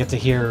don't even get to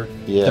hear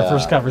the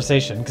first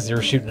conversation because they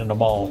were shooting in a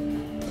mall.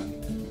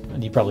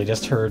 And you probably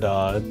just heard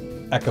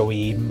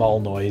echoey mall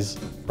noise.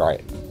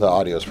 Right. The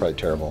audio is probably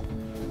terrible.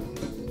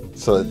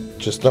 So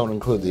just don't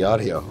include the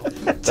audio.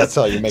 That's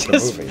how you make a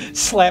movie.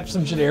 Slap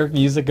some generic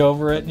music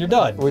over it and you're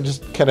done. We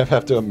just kind of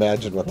have to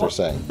imagine what they're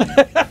saying.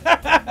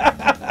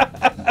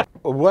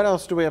 What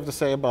else do we have to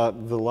say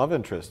about the love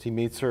interest? He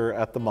meets her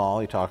at the mall,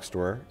 he talks to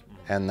her,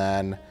 and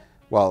then,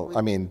 well,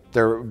 I mean,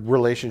 their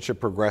relationship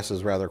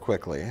progresses rather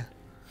quickly.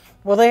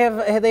 Well, they have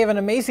an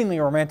amazingly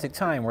romantic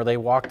time where they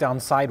walk down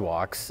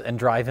sidewalks and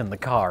drive in the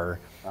car,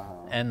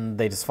 and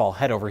they just fall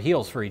head over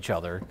heels for each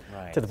other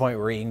to the point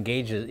where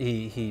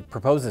he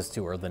proposes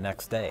to her the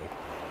next day.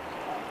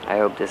 I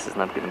hope this is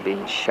not going to be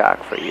in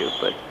shock for you,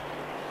 but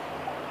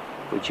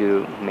would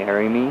you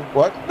marry me?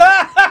 What?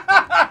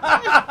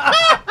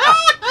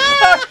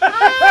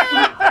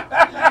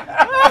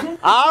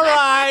 All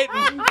right,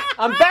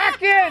 I'm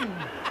back in.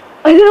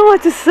 I don't know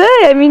what to say.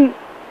 I mean,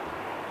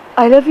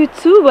 I love you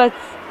too, but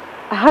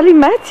I hardly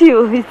met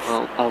you.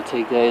 Well, I'll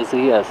take that as a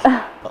yes.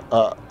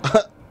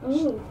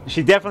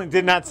 She definitely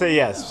did not say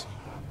yes.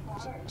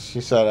 She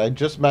said, I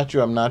just met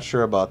you, I'm not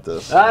sure about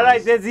this. All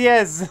right, that's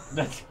yes.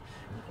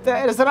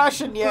 That is an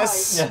Russian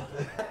yes. Yeah.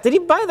 Did he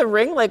buy the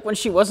ring like when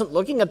she wasn't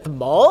looking at the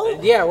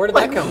mall? Yeah, where did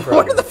that come from?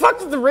 Where the fuck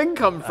did the ring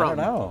come from? I don't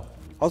know.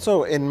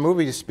 Also, in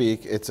movie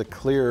speak, it's a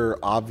clear,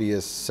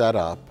 obvious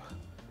setup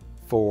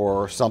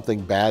for something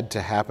bad to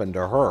happen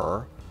to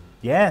her.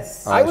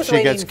 Yes.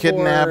 She gets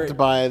kidnapped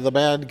by the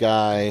bad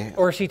guy.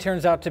 Or she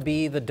turns out to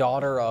be the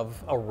daughter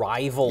of a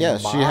rival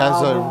Yes, mob. she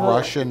has a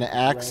Russian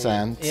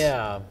accent.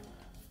 Yeah.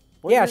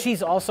 Yeah,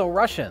 she's also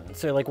Russian.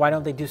 So, like, why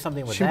don't they do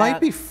something with that? She might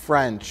be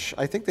French.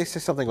 I think they say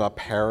something about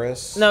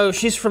Paris. No,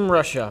 she's from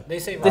Russia. They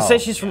say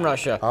she's from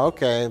Russia.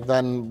 Okay,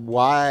 then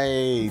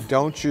why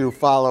don't you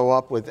follow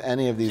up with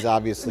any of these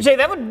obviously? Jay,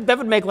 that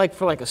would make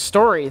for a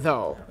story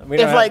though.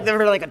 If there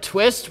were like a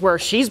twist where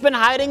she's been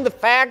hiding the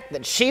fact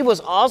that she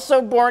was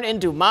also born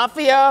into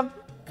Mafia.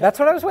 That's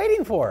what I was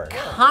waiting for.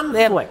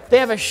 Conflict. They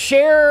have a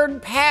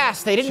shared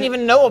past they didn't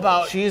even know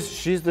about.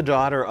 She's the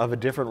daughter of a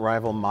different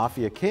rival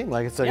mafia king.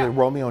 Like it's like a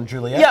Romeo and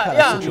Juliet kind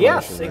of situation.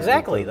 Yes,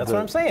 exactly. That's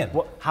what I'm saying.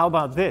 Well, how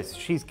about this?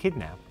 She's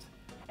kidnapped,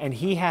 and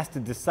he has to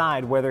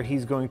decide whether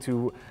he's going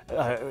to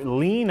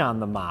lean on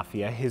the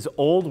mafia, his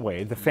old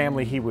way, the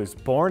family he was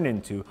born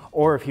into,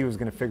 or if he was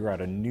going to figure out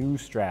a new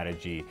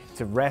strategy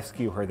to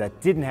rescue her that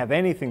didn't have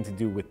anything to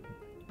do with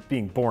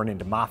being born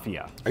into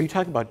Mafia. Are you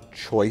talking about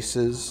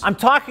choices? I'm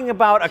talking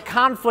about a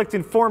conflict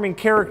in forming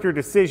character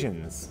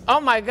decisions. Oh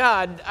my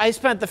God, I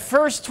spent the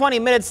first 20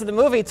 minutes of the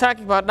movie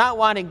talking about not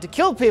wanting to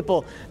kill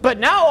people, but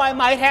now I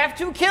might have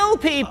to kill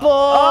people.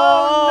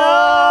 Oh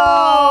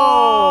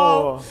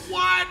no!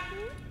 What?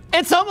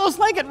 It's almost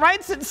like it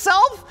writes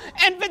itself,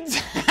 and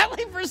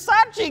Vitaly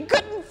Versace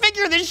couldn't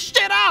figure this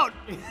shit out.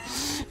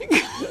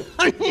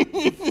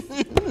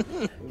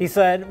 He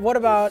said, what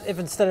about if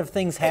instead of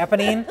things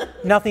happening,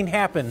 nothing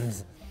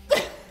happens?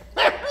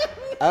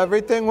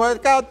 Everything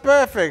worked out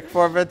perfect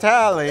for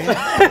Vitaly.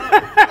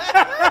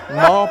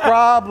 No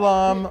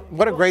problem.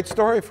 What a great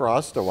story for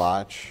us to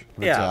watch,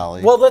 Vitaly.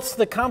 Yeah. Well, that's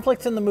the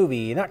conflict in the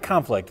movie. Not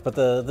conflict, but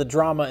the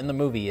drama in the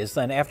movie is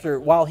then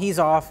while he's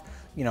off,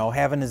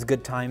 having his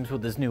good times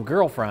with his new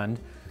girlfriend,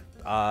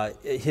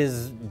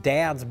 his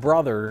dad's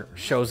brother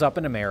shows up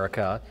in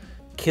America,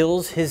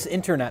 kills his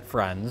internet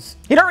friends.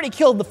 He'd already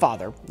killed the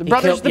father. The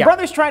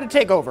brother's trying to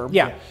take over.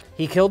 Yeah.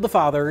 He killed the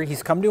father.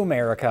 He's come to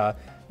America,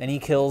 and he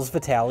kills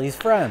Vitaly's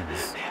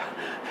friends.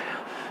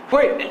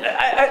 Wait,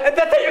 I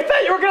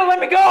thought you were gonna let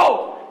me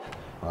go!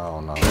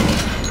 Oh no.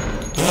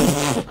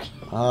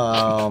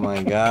 Oh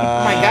my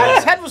God. Oh my God,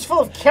 his head was full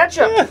of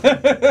ketchup.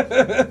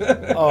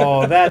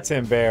 Oh, that's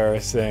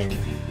embarrassing.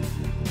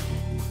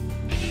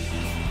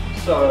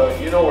 So,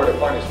 you know where to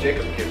find this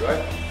Jacob kid,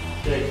 right?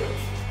 Jacob.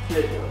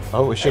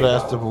 Oh, we should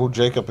have asked him who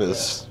Jacob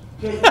is.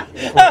 Someone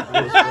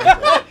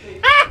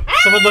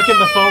look in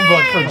the phone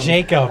book for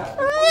Jacob.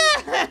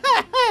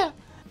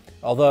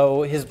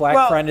 Although his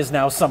black friend is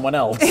now someone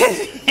else.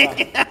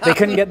 They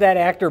couldn't get that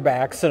actor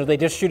back, so they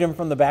just shoot him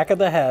from the back of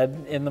the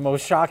head in the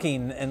most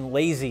shocking and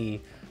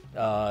lazy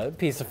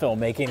piece of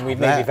filmmaking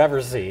we've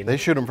ever seen. They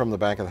shoot him from the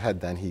back of the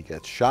head, then he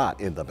gets shot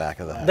in the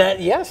back of the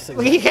head. Yes.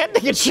 Exactly. He had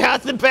to get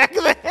shot in the back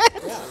of the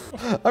head.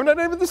 Yeah. I'm not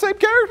even the same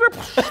character.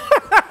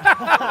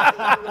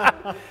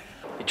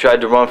 You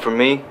tried to run from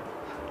me,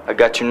 I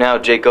got you now,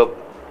 Jacob.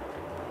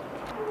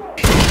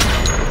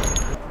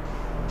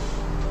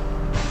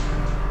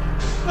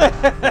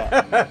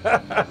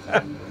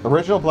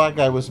 Original black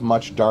guy was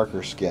much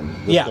darker skinned.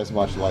 This guy's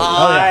much lighter.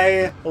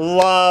 I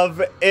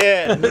love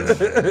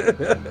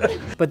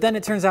it. But then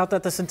it turns out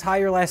that this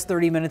entire last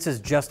 30 minutes is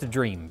just a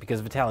dream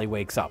because Vitaly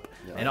wakes up.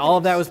 And all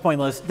of that was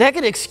pointless. That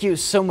could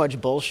excuse so much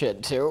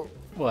bullshit, too.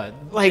 What?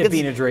 Like it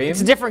being a dream?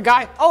 It's a different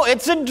guy. Oh,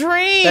 it's a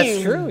dream!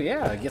 That's true,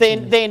 yeah.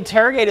 They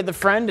interrogated the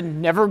friend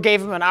and never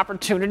gave him an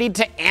opportunity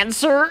to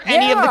answer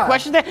any of the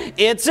questions.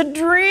 It's a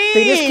dream!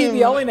 They just keep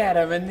yelling at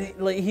him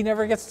and he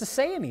never gets to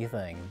say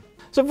anything.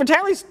 So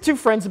Vitaly's two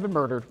friends have been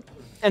murdered.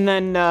 And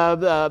then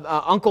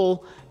the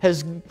uncle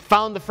has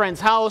found the friend's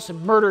house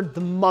and murdered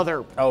the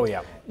mother. Oh,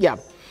 yeah. Yeah.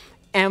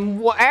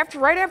 And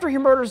right after he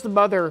murders the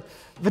mother,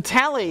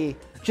 Vitaly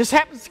just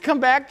happens to come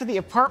back to the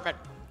apartment.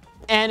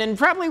 And in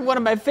probably one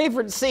of my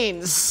favorite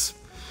scenes,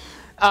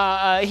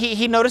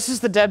 he notices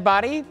the dead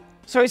body.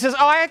 So he says,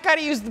 oh, I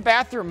gotta use the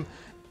bathroom.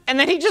 And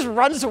then he just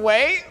runs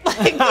away.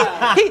 He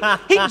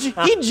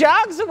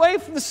jogs away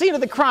from the scene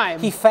of the crime.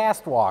 He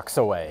fast walks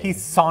away. He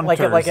saunters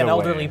like an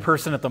away. elderly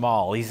person at the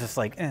mall. He's just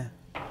like, eh.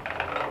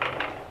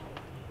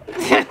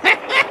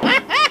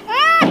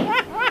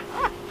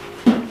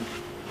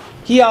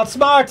 He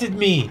outsmarted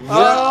me. No, you don't.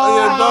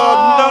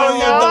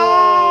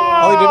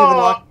 Oh, he didn't even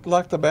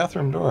lock the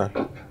bathroom door.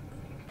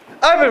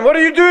 Ivan, what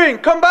are you doing?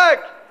 Come back.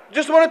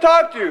 Just want to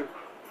talk to you.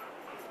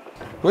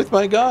 With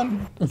my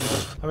gun.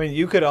 I mean,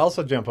 you could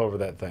also jump over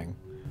that thing.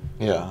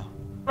 Yeah.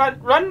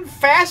 Run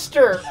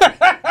faster,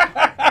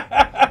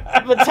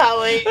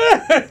 Vitaly.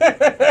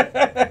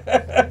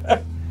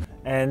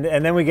 And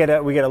then we get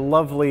a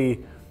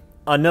lovely,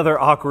 another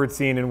awkward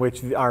scene in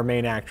which our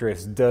main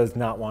actress does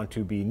not want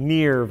to be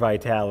near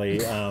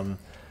Vitaly.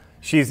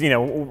 She's,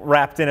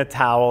 wrapped in a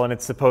towel, and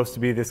it's supposed to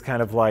be this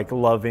kind of like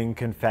loving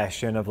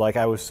confession of like,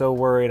 I was so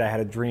worried, I had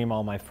a dream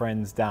all my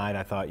friends died,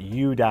 I thought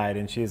you died,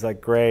 and she's like,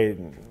 great.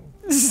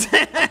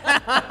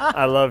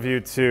 I love you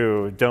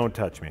too. Don't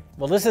touch me.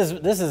 Well, this is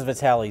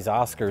Vitaly's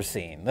Oscar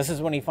scene. This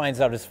is when he finds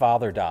out his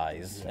father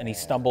dies, and he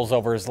stumbles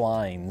over his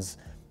lines,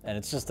 and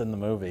it's just in the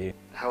movie.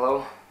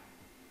 Hello?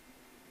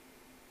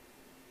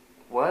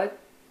 What?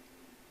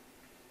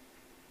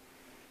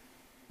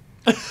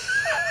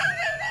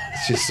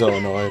 She's so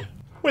annoyed.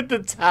 With the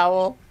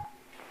towel.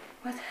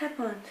 What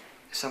happened?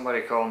 Somebody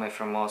called me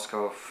from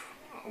Moscow,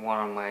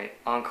 one of my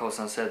uncles,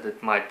 and said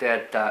that my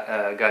dad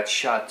got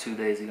shot 2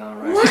 days ago.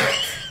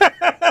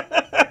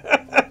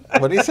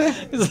 What did he say?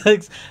 It's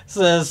like,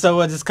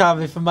 someone just called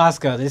me from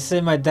Moscow. They say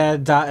my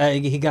dad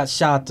died, he got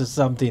shot or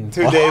something.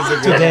 2 days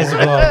ago. 2 days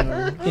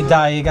ago. He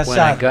died, he got when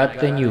shot. I got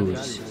the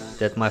news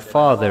that my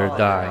father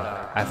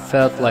died, I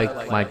felt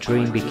like my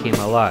dream became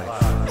alive.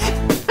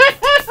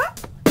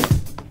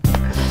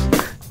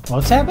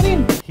 What's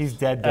happening? He's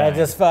dead.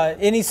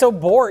 And he's so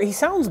bored. He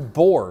sounds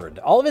bored.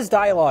 All of his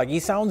dialogue,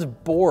 he sounds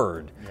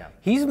bored. Yeah.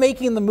 He's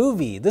making the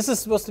movie. This is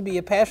supposed to be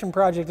a passion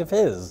project of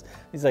his.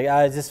 He's like,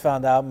 I just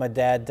found out my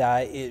dad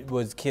died. It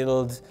was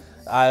killed.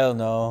 I don't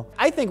know.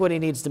 I think what he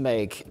needs to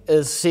make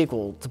is a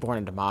sequel to Born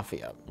into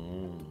Mafia,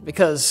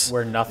 because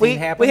where nothing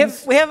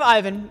happens. We have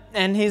Ivan,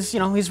 and he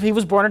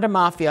was born into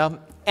Mafia,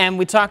 and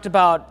we talked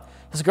about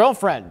his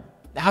girlfriend,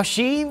 how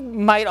she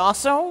might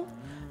also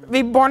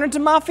be born into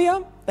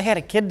Mafia. They had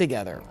a kid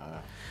together.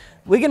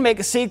 We can make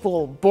a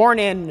sequel, Born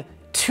in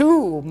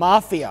to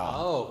Mafia.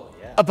 Oh,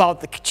 yeah.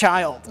 About the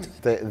child.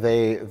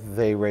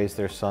 They raised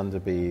their son to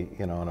be,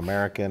 an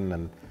American,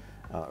 and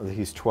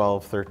he's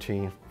 12,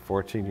 13,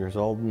 14 years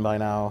old by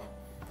now.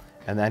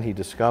 And then he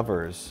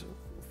discovers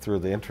through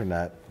the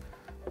internet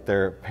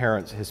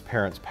his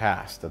parents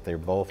passed, that they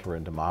both were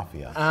into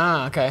Mafia.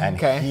 Ah, okay, and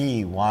okay.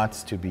 he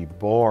wants to be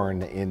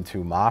born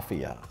into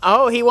Mafia.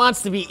 Oh, he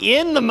wants to be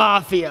in the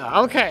Mafia.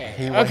 Okay.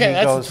 He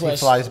That's a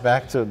twist. He flies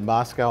back to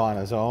Moscow on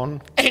his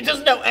own. He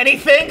doesn't know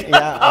anything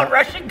about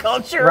Russian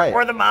culture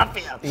or the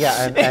Mafia.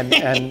 Yeah,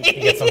 and he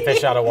gets some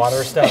fish out of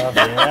water stuff.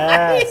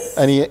 Yes.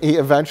 And he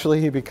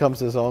eventually becomes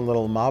his own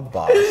little mob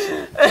boss.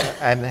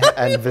 and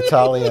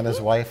Vitaly and his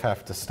wife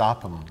have to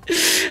stop him.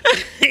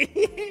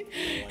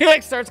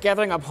 He starts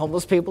gathering up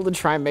homeless people to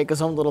try and make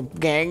his own little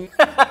gang.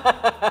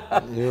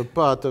 You're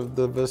part of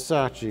the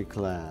Versace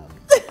clan.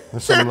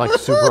 Some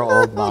super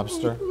old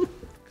mobster,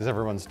 because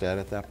everyone's dead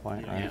at that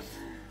point, right?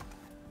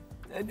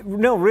 Yeah.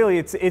 No, really,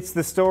 it's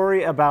the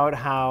story about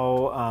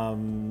how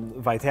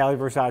Vitaly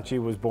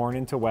Versace was born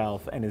into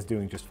wealth and is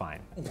doing just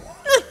fine.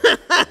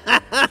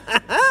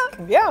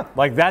 Yeah.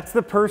 That's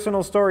the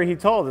personal story he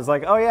told. It's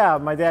like, oh yeah,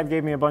 my dad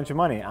gave me a bunch of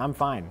money. I'm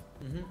fine.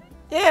 Mm-hmm.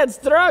 Yeah,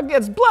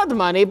 it's blood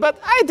money, but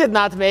I did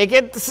not make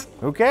it.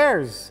 Who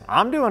cares?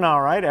 I'm doing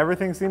all right.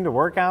 Everything seemed to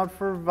work out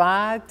for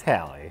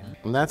Vitaly.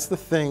 And that's the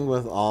thing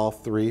with all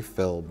three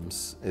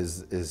films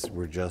is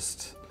we're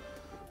just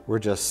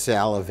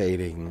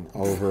salivating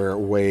over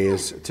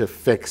ways to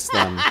fix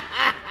them,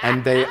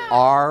 and they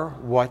are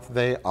what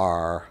they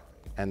are,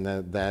 and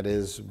that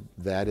is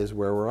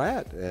where we're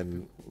at,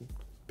 and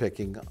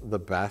picking the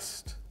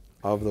best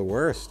of the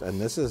worst, and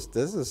this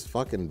is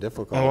fucking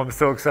difficult. Oh, I'm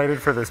so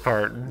excited for this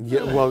part.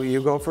 Yeah, well,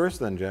 you go first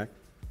then, Jack.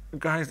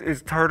 Guys,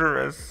 it's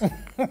Tartarus.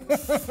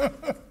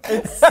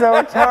 It's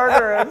so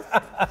Tartarus.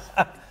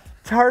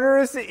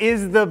 Tartarus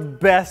is the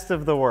best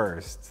of the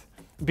worst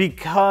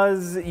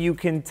because you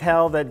can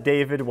tell that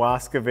David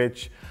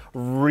Waskovich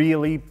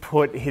really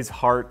put his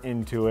heart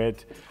into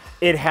it.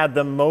 It had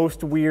the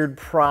most weird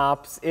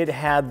props. It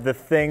had the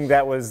thing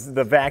that was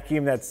the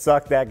vacuum that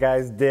sucked that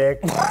guy's dick.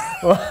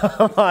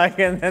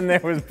 And then there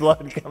was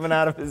blood coming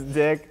out of his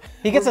dick.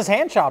 He gets his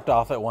hand chopped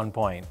off at one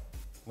point.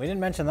 We didn't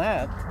mention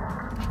that.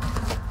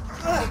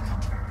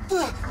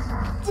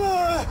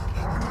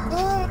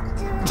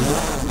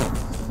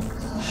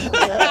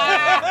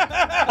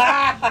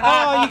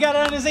 Oh, you got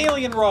it on his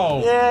alien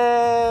roll.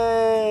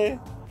 Yay!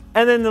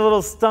 And then the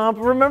little stomp.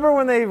 Remember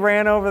when they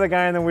ran over the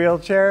guy in the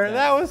wheelchair?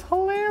 That was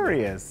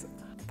hilarious.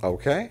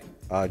 Okay,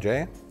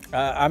 Jay?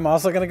 I'm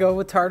also going to go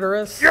with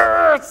Tartarus.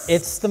 Yes!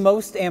 It's the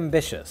most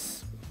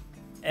ambitious.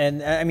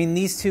 And I mean,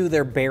 these two,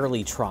 they're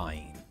barely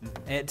trying.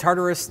 And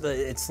Tartarus,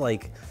 it's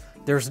like,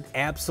 there's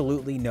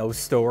absolutely no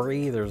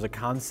story. There's a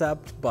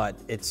concept, but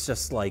it's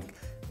just like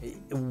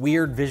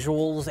weird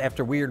visuals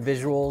after weird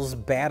visuals,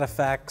 bad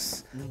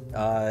effects,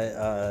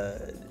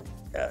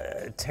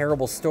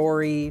 terrible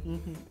story,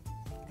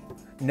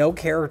 no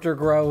character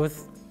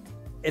growth.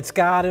 It's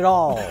got it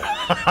all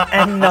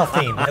and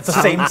nothing at the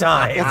same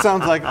time. It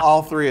sounds like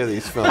all three of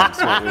these films.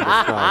 What we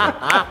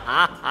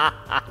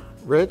described.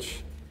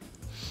 Rich?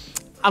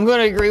 I'm going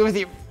to agree with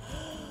you.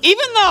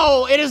 Even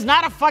though it is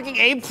not a fucking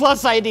A+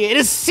 idea, it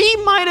is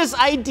C-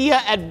 idea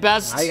at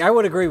best. I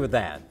would agree with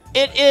that.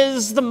 It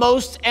is the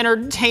most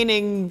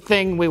entertaining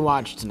thing we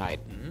watched tonight.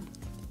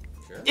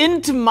 Sure.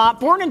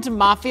 Born into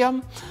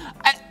Mafia.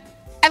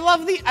 I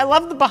love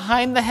the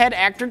behind the head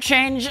actor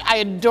change. I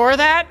adore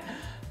that,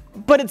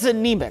 but it's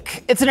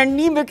anemic. It's an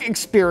anemic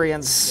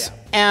experience,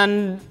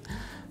 and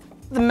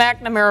the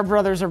McNamara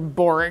brothers are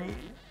boring.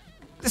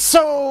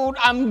 So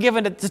I'm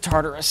giving it to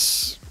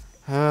Tartarus.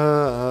 See,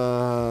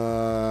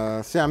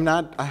 I'm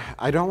not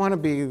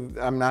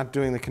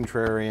doing the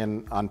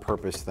contrarian on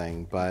purpose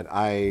thing, but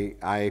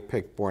I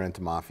picked Born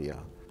into Mafia.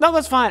 No,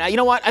 that's fine. You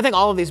know what? I think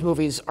all of these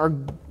movies are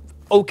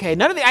okay. I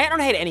don't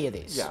hate any of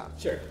these. Yeah,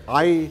 sure.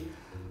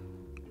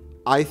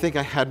 I think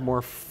I had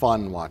more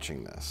fun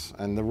watching this,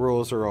 and the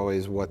rules are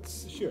always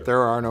there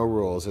are no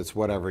rules. It's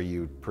whatever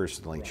you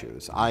personally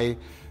choose. I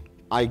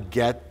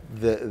get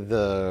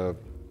the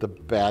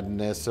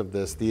badness of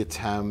this, the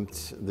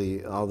attempt,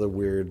 all the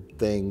weird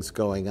things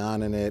going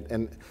on in it,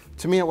 and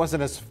to me it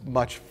wasn't as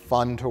much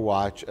fun to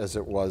watch as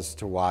it was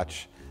to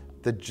watch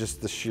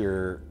just the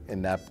sheer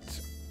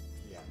inept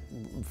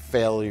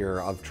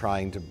failure of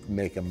trying to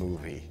make a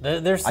movie.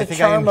 There's the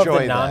charm of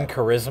the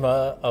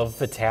non-charisma of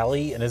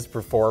Vitali in his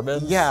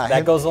performance. Yeah,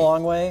 that goes a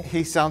long way.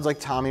 He sounds like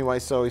Tommy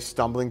Wiseau. He's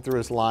stumbling through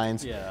his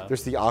lines. Yeah.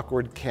 There's the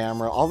awkward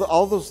camera.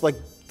 All those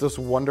those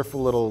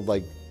wonderful little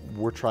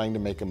we're trying to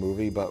make a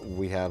movie, but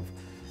we have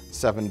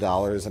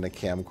 $7 and a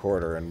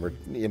camcorder, and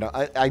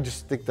I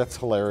just think that's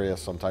hilarious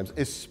sometimes,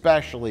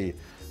 especially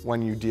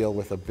when you deal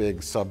with a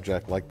big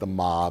subject like the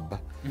mob.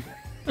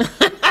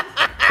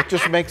 It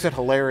just makes it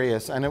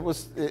hilarious, and it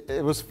was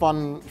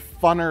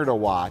funner to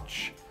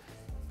watch.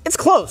 It's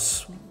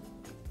close.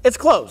 It's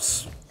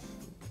close.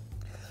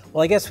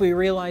 Well, I guess we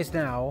realize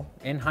now,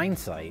 in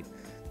hindsight,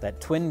 that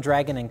Twin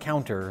Dragon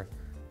Encounter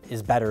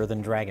is better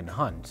than Dragon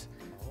Hunt.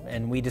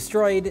 And we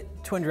destroyed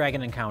Twin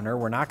Dragon Encounter.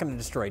 We're not going to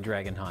destroy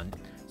Dragon Hunt,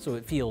 so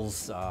it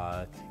feels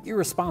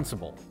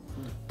irresponsible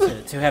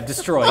to have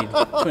destroyed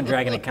Twin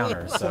Dragon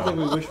Encounter. So. Something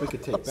we wish we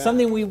could take back.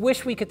 Something we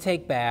wish we could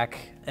take back.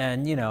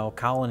 And,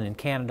 Colin in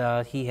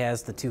Canada, he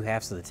has the 2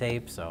 halves of the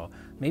tape, so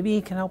maybe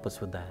he can help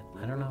us with that.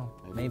 I don't know.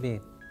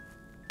 Maybe.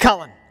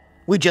 Colin,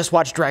 we just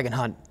watched Dragon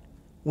Hunt.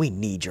 We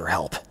need your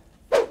help.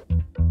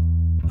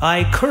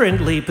 I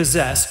currently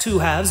possess 2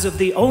 halves of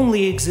the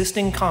only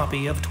existing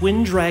copy of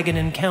Twin Dragon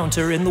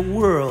Encounter in the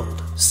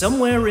world.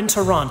 Somewhere in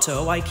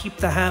Toronto, I keep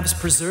the halves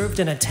preserved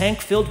in a tank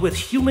filled with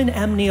human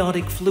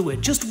amniotic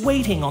fluid, just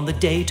waiting on the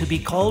day to be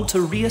called to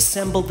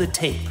reassemble the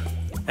tape.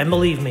 And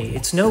believe me,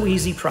 it's no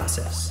easy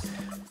process.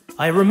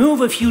 I remove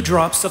a few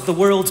drops of the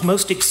world's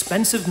most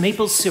expensive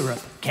maple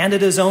syrup,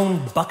 Canada's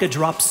own bucket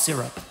drop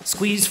syrup,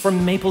 squeezed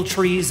from maple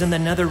trees in the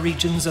nether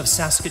regions of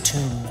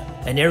Saskatoon,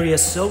 an area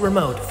so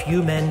remote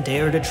few men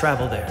dare to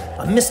travel there,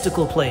 a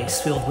mystical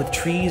place filled with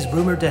trees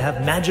rumored to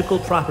have magical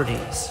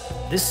properties.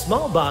 This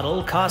small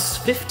bottle costs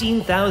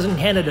 15,000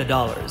 Canada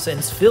dollars and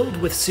is filled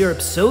with syrup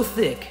so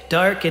thick,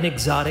 dark, and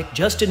exotic,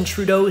 Justin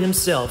Trudeau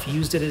himself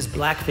used it as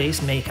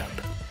blackface makeup.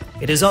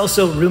 It is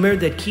also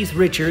rumored that Keith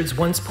Richards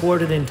once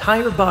poured an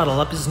entire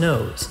bottle up his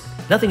nose.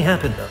 Nothing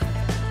happened though.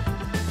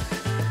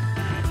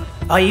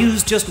 I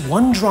used just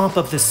 1 drop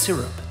of the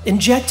syrup,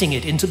 injecting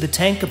it into the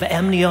tank of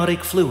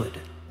amniotic fluid.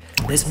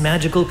 This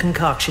magical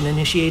concoction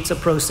initiates a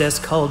process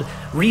called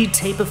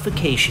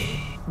re-tapification,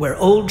 where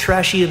old,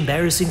 trashy,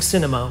 embarrassing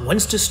cinema,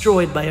 once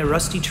destroyed by a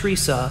rusty tree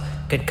saw,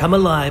 can come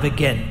alive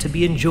again to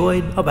be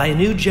enjoyed by a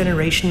new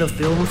generation of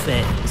film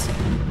fans.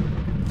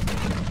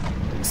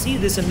 see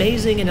this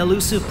amazing and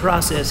elusive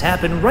process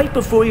happen right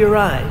before your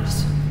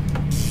eyes.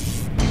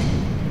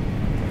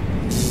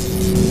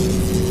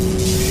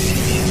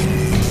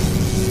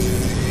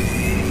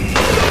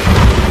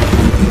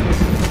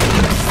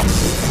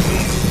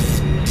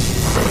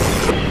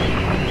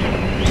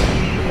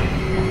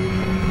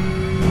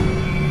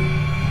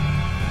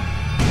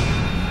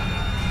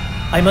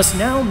 I must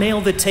now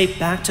mail the tape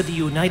back to the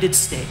United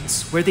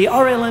States, where the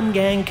RLM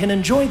gang can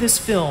enjoy this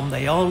film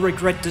they all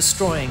regret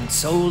destroying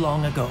so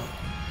long ago.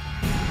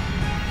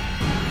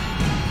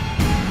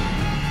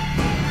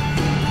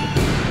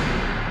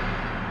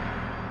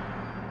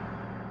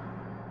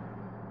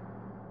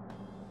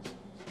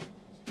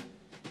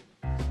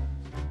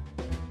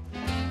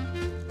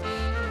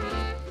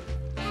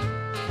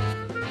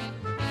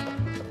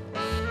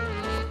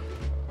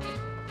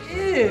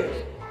 Ew!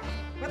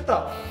 What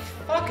the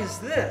fuck is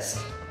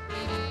this?